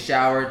taking your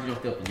shower, you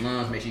don't fill up your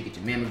lungs, make sure you get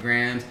your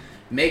mammograms.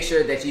 Make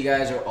sure that you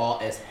guys are all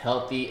as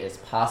healthy as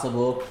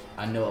possible.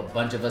 I know a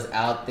bunch of us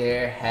out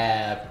there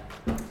have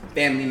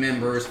family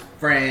members,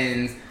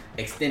 friends,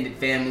 extended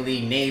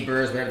family,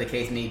 neighbors, whatever the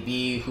case may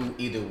be, who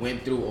either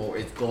went through or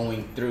is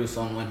going through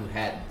someone who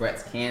had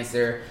breast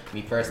cancer.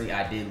 Me personally,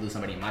 I did lose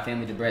somebody in my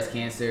family to breast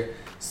cancer.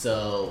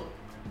 So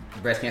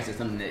breast cancer is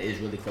something that is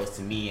really close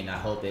to me, and I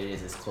hope that it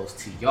is as close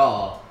to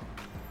y'all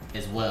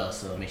as well.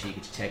 So make sure you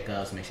get your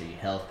checkups, make sure you're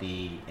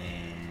healthy,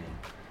 and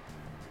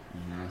you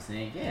know what I'm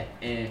saying? Yeah.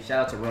 And shout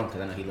out to Rome, because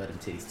I know he loved them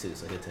titties too,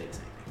 so he'll tell you the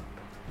same thing.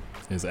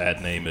 His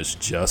ad name is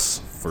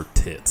Just for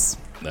Tits.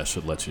 That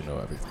should let you know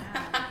everything.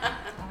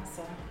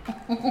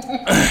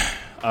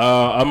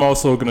 I'm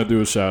also gonna do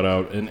a shout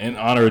out in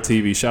honor of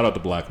TV. Shout out to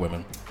Black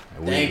women.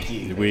 Thank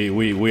you.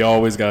 We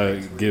always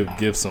gotta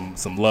give some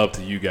love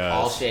to you guys.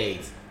 All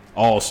shades.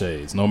 All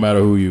shades, no matter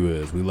who you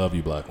is. We love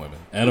you, Black women.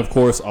 And of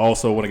course,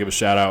 also want to give a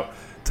shout out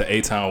to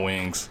A-Town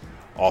Wings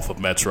off of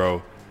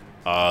Metro.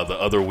 The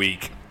other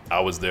week,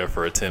 I was there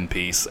for a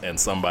 10-piece, and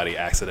somebody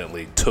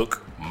accidentally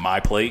took my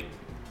plate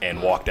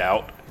and walked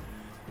out.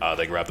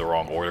 They grabbed the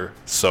wrong order.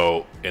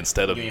 So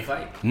instead of... You didn't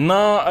fight?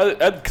 No,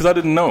 because I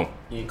didn't know.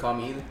 You didn't call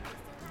me either?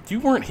 You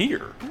weren't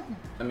here.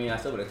 I mean, I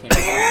still would have came.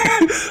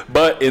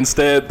 But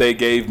instead, they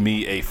gave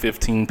me a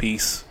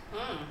 15-piece.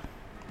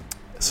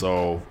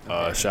 So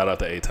shout out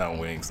to A-Town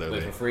Wings.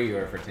 Wait, for free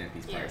or for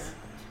 10-piece price?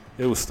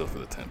 It was still for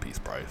the 10-piece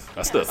price.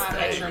 I still, 5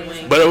 extra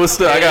wings. but it was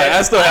still.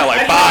 I still had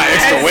like 5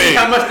 extra How wings.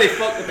 much they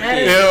fuck with the kid?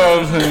 You know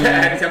what I'm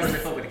saying? How much they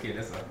fuck with the kid,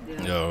 that's all. You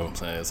know what I'm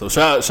saying? So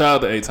shout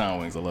out to A-Town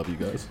Wings. I love you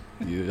guys.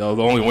 Y'all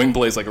the only wing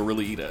place I can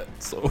really eat at.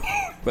 So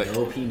like,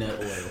 No peanut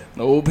oil.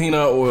 no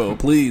peanut oil,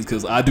 please,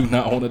 because I do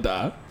not want to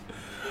die.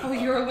 Oh,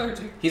 you're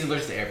allergic. He's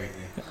allergic to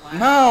everything.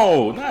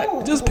 No,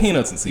 not just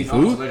peanuts and He's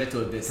almost seafood. allergic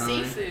to a bit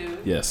time. Seafood.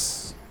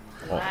 Yes.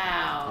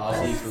 Wow. All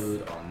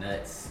seafood, all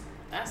nuts.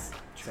 That's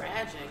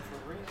tragic for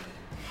real.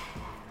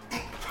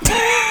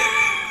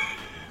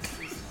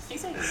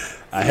 He's like,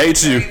 I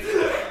hate you.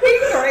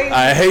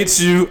 I hate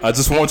you. I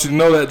just want you to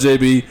know that,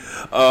 JB.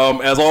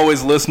 As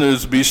always,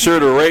 listeners, be sure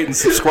to rate and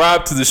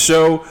subscribe to the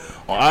show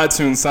on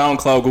iTunes,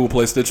 SoundCloud, Google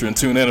Play, Stitcher, and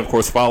TuneIn. Of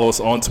course, follow us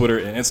on Twitter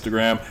and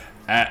Instagram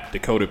at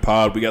Decoded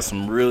Pod. We got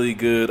some really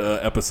good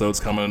episodes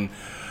coming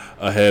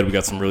ahead. We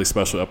got some really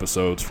special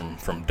episodes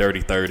from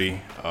Dirty 30.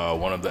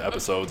 One of the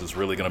episodes is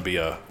really going to be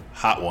a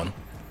hot one.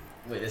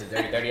 Wait, this is a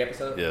Dirty 30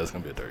 episode? Yeah, it's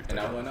going to be a Dirty 30. And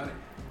I went on it?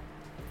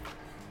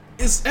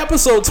 It's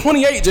episode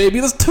 28, JB.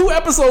 There's 2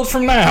 episodes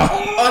from now.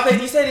 Oh, I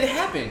thought you said it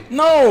happened.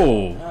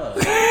 No. Oh.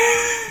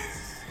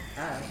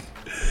 Alright.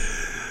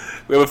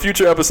 We have a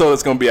future episode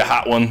that's going to be a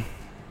hot one.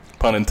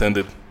 Pun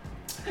intended.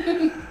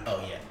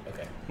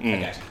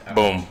 got you.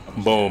 Boom,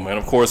 boom. And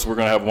of course, we're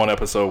going to have one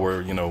episode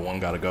where, one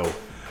got to go.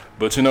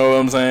 But you know what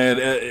I'm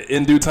saying?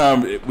 In due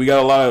time, we got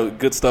a lot of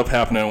good stuff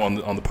happening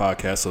on the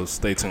podcast, so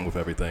stay tuned with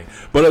everything.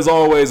 But as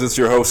always, it's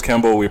your host,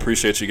 Kimball. We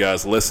appreciate you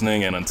guys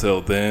listening, and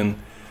until then,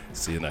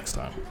 see you next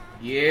time.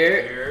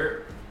 Yeah.